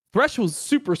 Thresh was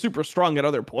super, super strong at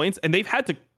other points, and they've had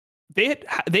to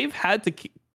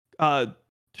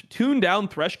tune down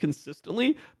Thresh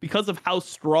consistently because of how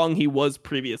strong he was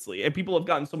previously, and people have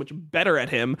gotten so much better at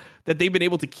him that they've been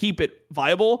able to keep it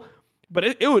viable.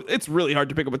 But it's really hard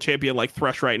to pick up a champion like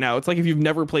Thresh right now. It's like if you've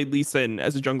never played Lee Sin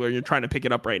as a jungler and you're trying to pick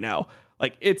it up right now,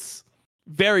 like it's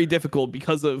very difficult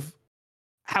because of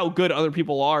how good other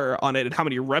people are on it and how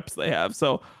many reps they have.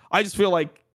 So I just feel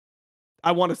like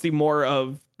I want to see more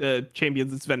of the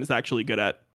champions that Sven is actually good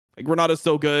at. Like Renata's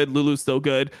so good, Lulu's so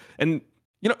good, and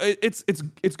it's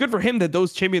good for him that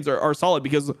those champions are solid,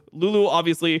 because Lulu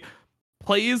obviously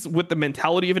plays with the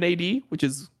mentality of an AD, which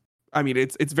is, I mean,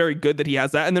 it's very good that he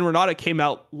has that. And then Renata came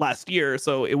out last year,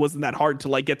 so it wasn't that hard to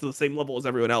like get to the same level as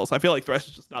everyone else. I feel like Thresh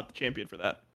is just not the champion for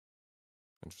that.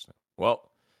 Interesting. Well,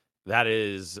 that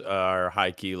is our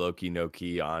high key, low key, no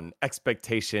key on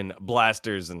expectation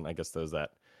blasters, and I guess those that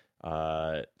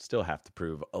still have to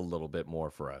prove a little bit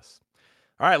more for us.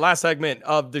 All right, last segment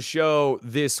of the show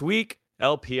this week.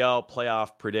 LPL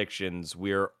playoff predictions.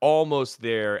 We're almost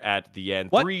there at the end.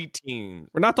 What? 3 teams.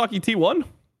 We're not talking T1?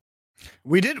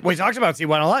 We talked about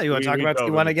T1 a lot. You want to talk about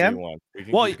T1 again?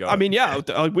 Well, I mean, yeah,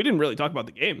 we didn't really talk about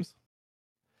the games.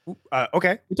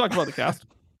 Okay. We talked about the cast.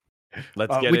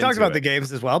 Let's get we talked about the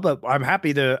games as well, but I'm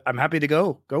happy to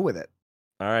go with it.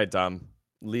 All right, Dom.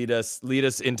 Lead us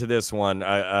into this one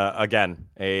again.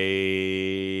 For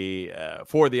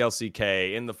the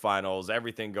LCK in the finals,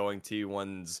 everything going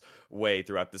T1's way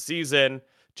throughout the season.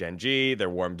 GenG, they're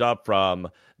warmed up from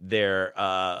their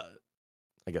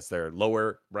their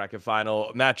lower bracket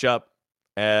final matchup,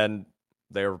 and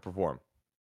they overperform.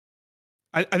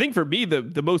 I think for me,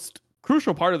 the most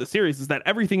crucial part of the series is that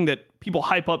everything that people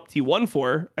hype up T1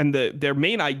 for and their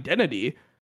main identity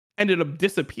ended up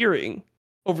disappearing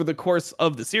over the course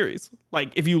of the series.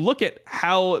 Like, if you look at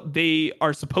how they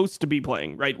are supposed to be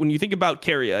playing, right? When you think about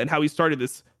Keria and how he started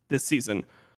this season,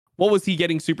 what was he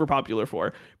getting super popular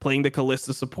for? Playing the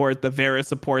Kalista support, the Varus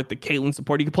support, the Caitlyn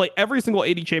support. He could play every single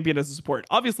AD champion as a support.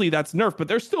 Obviously, that's nerfed, but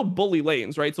they're still bully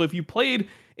lanes, right? So if you played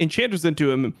Enchanters into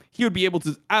him, he would be able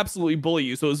to absolutely bully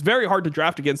you. So it was very hard to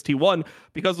draft against T1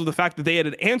 because of the fact that they had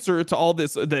an answer to all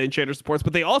this, the Enchanter supports,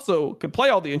 but they also could play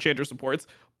all the Enchanter supports,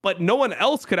 but no one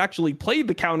else could actually play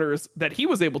the counters that he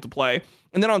was able to play.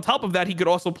 And then on top of that, he could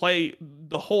also play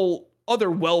the whole other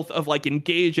wealth of like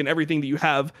engage and everything that you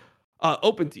have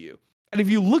open to you. And if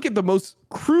you look at the most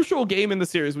crucial game in the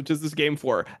series, which is this game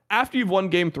 4, after you've won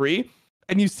game 3,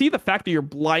 and you see the fact that you're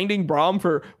blinding Braum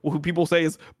for who people say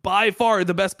is by far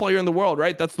the best player in the world,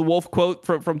 right? That's the Wolf quote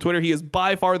from Twitter. He is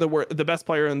by far the best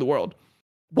player in the world.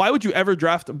 Why would you ever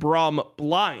draft Braum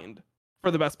blind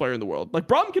for the best player in the world? Like,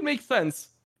 Braum can make sense.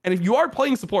 And if you are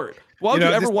playing support, why would you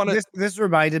ever want to... This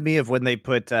reminded me of when they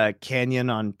put Canyon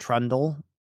on Trundle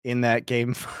in that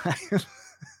game 5.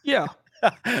 Yeah.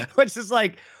 Which is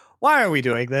like, why are we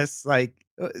doing this? Like,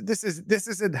 this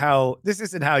isn't how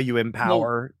you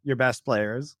empower your best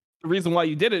players. The reason why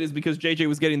you did it is because JJ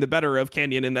was getting the better of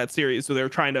Canyon in that series, so they're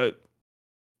trying to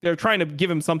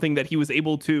give him something that he was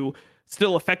able to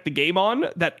still affect the game on,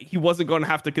 that he wasn't going to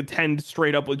have to contend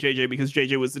straight up with JJ because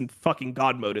JJ was in fucking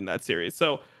god mode in that series.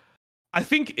 So I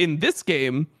think in this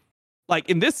game, like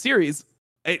in this series,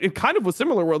 it kind of was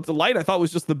similar. Where the Light I thought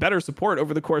was just the better support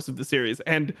over the course of the series.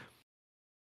 And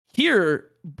here,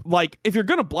 like, if you're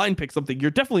going to blind pick something, you're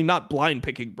definitely not blind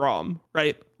picking Braum,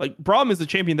 right? Like, Braum is a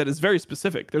champion that is very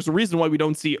specific. There's a reason why we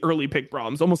don't see early pick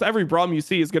Braums. Almost every Braum you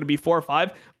see is going to be 4 or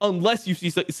 5, unless you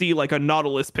see like a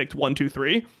Nautilus picked 1, 2,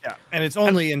 3. Yeah, and it's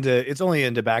only into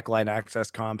backline access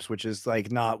comps, which is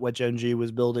like not what GenG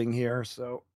was building here.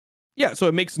 So yeah, so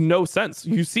it makes no sense.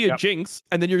 You see a Jinx,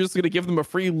 and then you're just going to give them a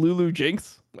free Lulu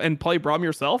Jinx and play Braum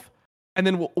yourself. And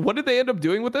then what did they end up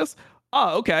doing with this?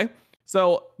 Okay.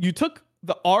 So you took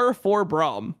the R4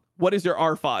 Braum. What is your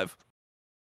R5?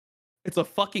 It's a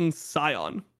fucking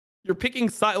Scion. You're picking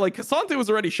Scion. Like, Cassante was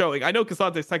already showing. I know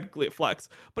Cassante's technically a flex,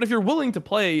 but if you're willing to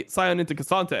play Scion into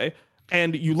Cassante,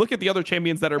 and you look at the other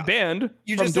champions that are banned,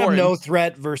 you just have no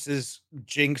threat versus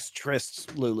Jinx,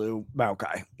 Trist, Lulu,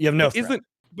 Maokai. You have no threat.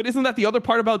 Isn't that the other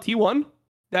part about T1?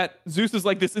 That Zeus is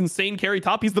like this insane carry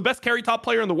top. He's the best carry top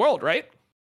player in the world, right?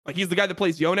 Like, he's the guy that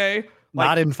plays Yone. Like,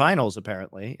 not in finals,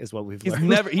 apparently, is what we've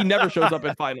learned. He never shows up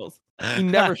in finals. He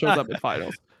never shows up in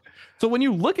finals. So when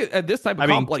you look at this type of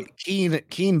comp, like Keen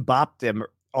bopped him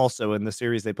also in the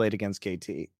series they played against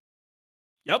KT.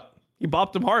 Yep. He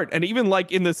bopped him hard. And even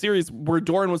like in the series where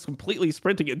Doran was completely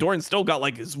sprinting it, Doran still got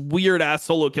like his weird ass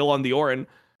solo kill on the Orin.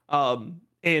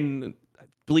 In I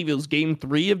believe it was game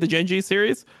 3 of the GenG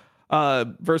series,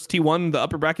 versus T1, the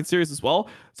upper bracket series as well.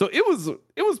 So it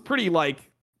was pretty like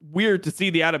weird to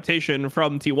see the adaptation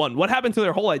from T1. What happened to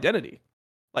their whole identity?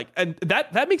 Like, and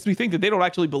that makes me think that they don't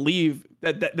actually believe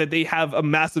that they have a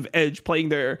massive edge playing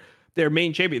their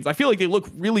main champions. I feel like they look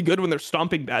really good when they're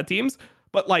stomping bad teams,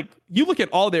 but like, you look at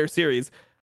all their series,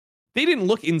 they didn't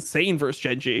look insane versus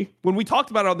GenG. When we talked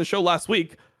about it on the show last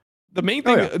week, the main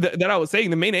thing that I was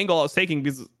saying, the main angle I was taking,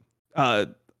 because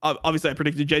obviously I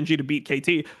predicted GenG to beat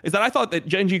KT, is that I thought that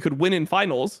GenG could win in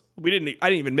finals. I didn't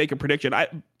even make a prediction. I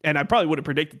probably would have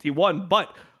predicted T1,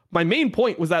 but my main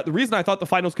point was that the reason I thought the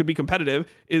finals could be competitive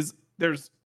is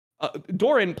there's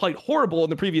Doran played horrible in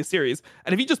the previous series,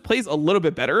 and if he just plays a little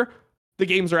bit better, the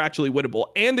games are actually winnable,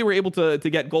 and they were able to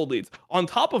get gold leads. On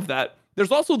top of that,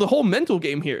 there's also the whole mental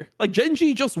game here. Like,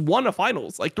 GenG just won a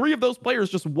finals. Like, 3 of those players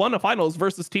just won a finals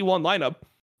versus T1 lineup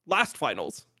last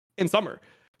finals in summer.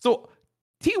 So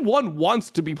T1 wants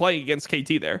to be playing against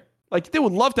KT there. Like, they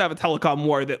would love to have a telecom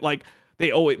war that like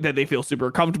they feel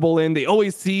super comfortable in. They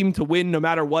always seem to win no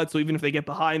matter what. So even if they get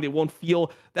behind, they won't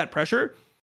feel that pressure.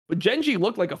 But GenG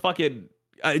looked like a fucking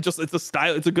it's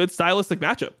a good stylistic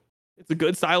matchup. It's a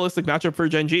good stylistic matchup for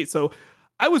GenG. So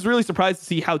I was really surprised to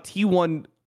see how T1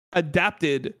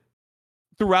 adapted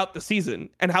throughout the season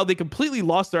and how they completely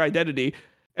lost their identity.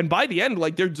 And by the end,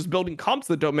 like, they're just building comps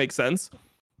that don't make sense.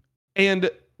 And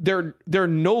they're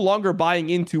no longer buying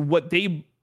into what they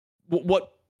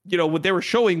were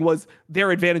showing was their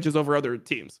advantages over other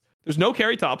teams. There's no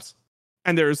carry tops,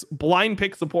 and there's blind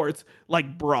pick supports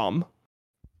like Braum.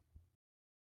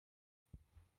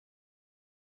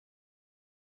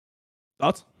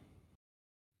 Thoughts?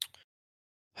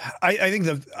 I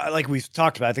think like we've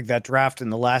talked about, I think that draft in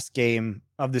the last game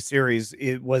of the series,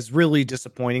 it was really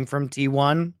disappointing from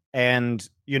T1. And,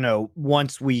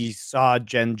 once we saw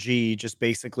GenG just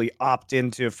basically opt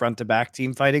into front-to-back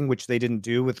team fighting, which they didn't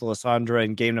do with Lysandra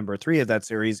in game number 3 of that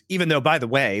series, even though, by the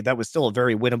way, that was still a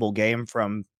very winnable game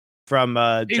from He's built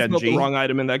the GenG. wrong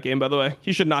item in that game, by the way.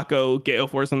 He should not go Gale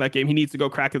Force in that game. He needs to go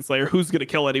Kraken Slayer. Who's going to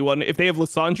kill anyone? If they have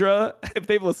Lysandra,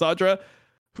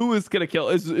 who is going to kill?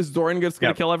 Is Doran just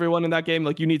going to kill everyone in that game?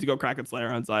 Like, you need to go Kraken Slayer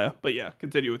on Xayah. But yeah,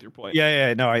 continue with your point.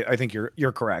 Yeah. No, I think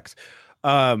you're correct.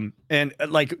 And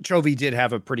like Chovy did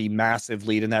have a pretty massive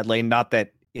lead in that lane. Not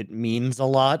that it means a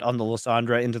lot on the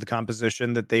Lysandra into the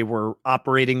composition that they were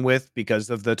operating with because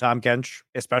of the Tahm Kench,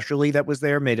 especially that was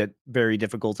there, made it very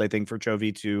difficult, I think, for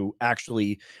Chovy to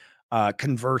actually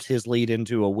convert his lead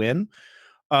into a win.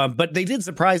 But they did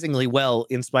surprisingly well,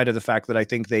 in spite of the fact that I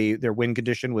think their win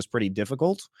condition was pretty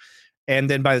difficult.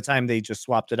 And then by the time they just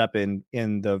swapped it up in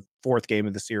the fourth game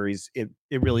of the series, it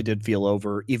really did feel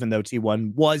over, even though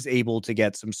T1 was able to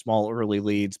get some small early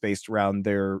leads based around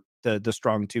the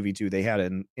strong 2v2 they had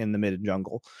in the mid and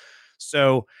jungle.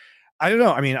 So I don't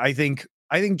know. I mean, I think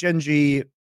GenG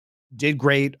did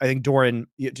great. I think Doran,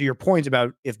 to your point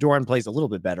about if Doran plays a little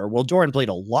bit better, well, Doran played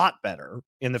a lot better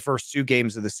in the first 2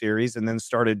 games of the series and then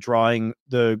started drawing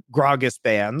the Gragas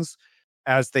bans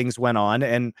as things went on.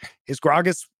 And his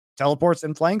Gragas teleports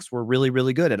and flanks were really,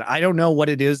 really good. And I don't know what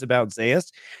it is about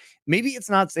Zayas. Maybe it's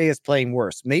not Zayas playing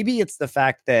worse. Maybe it's the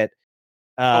fact that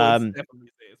It's definitely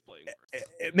Zayas playing worse.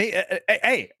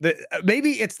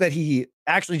 Maybe it's that he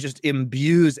actually just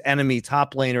imbues enemy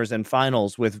top laners and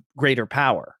finals with greater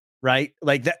power, right?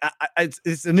 Like that.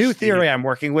 It's a new theory I'm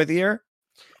working with here,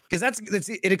 because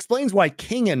it explains why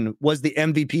Kingen was the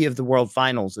MVP of the World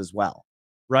Finals as well,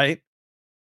 right?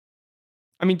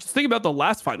 I mean, just think about the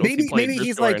last finals.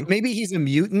 Maybe he's a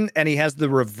mutant and he has the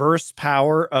reverse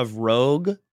power of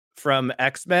Rogue from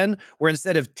X-Men, where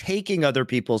instead of taking other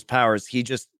people's powers, he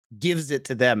just gives it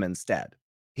to them instead.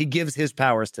 He gives his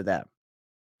powers to them.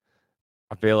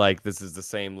 I feel like this is the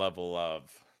same level of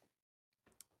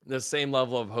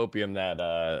hopium that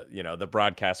the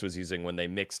broadcast was using when they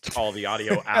mixed all the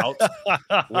audio out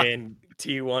when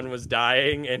T1 was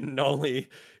dying and only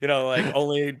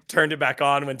turned it back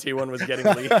on when T1 was getting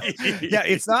lead. Yeah,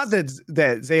 it's not that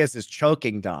Zayas is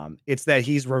choking Dom. It's that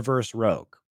he's reverse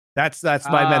Rogue. That's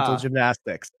my mental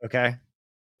gymnastics. Okay.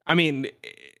 I mean,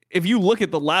 if you look at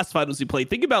the last finals he played,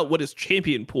 think about what his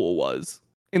champion pool was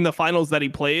in the finals that he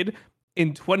played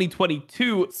in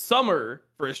 2022 summer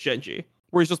versus GenG,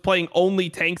 where he's just playing only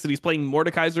tanks and he's playing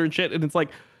Mordekaiser and shit. And it's like,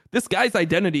 this guy's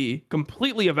identity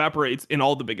completely evaporates in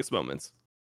all the biggest moments.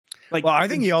 Like, well, I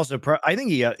think he also,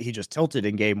 he just tilted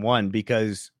in game 1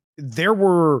 because there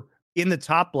were in the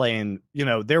top lane,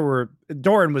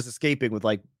 Doran was escaping with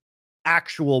like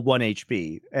actual 1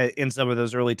 HP in some of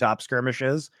those early top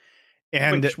skirmishes.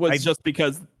 And which was just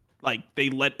because like they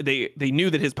knew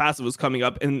that his passive was coming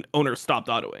up and owner stopped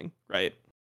autoing, right?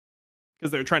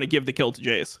 Because they're trying to give the kill to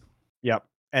Jace. Yep.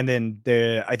 And then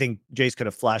I think Jace could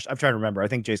have flashed. I'm trying to remember. I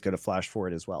think Jace could have flashed for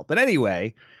it as well. But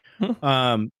anyway,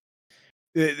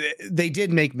 they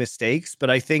did make mistakes, but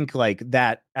I think like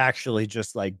that actually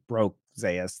just like broke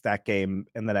Zayas that game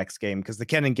and the next game, because the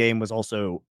Kennen game was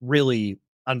also really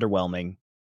underwhelming.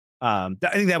 I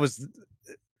think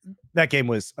that game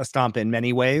was a stomp in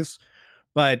many ways,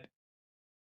 but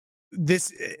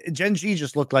this GenG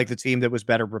just looked like the team that was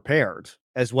better prepared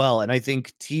as well. And I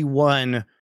think T1,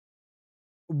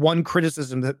 one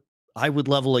criticism that I would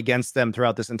level against them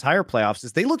throughout this entire playoffs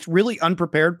is they looked really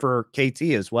unprepared for KT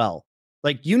as well.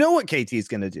 Like, what KT is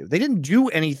going to do. They didn't do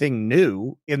anything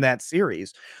new in that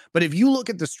series. But if you look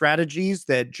at the strategies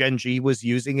that GenG was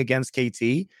using against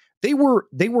KT, they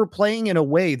were playing in a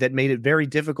way that made it very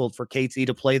difficult for KT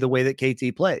to play the way that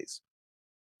KT plays.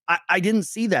 I didn't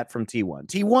see that from T1.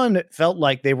 T1 felt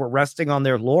like they were resting on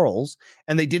their laurels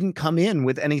and they didn't come in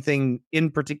with anything in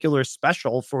particular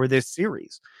special for this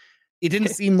series. It didn't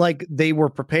seem like they were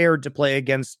prepared to play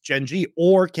against GenG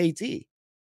or KT.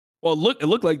 Well, it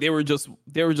looked like they were just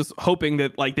hoping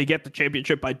that like they get the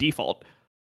championship by default.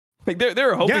 Like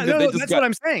they're hoping that's what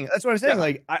I'm saying. That's what I'm saying. Yeah.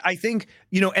 Like I think,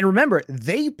 and remember,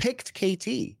 they picked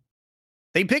KT.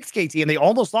 They picked KT and they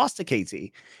almost lost to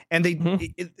KT. And they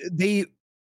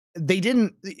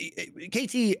didn't.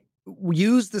 KT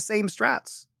used the same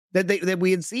strats that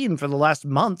we had seen for the last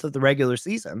month of the regular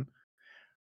season.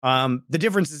 The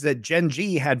difference is that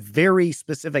GenG had very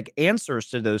specific answers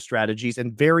to those strategies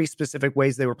and very specific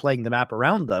ways they were playing the map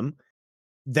around them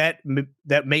that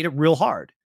made it real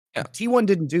hard. Yeah. T1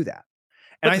 didn't do that.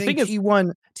 And I think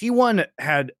T1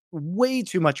 had way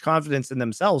too much confidence in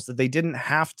themselves that they didn't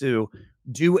have to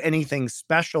do anything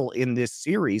special in this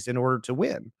series in order to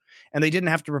win. and they didn't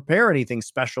have to prepare anything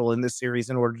special in this series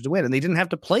in order to win, and they didn't have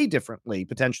to play differently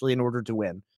potentially in order to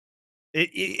win.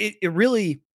 It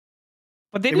really,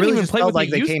 but they it didn't really even just play felt what like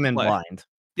they they used came to in play. blind.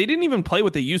 They didn't even play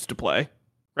what they used to play,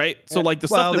 right? So Yeah. like the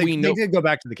Well, stuff that we know, they did go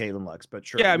back to the Caitlyn Lux, but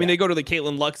sure. yeah, I mean they go to the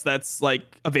Caitlyn Lux that's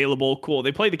like available, cool.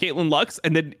 They play the Caitlyn Lux,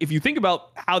 and then if you think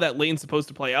about how that lane's supposed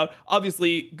to play out,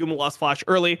 obviously Guma lost flash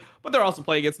early, but they're also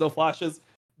playing against no flashes.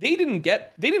 They didn't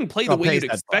play the way Peyz you'd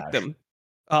had expect flash. them.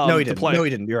 No, he to didn't. play. No, he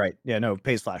didn't. You're right. Yeah, no,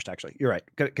 Peyz flashed actually. You're right.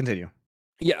 Continue.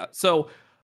 Yeah. So,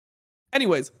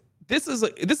 anyways, this is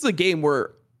a game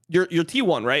where you're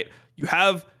T1, right? You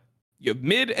have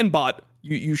mid and bot.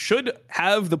 You should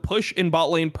have the push in bot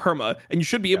lane perma, and you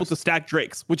should be able to stack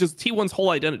Drakes, which is T1's whole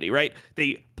identity, right?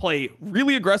 They play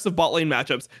really aggressive bot lane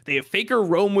matchups. They have Faker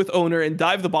roam with Owner and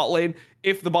dive the bot lane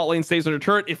if the bot lane stays under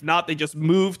turret. If not, they just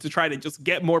move to try to just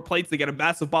get more plates. They get a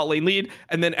massive bot lane lead,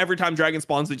 and then every time Dragon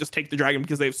spawns, they just take the Dragon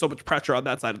because they have so much pressure on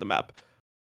that side of the map.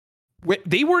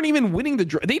 They weren't even winning they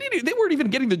weren't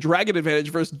even getting the Dragon advantage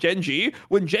versus GenG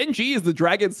when GenG is the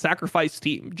Dragon sacrifice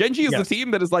team. GenG is the team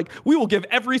that is like, we will give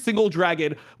every single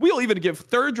Dragon. We'll even give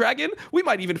third Dragon. We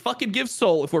might even fucking give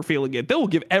Soul if we're feeling it. They will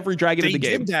give every Dragon in the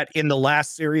game. They did that in the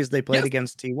last series they played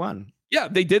against T1. Yeah,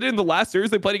 they did it in the last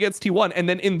series they played against T1. And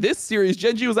then in this series,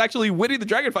 GenG was actually winning the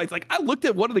Dragon fights. Like, I looked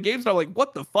at one of the games and I'm like,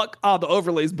 what the fuck? The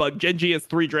overlays bug. GenG has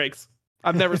 3 Drakes.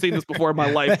 I've never seen this before in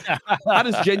my life. How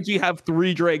does GenG have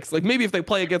 3 Drakes? Like, maybe if they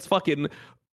play against fucking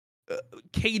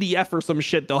KDF or some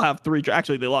shit, they'll have 3 Drakes.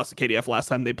 Actually, they lost to KDF last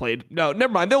time they played. No,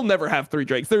 never mind. They'll never have 3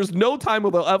 Drakes. There's no time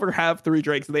where they'll ever have 3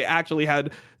 Drakes. And they actually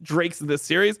had Drakes in this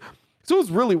series. So it was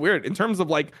really weird in terms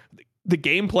of like the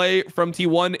gameplay from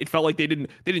T1. It felt like they didn't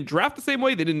draft the same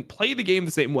way. They didn't play the game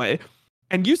the same way.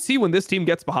 And you see when this team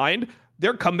gets behind,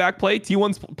 their comeback play,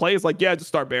 T1's play is like, yeah, just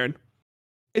start Baron.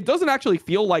 It doesn't actually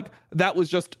feel like that was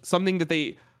just something that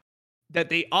they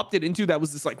opted into. That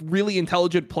was this like really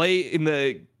intelligent play in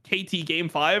the KT game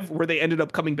 5 where they ended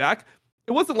up coming back.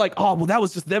 It wasn't like, oh, well, that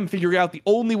was just them figuring out the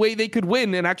only way they could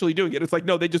win and actually doing it. It's like,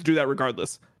 no, they just do that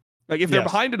regardless. Like if they're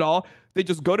behind it all, they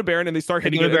just go to Baron and they start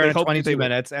hitting it. Baron 22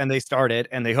 minutes and they start it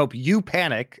and they hope you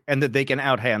panic and that they can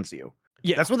outhands you.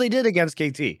 Yeah, that's what they did against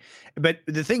KT. But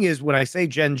the thing is, when I say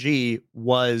GenG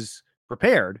was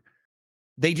prepared,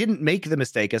 they didn't make the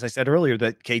mistake, as I said earlier,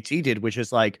 that KT did, which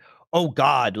is like, oh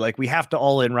God, like we have to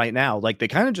all in right now. Like they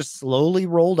kind of just slowly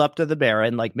rolled up to the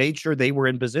Baron, like made sure they were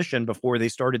in position before they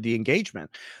started the engagement.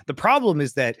 The problem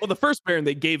is that, well, the first Baron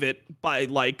they gave it by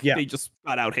like they just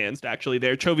got outhandsed. Actually,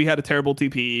 there Chovy had a terrible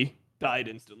TP, died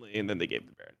instantly, and then they gave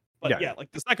the Baron. But yeah,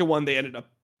 like the second one, they ended up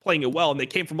playing it well, and they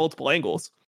came from multiple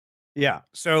angles. Yeah,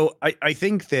 so I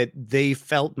think that they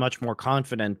felt much more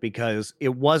confident because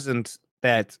it wasn't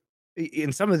that.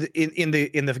 In some of the in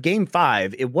the game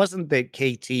 5, it wasn't that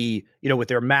KT, with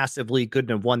their massive lead couldn't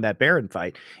have won that Baron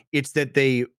fight. It's that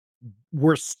they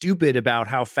were stupid about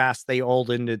how fast they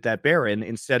all ended that Baron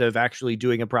instead of actually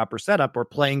doing a proper setup or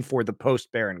playing for the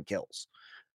post Baron kills.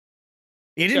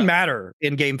 It didn't matter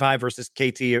in game 5 versus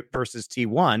KT versus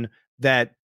T1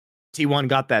 that T1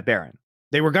 got that Baron.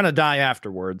 They were going to die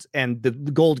afterwards, and the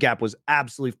gold gap was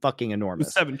absolutely fucking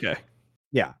enormous. 7K.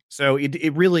 Yeah, so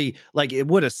it really, like, it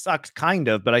would have sucked kind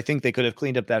of, but I think they could have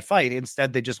cleaned up that fight.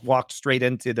 Instead, they just walked straight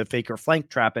into the Faker flank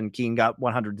trap, and Keen got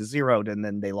 100-0'd, and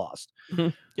then they lost. Mm-hmm.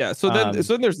 Yeah, so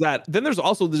then there's that. Then there's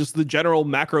also just the general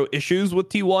macro issues with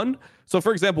T1. So,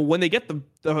 for example, when they get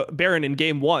the Baron in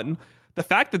game 1, the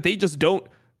fact that they just don't,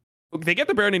 they get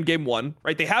the Baron in game 1,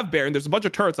 right? They have Baron. There's a bunch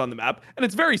of turrets on the map, and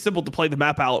it's very simple to play the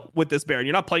map out with this Baron.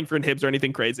 You're not playing for inhibs or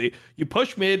anything crazy. You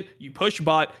push mid, you push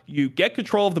bot, you get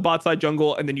control of the bot side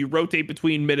jungle, and then you rotate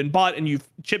between mid and bot, and you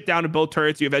chip down to both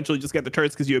turrets. You eventually just get the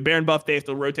turrets because you have Baron buff. They have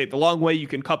to rotate the long way. You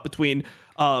can cut between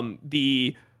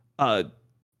the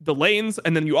lanes,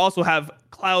 and then you also have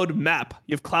Cloud map.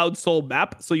 You have Cloud Soul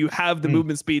map, so you have the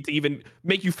movement speed to even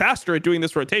make you faster at doing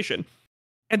this rotation.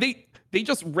 And they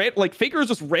just Faker is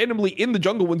just randomly in the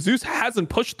jungle when Zeus hasn't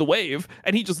pushed the wave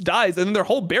and he just dies. And then their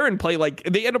whole Baron play, like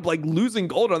they end up like losing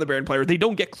gold on the Baron player. They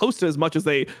don't get close to as much as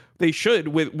they should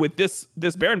with this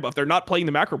Baron buff. They're not playing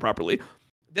the macro properly.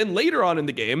 Then later on in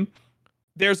the game,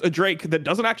 there's a Drake that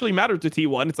doesn't actually matter to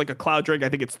T1. It's like a Cloud Drake. I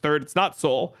think it's third. It's not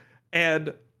Soul.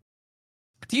 And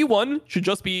T1 should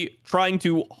just be trying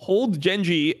to hold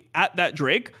GenG at that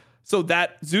Drake so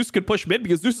that Zeus could push mid,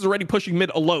 because Zeus is already pushing mid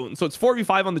alone. So it's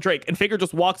 4v5 on the Drake, and Faker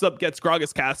just walks up, gets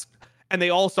Gragas cast, and they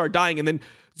all start dying. And then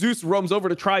Zeus roams over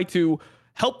to try to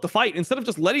help the fight instead of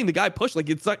just letting the guy push. Like,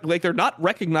 it's like they're not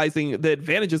recognizing the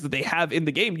advantages that they have in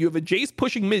the game. You have a Jace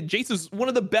pushing mid. Jace is one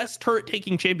of the best turret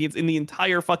taking champions in the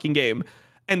entire fucking game.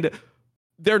 And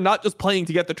they're not just playing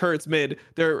to get the turrets mid.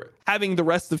 They're having the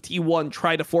rest of T1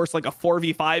 try to force like a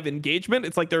 4v5 engagement.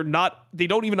 It's like they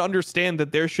don't even understand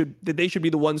that they should be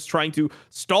the ones trying to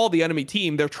stall the enemy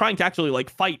team. They're trying to actually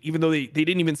like fight, even though they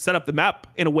didn't even set up the map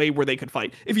in a way where they could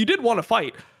fight. If you did want to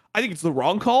fight, I think it's the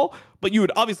wrong call, but you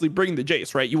would obviously bring the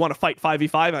Jace, right? You want to fight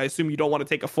 5v5. I assume you don't want to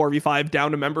take a 4v5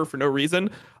 down a member for no reason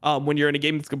when you're in a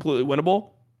game that's completely winnable.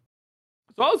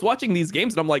 So I was watching these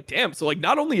games and I'm like, damn, so like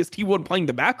not only is T1 playing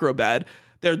the macro bad,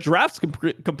 their drafts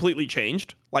completely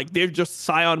changed. Like they're just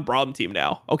Sion Braum team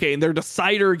now. Okay, in their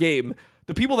decider game,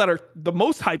 the people that are the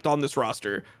most hyped on this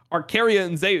roster are Keria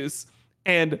and Zeus,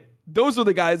 and those are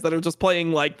the guys that are just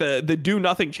playing like the do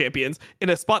nothing champions in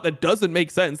a spot that doesn't make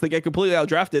sense. They get completely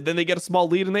outdrafted, then they get a small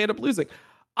lead and they end up losing.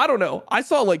 I don't know. I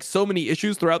saw like so many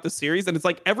issues throughout the series, and it's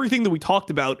like everything that we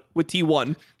talked about with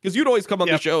T1, because you'd always come on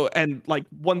the show and like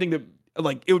one thing that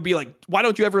like it would be like, why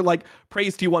don't you ever like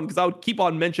praise T1? Because I would keep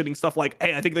on mentioning stuff like,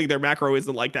 hey, I think like their macro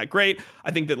isn't like that great.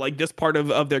 I think that like this part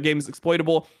of their game is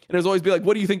exploitable. And there's always be like,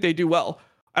 what do you think they do well?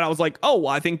 And I was like, oh,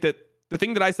 well, I think that the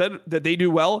thing that I said that they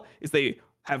do well is they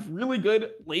have really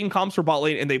good lane comps for bot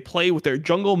lane, and they play with their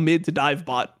jungle mid to dive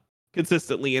bot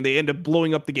consistently, and they end up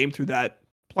blowing up the game through that,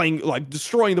 playing like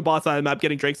destroying the bot side of the map,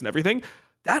 getting drakes and everything.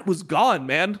 That was gone,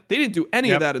 man. They didn't do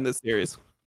any of that in this series.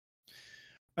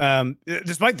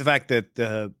 Despite the fact that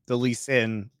the Lee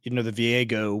Sin, the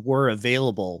Viego were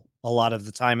available a lot of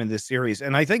the time in this series.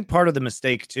 And I think part of the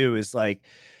mistake too is like,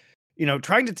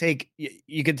 trying to take,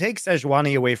 you can take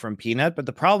Sejuani away from Peanut, but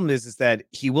the problem is that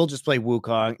he will just play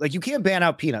Wukong. Like you can't ban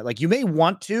out Peanut. Like you may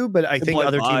want to, but I think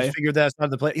other teams figured that's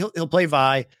not the play. He'll play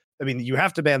Vi. I mean, you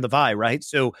have to ban the Vi, right?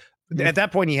 So at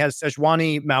that point he has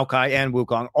Sejuani, Maokai, and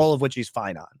Wukong, all of which he's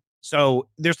fine on. So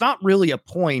there's not really a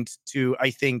point to,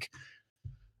 I think,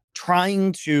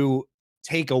 trying to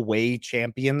take away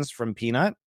champions from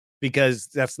Peanut, because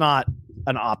that's not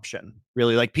an option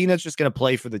really. Like Peanut's just going to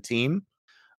play for the team,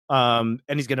 and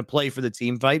he's going to play for the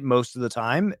team fight most of the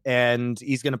time, and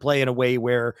he's going to play in a way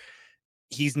where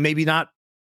he's maybe not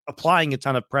applying a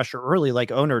ton of pressure early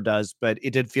like Owner does, but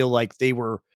it did feel like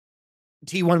T1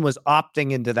 was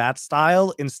opting into that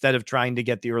style instead of trying to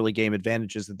get the early game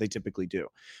advantages that they typically do.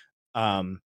 I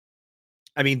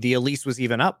mean, the Elise was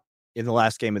even up in the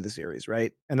last game of the series,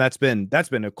 right? And that's been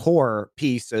a core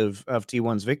piece of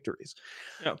T1's victories.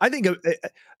 Yeah.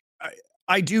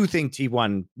 I do think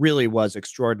T1 really was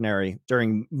extraordinary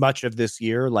during much of this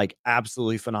year, like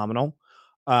absolutely phenomenal.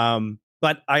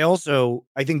 But I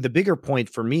think the bigger point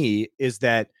for me is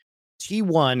that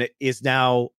T1 is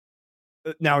now,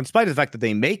 in spite of the fact that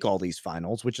they make all these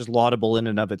finals, which is laudable in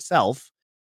and of itself,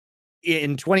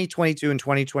 in 2022 and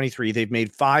 2023, they've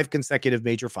made 5 consecutive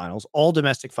major finals, all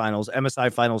domestic finals,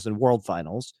 MSI finals, and world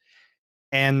finals.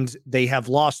 And they have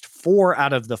lost 4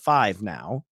 out of the 5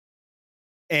 now.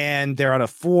 And they're on a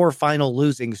 4 final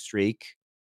losing streak.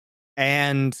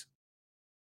 And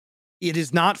it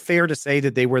is not fair to say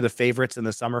that they were the favorites in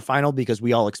the summer final, because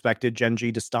we all expected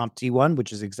GenG to stomp T1,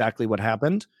 which is exactly what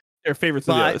happened. They're favorites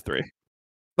in the other 3.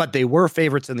 But they were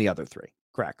favorites in the other 3.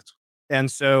 Correct. And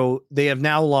so they have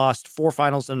now lost 4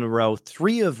 finals in a row,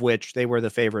 3 of which they were the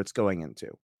favorites going into.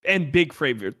 And big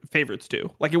favorites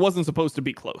too. Like it wasn't supposed to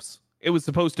be close. It was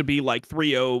supposed to be like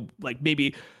 3-0, like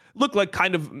maybe look like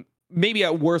kind of, maybe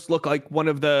at worst look like one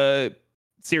of the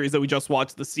series that we just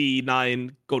watched, the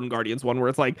C9 Golden Guardians one, where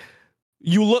it's like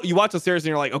you watch the series and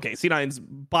you're like, okay, C9's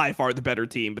by far the better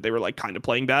team, but they were like kind of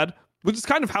playing bad, which is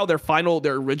kind of how their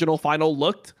original final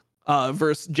looked.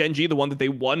 Versus GenG, the one that they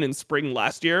won in spring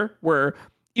last year, where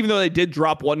even though they did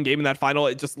drop one game in that final,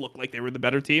 it just looked like they were the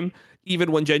better team.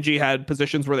 Even when GenG had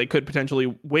positions where they could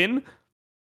potentially win,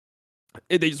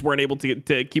 they just weren't able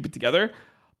to keep it together.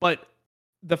 But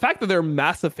the fact that they're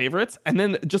massive favorites, and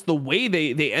then just the way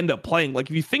they end up playing, like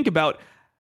if you think about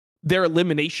their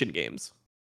elimination games,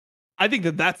 I think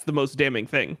that's the most damning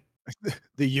thing.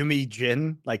 The Yuumi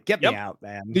Jhin, like get me out,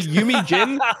 man. The Yuumi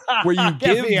Jhin, where you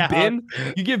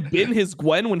give Bin his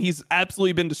Gwen when he's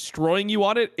absolutely been destroying you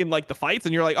on it in like the fights,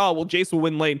 and you're like, oh well, Jace will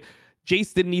win lane.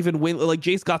 Jace didn't even win. Like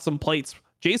Jace got some plates.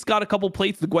 Jace got a couple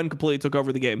plates. The Gwen completely took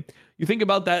over the game. You think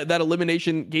about that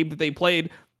elimination game that they played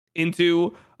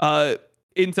into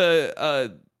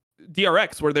DRX,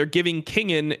 where they're giving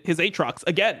Kingen his Aatrox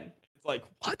again. It's like,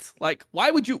 what? Like, why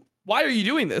are you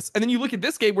doing this? And then you look at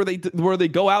this game where they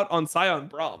go out on Sion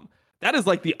Braum. That is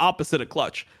like the opposite of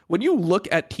clutch. When you look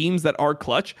at teams that are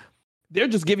clutch, they're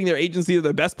just giving their agency to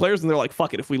their best players, and they're like,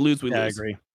 fuck it, if we lose, we lose. I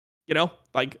agree.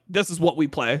 Like this is what we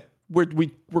play. We're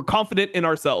confident in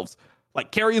ourselves.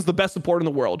 Like Carry is the best support in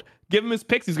the world. Give him his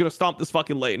picks, he's gonna stomp this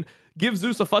fucking lane. Give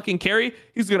Zeus a fucking carry,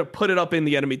 he's gonna put it up in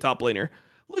the enemy top laner.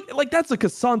 Look, like that's a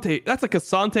Cassante. That's a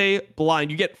Cassante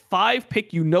blind. You get 5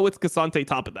 pick. You know it's Cassante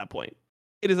top at that point.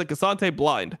 It is a Cassante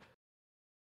blind.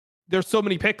 There's so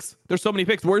many picks. Where's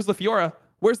the Fiora?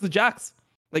 Where's the Jax?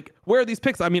 Like, where are these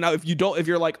picks? I mean, if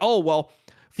you're like, oh well,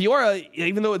 Fiora,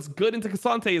 even though it's good into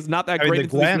Cassante, is not that great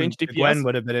into the range DPS. The Gwen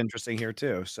would have been interesting here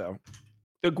too. So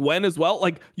the Gwen as well.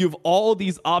 Like, you have all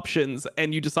these options,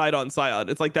 and you decide on Sion.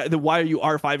 It's like that. Then why are you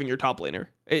R5ing your top laner?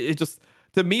 It just,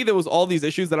 to me, there was all these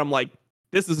issues that I'm like,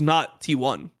 this is not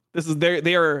T1. This is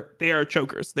they are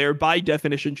chokers. They are by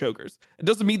definition chokers. It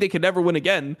doesn't mean they can never win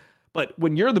again. But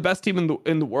when you're the best team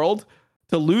in the world,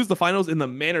 to lose the finals in the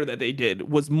manner that they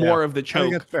did was more of the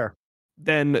choke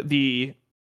than the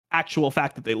actual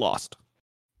fact that they lost.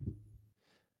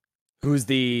 Who's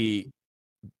the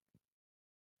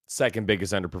second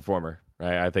biggest underperformer?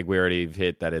 Right? I think we already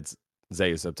hit that it's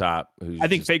Zeus up top. I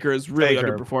think Faker has really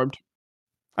underperformed.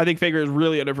 I think Faker has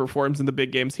really underperformed in the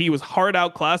big games. He was hard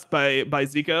outclassed by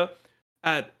Zika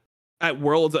at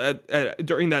Worlds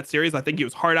during that series. I think he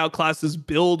was hard outclassed. His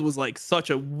build was like such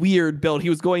a weird build. He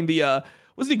was going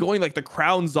like the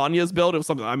Crown Zonya's build? It was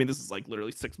something. I mean, this is like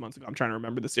literally 6 months ago. I'm trying to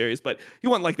remember the series, but he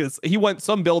went like this. He went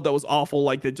some build that was awful,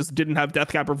 like that just didn't have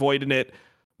Deathcap or Void in it.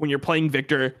 When you're playing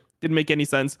Victor, didn't make any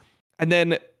sense. And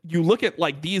then you look at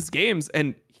like these games,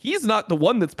 and he's not the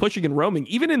one that's pushing and roaming.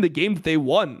 Even in the game that they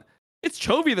won, it's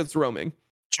Chovy that's roaming.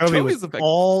 Chovy was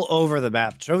all over the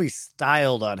map. Chovy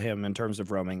styled on him in terms of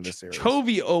roaming this series.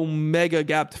 Chovy Omega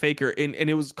gapped Faker, and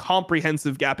it was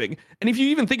comprehensive gapping. And if you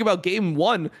even think about game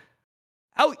 1,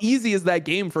 how easy is that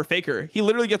game for Faker? He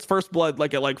literally gets first blood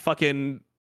like at like fucking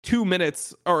 2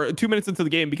 minutes or 2 minutes into the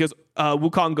game because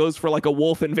Wukong goes for like a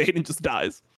wolf invade and just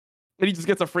dies. And he just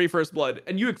gets a free first blood.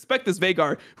 And you expect this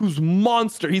Veigar, who's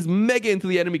monster, he's mega into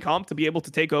the enemy comp, to be able to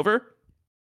take over.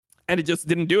 And it just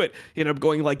didn't do it. He ended up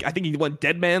going like, I think he went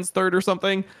Dead Man's third or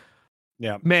something.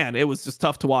 Yeah. Man, it was just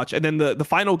tough to watch. And then the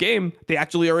final game, they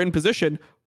actually are in position.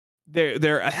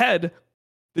 They're ahead.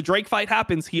 The Drake fight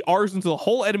happens. He R's into the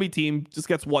whole enemy team, just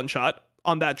gets one shot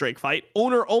on that Drake fight.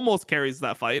 Owner almost carries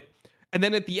that fight. And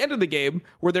then at the end of the game,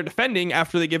 where they're defending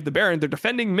after they give the Baron, they're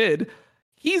defending mid.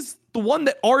 He's the one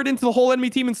that R'd into the whole enemy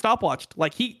team and stopwatched.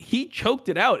 Like he choked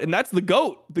it out. And that's the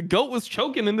GOAT. The GOAT was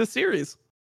choking in this series.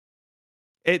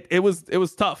 It was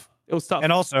tough. It was tough.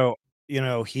 And also, you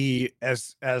know, he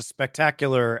as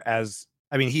spectacular as,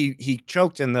 I mean, he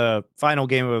choked in the final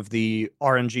game of the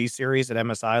RNG series at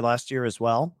MSI last year as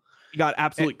well. He got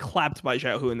absolutely clapped by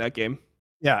Xiaohu in that game.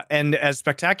 Yeah, and as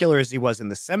spectacular as he was in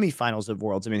the semifinals of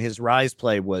Worlds, I mean, his Rise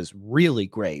play was really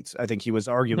great. I think he was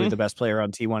arguably the best player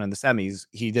on T1 in the semis.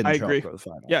 He didn't show up for the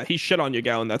final. Yeah, he shit on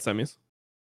Yagao in that semis.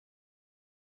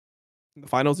 In the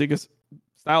finals, he just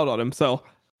styled on him. So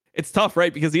it's tough,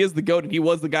 right? Because he is the GOAT, and he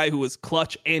was the guy who was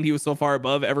clutch, and he was so far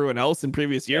above everyone else in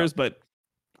previous years. Yeah. But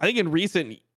I think in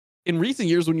recent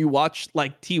years, when you watch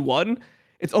like T1,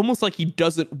 it's almost like he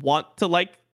doesn't want to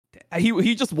like.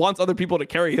 He just wants other people to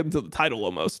carry him to the title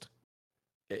almost.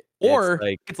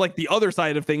 It's like the other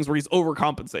side of things where he's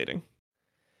overcompensating.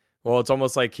 Well, it's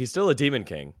almost like he's still a Demon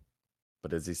King,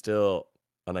 but is he still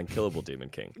an unkillable Demon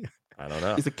King? I don't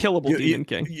know. He's a killable Demon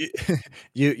King.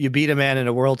 You beat a man in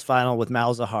a Worlds final with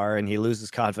Malzahar, and he loses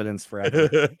confidence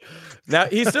forever. Now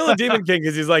he's still a Demon King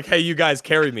because he's like, hey, you guys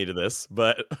carry me to this.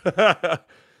 But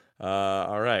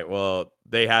all right, well,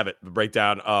 they have it. The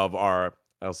breakdown of our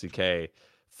LCK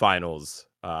finals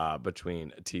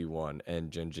between T1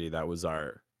 and GenG. That was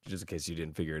our, just in case you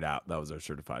didn't figure it out, that was our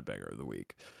certified banger of the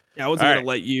week. Yeah, I wasn't going to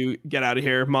let you get out of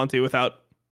here, Monty, without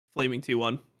flaming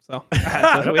T1. So we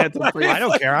had to I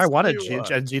don't care. I wanted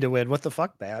GenG to win. What the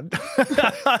fuck, man?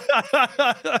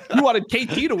 You wanted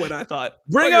KT to win, I thought.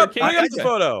 Bring up the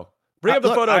photo. Bring up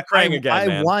the photo of Krang again,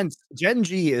 man. Want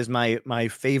GenG is my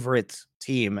favorite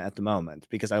team at the moment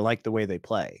because I like the way they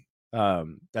play.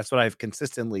 That's what I've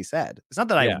consistently said. It's not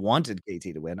that I wanted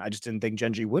KT to win. I just didn't think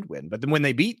GenG would win. But then when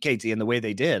they beat KT in the way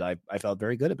they did, I felt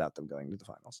very good about them going to the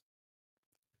finals.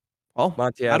 Well,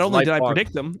 Monty, not only did I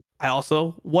predict them, I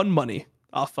also won money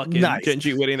off fucking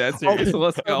GenG winning that series. So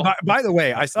let's go. By the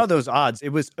way, I saw those odds. It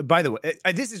was, by the way,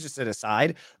 this is just an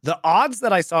aside. The odds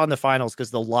that I saw in the finals,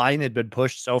 because the line had been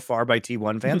pushed so far by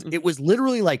T1 fans, it was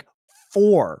literally like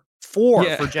 4 for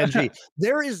GenG.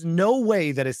 There is no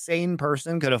way that a sane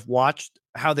person could have watched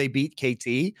how they beat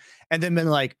KT and then been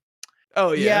like,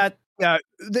 oh yeah,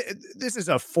 this is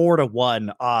a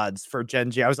 4-1 odds for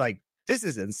GenG. I was like, this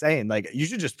is insane. Like, you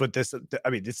should just put this. I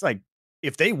mean, it's like,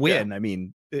 if they win, I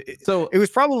mean, so it was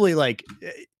probably like,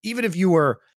 even if you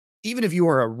were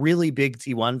a really big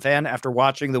T1 fan, after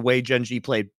watching the way GenG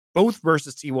played both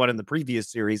versus T1 in the previous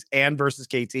series and versus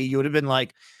KT, you would have been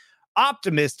like,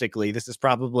 Optimistically, this is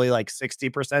probably like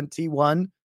 60% T1.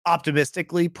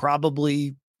 Optimistically,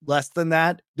 probably less than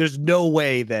that. There's no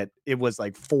way that it was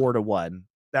like 4-1.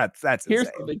 That's Here's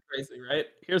insane. something crazy, right?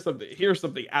 Here's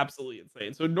something absolutely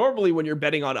insane. So normally when you're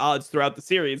betting on odds throughout the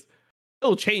series,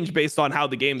 it'll change based on how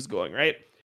the game's going, right?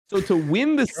 So to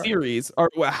win the series, or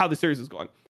how the series is going.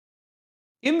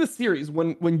 In the series,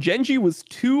 when GenG was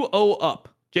 2-0 up,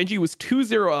 GenG was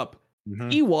 2-0 up,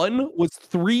 T1 was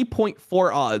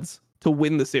 3.4 odds to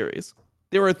win the series.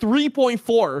 They were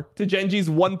 3.4 to GenG's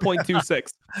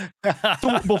 1.26.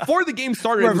 So before the game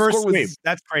started, reverse the score sweep. was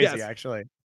That's crazy, actually.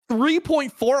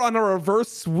 3.4 on a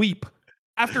reverse sweep.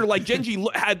 After like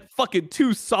GenG had fucking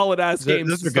 2 solid ass games.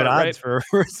 Those are good odds for a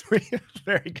reverse sweep.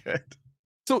 Very good.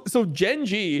 So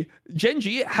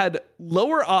GenG had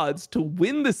lower odds to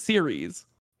win the series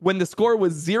when the score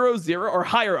was 0-0, or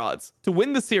higher odds to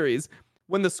win the series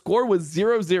when the score was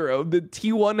 0-0 that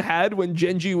T1 had when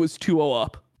GenG was 2-0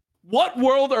 up. What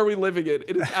world are we living in?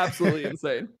 It is absolutely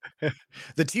insane.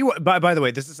 The T1, by the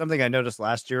way, this is something I noticed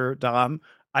last year, Dom.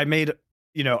 I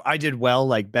did well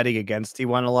like betting against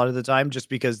T1 a lot of the time just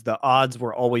because the odds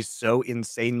were always so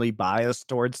insanely biased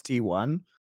towards T1.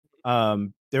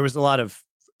 There was a lot of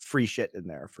free shit in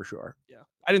there for sure. Yeah.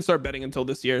 I didn't start betting until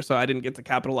this year, so I didn't get to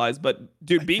capitalize. But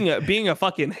dude, being a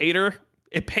fucking hater,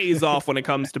 it pays off when it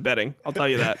comes to betting. I'll tell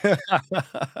you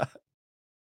that.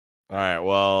 All right.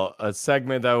 Well, a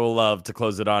segment that we'll love to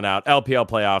close it on out. LPL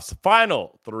playoffs,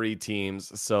 final 3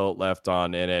 teams so left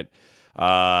on in it.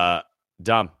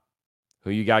 Dom, who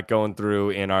you got going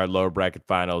through in our lower bracket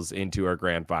finals into our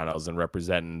grand finals and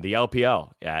representing the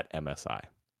LPL at MSI?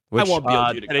 Which, I want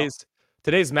BLG to go.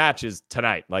 Today's match is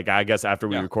tonight. Like, I guess after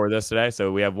we record this today.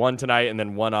 So we have one tonight and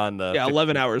then one on the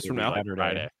 11 hours from now.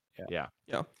 Friday. Yeah.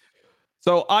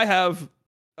 So I have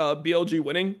BLG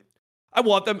winning. I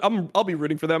want them. I'll be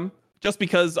rooting for them just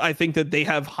because I think that they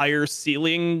have higher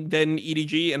ceiling than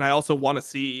EDG, and I also want to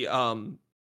see. I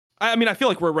feel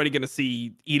like we're already going to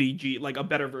see EDG, like a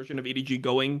better version of EDG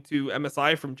going to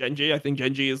MSI from GenG. I think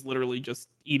GenG is literally just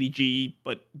EDG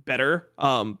but better.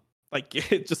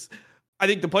 I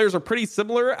think the players are pretty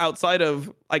similar outside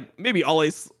of like maybe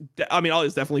Ollie's.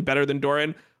 Ollie's definitely better than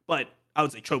Doran, but I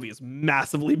would say Chovy is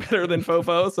massively better than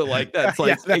Fofo. So like that's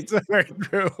like that's very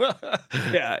true.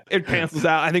 Yeah, it cancels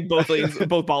out. I think both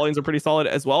bot lanes are pretty solid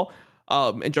as well.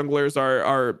 And junglers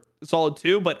are solid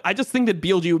too. But I just think that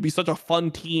BLG would be such a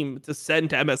fun team to send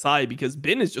to MSI because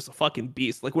Bin is just a fucking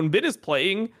beast. Like when Bin is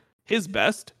playing his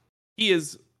best, he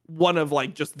is one of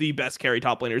like just the best carry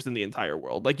top laners in the entire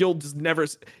world. Like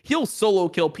he'll solo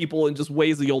kill people in just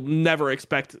ways that you'll never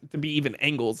expect to be even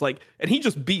angles. Like, and he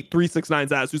just beat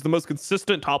 369's ass, who's the most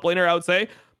consistent top laner, I would say.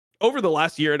 Over the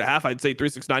last year and a half, I'd say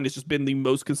 369 has just been the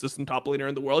most consistent top laner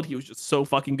in the world. He was just so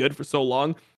fucking good for so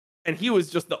long. And he was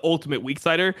just the ultimate weak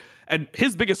sider. And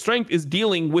his biggest strength is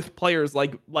dealing with players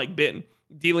like Bin,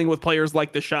 dealing with players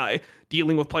like the Shy,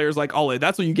 dealing with players like Ollie.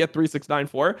 That's what you get 369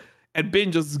 for. And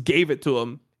Bin just gave it to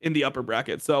him in the upper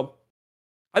bracket. So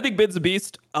I think Bin's a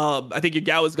beast. I think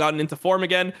Yagao has gotten into form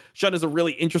again. Shun is a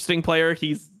really interesting player.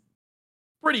 He's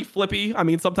pretty flippy. I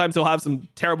mean, sometimes he'll have some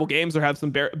terrible games or have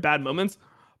some bad moments.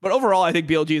 But overall, I think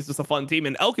BLG is just a fun team.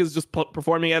 And Elk is just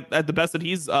performing at the best that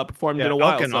he's performed in a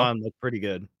while. Elk and On look pretty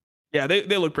good. Yeah,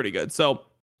 they look pretty good. So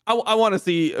I want to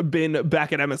see Bin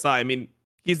back at MSI. I mean,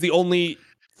 he's the only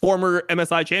former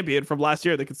MSI champion from last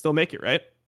year that can still make it, right?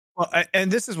 Well, and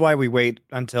this is why we wait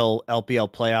until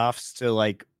LPL playoffs to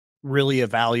like really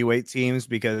evaluate teams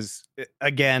because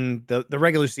again, the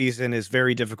regular season is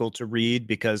very difficult to read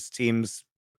because teams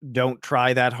don't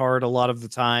try that hard a lot of the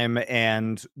time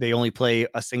and they only play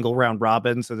a single round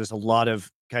robin. So there's a lot of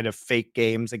kind of fake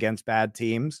games against bad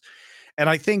teams. And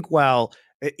I think while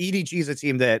EDG is a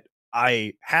team that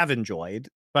I have enjoyed,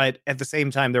 but at the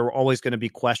same time, there were always going to be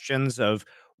questions of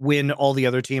when all the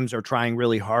other teams are trying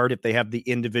really hard, if they have the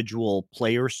individual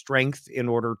player strength in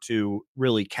order to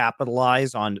really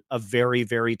capitalize on a very,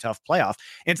 very tough playoff.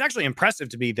 And it's actually impressive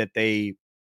to me that they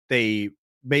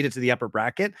made it to the upper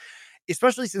bracket,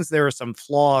 especially since there are some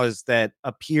flaws that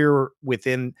appear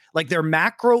within, like their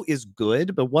macro is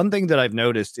good, but one thing that I've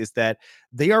noticed is that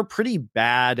they are pretty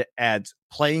bad at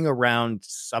playing around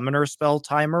summoner spell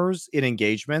timers in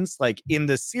engagements. Like in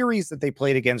the series that they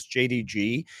played against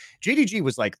JDG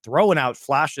was like throwing out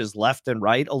flashes left and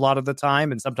right a lot of the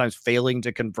time and sometimes failing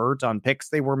to convert on picks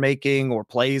they were making or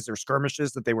plays or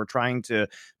skirmishes that they were trying to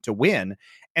win.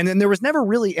 And then there was never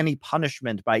really any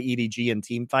punishment by EDG in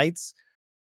team fights.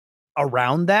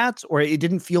 around that, or it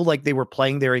didn't feel like they were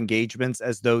playing their engagements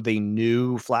as though they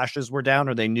knew flashes were down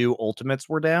or they knew ultimates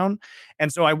were down.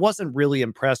 And so I wasn't really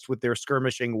impressed with their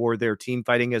skirmishing or their team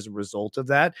fighting as a result of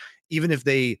that, even if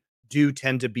they do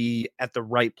tend to be at the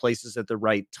right places at the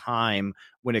right time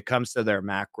when it comes to their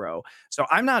macro. So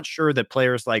I'm not sure that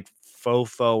players like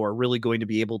Fofo are really going to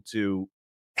be able to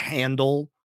handle,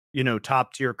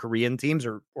 top tier Korean teams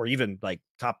or even like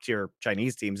top tier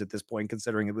Chinese teams at this point,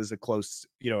 considering it was a close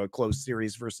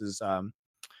series versus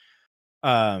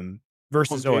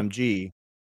OMG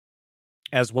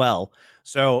as well.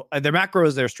 So their macro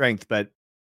is their strength, but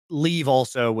Leave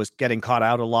also was getting caught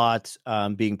out a lot,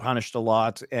 being punished a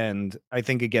lot, and I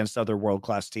think against other world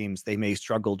class teams they may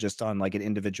struggle just on like an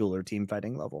individual or team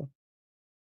fighting level.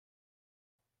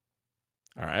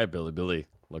 All right, Billy,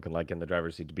 looking like in the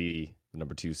driver's seat to be the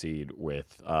number 2 seed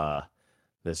with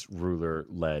this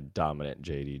ruler-led dominant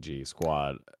JDG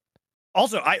squad.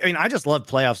 Also, I mean, I just love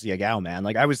playoffs Yagao, man.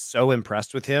 Like I was so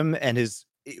impressed with him and his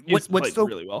what's so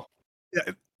really well.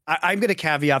 I'm going to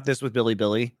caveat this with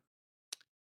Billy.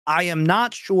 I am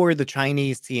not sure the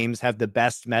Chinese teams have the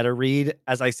best meta read.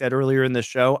 As I said earlier in the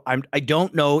show, I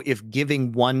don't know if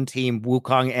giving one team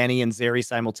Wukong, Annie, and Zeri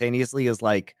simultaneously is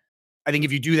like, I think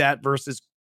if you do that versus,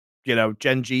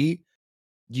 GenG,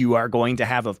 you are going to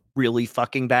have a really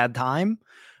fucking bad time.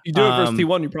 You do it versus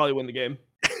T1, you probably win the game.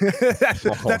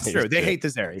 that's true. They hate the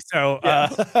Zeri. So,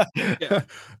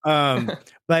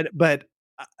 but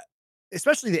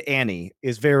especially the Annie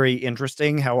is very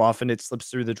interesting how often it slips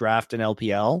through the draft in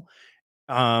LPL.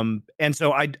 And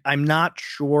so I'm not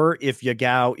sure if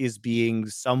Yagao is being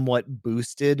somewhat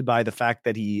boosted by the fact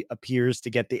that he appears to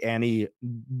get the Annie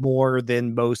more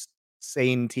than most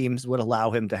sane teams would allow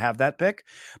him to have that pick.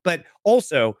 But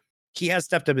also, he has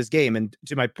stepped up his game. And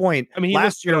to my point, I mean, he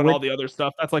last year on all the other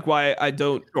stuff. That's like why I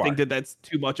don't think that that's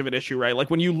too much of an issue, right? Like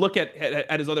when you look at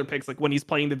his other picks, like when he's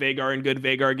playing the Veigar in good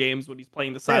Veigar games, when he's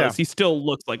playing the Silas, he still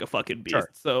looks like a fucking beast.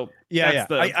 So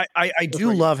I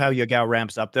do love how Yagao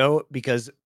ramps up though, because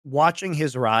watching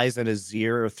his rise and his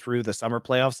Zero through the summer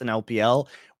playoffs in LPL,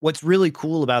 what's really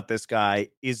cool about this guy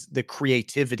is the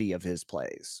creativity of his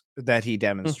plays that he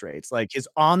demonstrates. Like his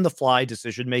on the fly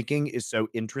decision making is so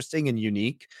interesting and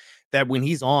unique that when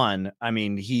he's on, I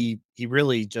mean, he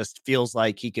really just feels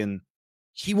like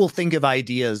he will think of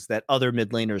ideas that other mid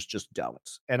laners just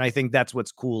don't. And I think that's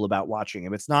what's cool about watching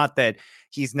him. It's not that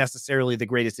he's necessarily the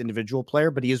greatest individual player,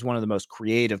 but he is one of the most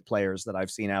creative players that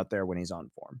I've seen out there when he's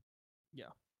on form. Yeah.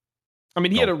 I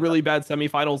mean, he had a really bad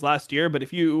semifinals last year, but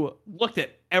if you looked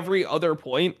at every other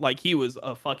point, like he was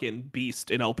a fucking beast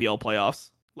in LPL playoffs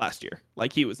last year.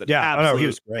 Like he was an absolute... he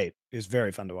was great. He was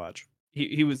very fun to watch.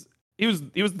 He was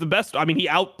the best. I mean, he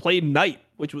outplayed Knight,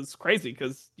 which was crazy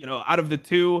because, out of the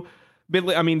two,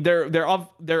 I mean, they're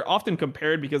often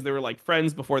compared because they were like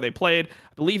friends before they played.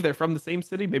 I believe they're from the same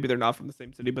city. Maybe they're not from the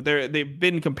same city, but they've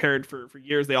been compared for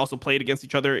years. They also played against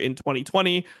each other in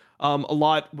 2020 a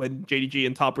lot when JDG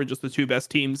and Top were just the two best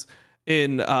teams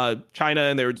in China,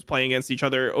 and they were just playing against each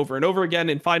other over and over again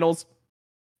in finals.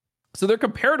 So they're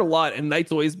compared a lot, and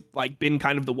Knight's always like been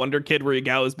kind of the wonder kid, where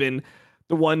Yagao has been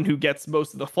the one who gets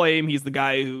most of the flame. He's the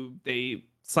guy who they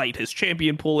cite his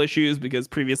champion pool issues because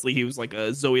previously he was like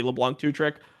a Zoe LeBlanc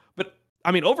 2-trick. But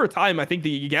I mean, over time, I think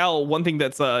the Yagao, one thing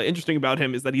that's interesting about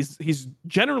him is that he's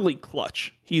generally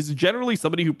clutch. He's generally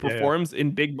somebody who performs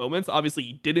in big moments. Obviously,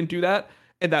 he didn't do that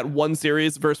in that one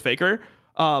series versus Faker.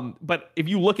 But if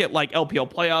you look at like LPL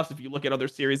playoffs, if you look at other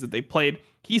series that they played,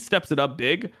 he steps it up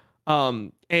big.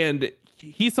 And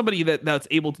he's somebody that's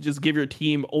able to just give your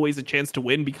team always a chance to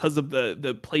win because of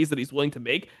the plays that he's willing to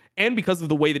make and because of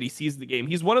the way that he sees the game.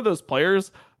 He's one of those players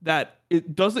that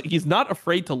he's not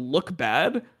afraid to look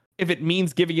bad if it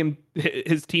means giving him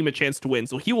his team a chance to win.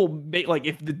 So he will make, like,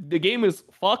 if the game is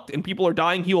fucked and people are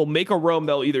dying, he will make a roam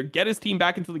that'll either get his team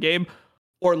back into the game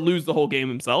or lose the whole game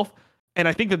himself. And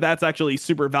I think that that's actually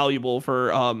super valuable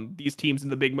for these teams in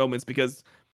the big moments, because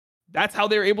that's how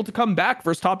they're able to come back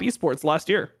versus top esports last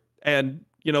year. And,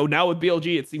 now with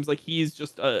BLG, it seems like he's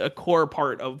just a core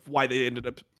part of why they ended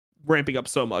up ramping up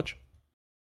so much.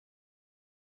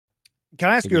 Can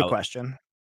I ask you a question?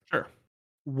 Sure.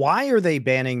 Why are they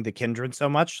banning the Kindred so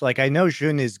much? Like, I know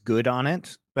Jun is good on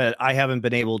it, but I haven't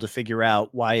been able to figure out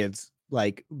why it's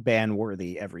like ban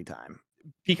worthy every time.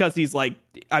 Because he's like,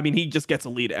 I mean, he just gets a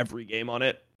lead every game on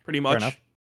it, pretty much.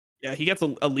 Yeah, he gets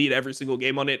a lead every single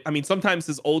game on it. I mean, sometimes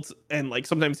his ults and like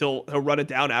sometimes he'll run it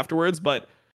down afterwards, but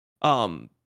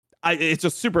it's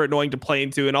just super annoying to play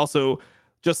into. And also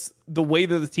just the way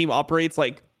that the team operates,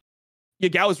 like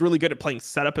Yagao is really good at playing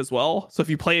setup as well. So if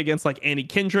you play against like Annie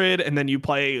Kindred and then you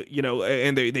play,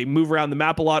 and they move around the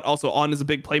map a lot, also On is a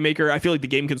big playmaker, I feel like the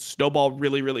game can snowball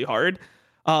really, really hard.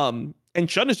 And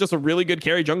Shun is just a really good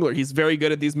carry jungler. He's very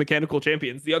good at these mechanical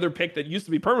champions. The other pick that used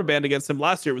to be permabanned against him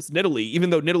last year was Nidalee.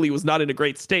 Even though Nidalee was not in a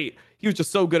great state, he was just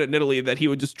so good at Nidalee that he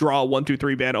would just draw a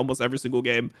 1-2-3 ban almost every single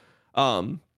game.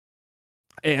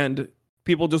 And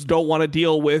people just don't want to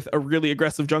deal with a really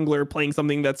aggressive jungler playing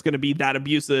something that's going to be that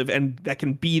abusive and that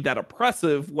can be that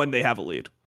oppressive when they have a lead.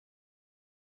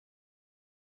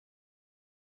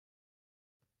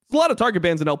 There's a lot of target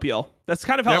bans in LPL. That's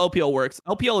kind of how LPL works.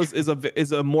 LPL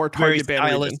is a more target ban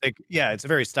stylistic. Yeah, it's a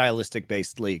very stylistic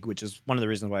based league, which is one of the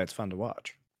reasons why it's fun to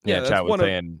watch. Yeah, chat was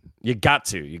saying you got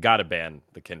to ban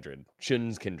the Kindred,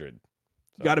 Shun's Kindred.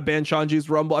 You got to ban Shanji's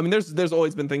Rumble. I mean, there's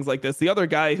always been things like this. The other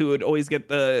guy who would always get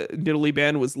the Nidalee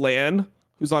ban was Lan,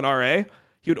 who's on RA.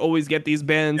 He would always get these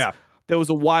bans. Yeah. There was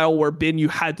a while where Bin, you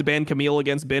had to ban Camille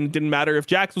against Bin. It didn't matter if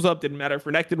Jax was up, didn't matter if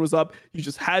Renekton was up. You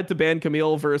just had to ban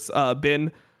Camille versus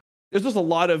Bin. There's just a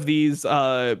lot of these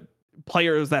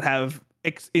players that have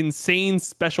insane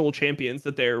special champions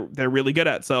that they're really good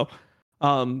at. So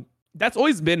that's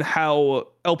always been how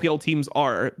LPL teams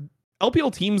are.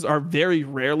 LPL teams are very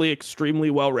rarely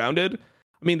extremely well-rounded.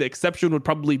 I mean, the exception would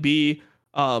probably be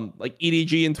like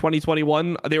EDG in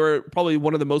 2021. They were probably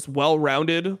one of the most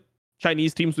well-rounded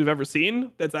Chinese teams we've ever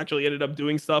seen that's actually ended up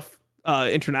doing stuff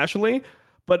internationally.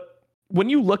 But when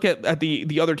you look at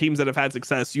the other teams that have had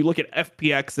success, you look at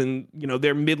FPX and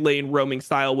their mid lane roaming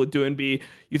style with DoinB.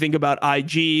 You think about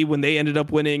IG when they ended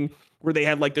up winning, where they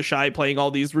had like the Shy playing all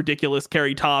these ridiculous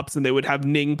carry tops, and they would have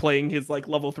Ning playing his like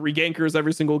level 3 gankers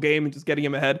every single game and just getting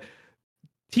him ahead.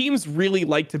 Teams really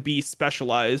like to be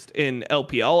specialized in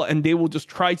LPL, and they will just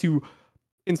try to,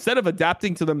 instead of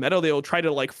adapting to the meta, they will try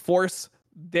to like force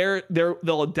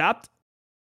they'll adapt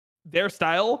their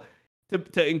style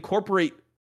to incorporate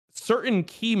certain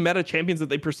key meta champions that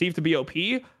they perceive to be OP,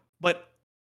 but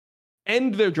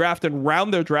end their draft and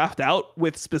round their draft out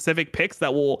with specific picks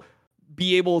that will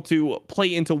be able to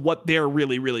play into what they're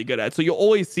really, really good at. So you'll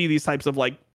always see these types of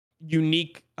like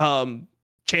unique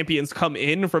champions come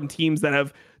in from teams that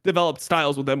have developed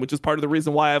styles with them, which is part of the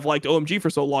reason why I've liked OMG for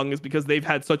so long, is because they've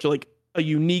had such a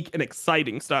unique and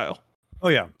exciting style. Oh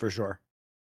yeah, for sure.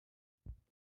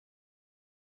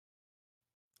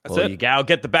 That's it. You gal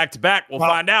get the back-to-back. We'll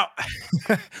find out.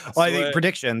 Well, I think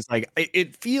predictions, like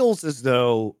it feels as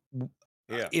though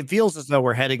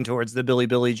we're heading towards the Billy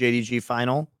JDG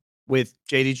final with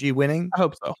JDG winning. I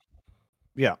hope so.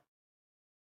 Yeah.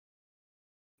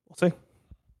 We'll see.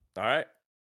 All right.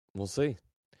 We'll see.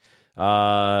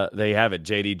 There you have it.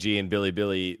 JDG and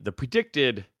Billy, the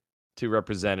predicted 2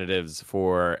 representatives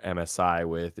for MSI,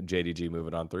 with JDG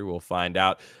moving on through. We'll find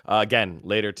out again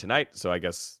later tonight. So I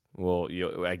guess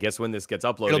when this gets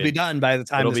uploaded, it'll be done by the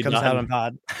time this comes out on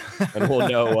pod. And we'll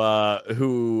know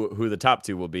who the top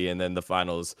 2 will be. And then the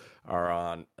finals are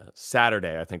on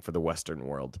Saturday, I think, for the Western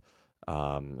world.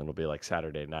 It'll be like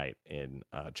Saturday night in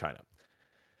China.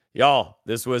 Y'all,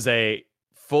 this was a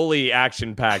fully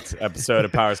action-packed episode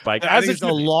of Power Spike. I think it's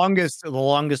the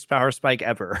longest Power Spike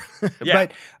ever. Yeah.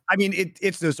 But I mean,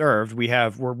 it's deserved.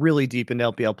 We're really deep in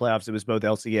LPL playoffs. It was both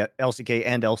LCK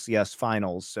and LCS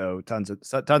finals, so tons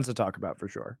to talk about for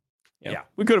sure. Yeah.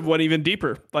 We could have went even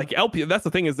deeper. Like LPL, that's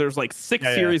the thing, is there's like 6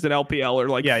 series in LPL, or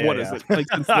like what is it? Like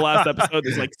since the last episode,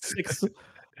 there's like 6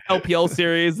 LPL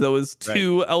series. There was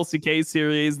 2 LCK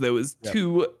series. There was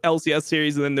 2 LCS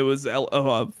series, and then there was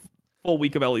a full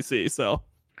week of LEC. So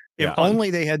if only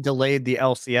they had delayed the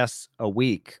LCS a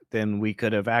week, then we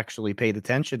could have actually paid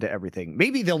attention to everything.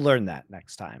 Maybe they'll learn that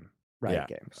next time. Riot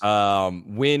Games.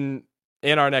 When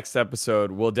in our next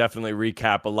episode, we'll definitely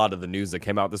recap a lot of the news that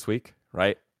came out this week,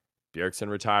 right? Bjergsen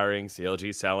retiring,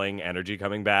 CLG selling, Energy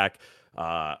coming back,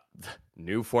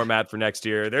 new format for next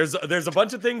year. There's a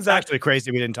bunch of things. Actually, crazy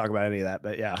we didn't talk about any of that,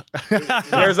 but yeah.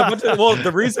 There's a bunch of, well,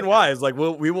 the reason why is like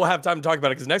we will have time to talk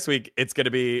about it, because next week it's going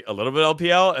to be a little bit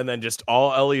LPL and then just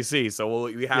all LEC. So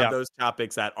we have those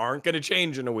topics that aren't going to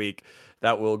change in a week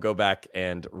that we'll go back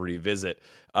and revisit.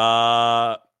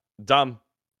 Dom,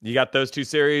 you got those 2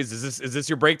 series. Is this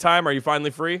your break time? Are you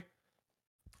finally free?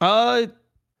 Kind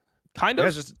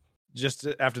of. Yeah, just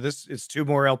after this, it's 2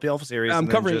 more LPL series. I'm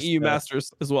covering EU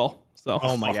Masters as well. So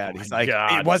oh my god, he's like,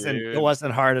 it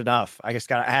wasn't hard enough. I just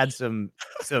gotta add some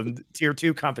tier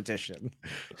 2 competition.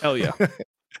 Hell yeah.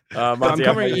 I'm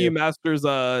covering EU Masters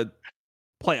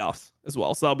playoffs as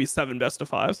well, so that'll be 7 best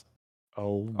of 5s.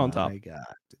 Oh my god,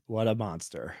 what a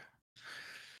monster!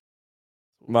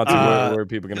 Monty, where are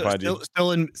people gonna find you?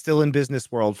 Still in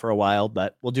business world for a while,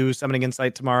 but we'll do Summoning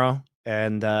Insight tomorrow,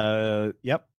 and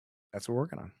That's what we're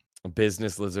working on.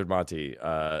 Business Lizard Monty,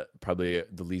 probably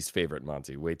the least favorite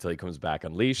Monty. Wait till he comes back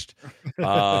unleashed.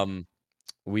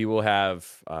 We will have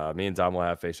me and Dom will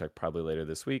have face check probably later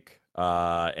this week.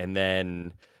 And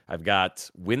then I've got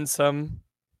Winsome,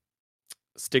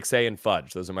 Stixay, and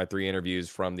Fudge. Those are my 3 interviews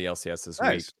from the LCS this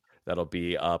week. That'll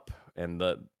be up. And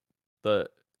the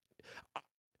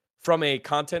from a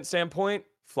content standpoint,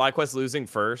 FlyQuest losing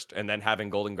first and then having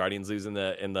Golden Guardians lose in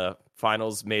the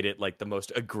finals made it like the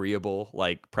most agreeable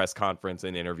like press conference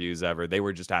and interviews ever. They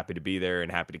were just happy to be there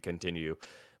and happy to continue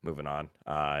moving on.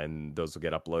 And those will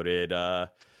get uploaded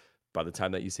by the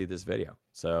time that you see this video.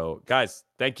 So guys,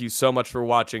 thank you so much for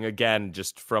watching again,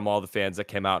 just from all the fans that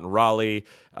came out in Raleigh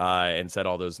and said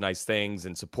all those nice things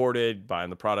and supported buying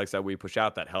the products that we push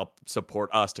out that help support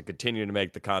us to continue to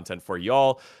make the content for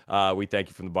y'all. We thank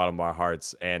you from the bottom of our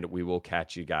hearts, and we will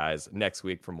catch you guys next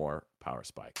week for more Power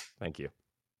Spike. Thank you.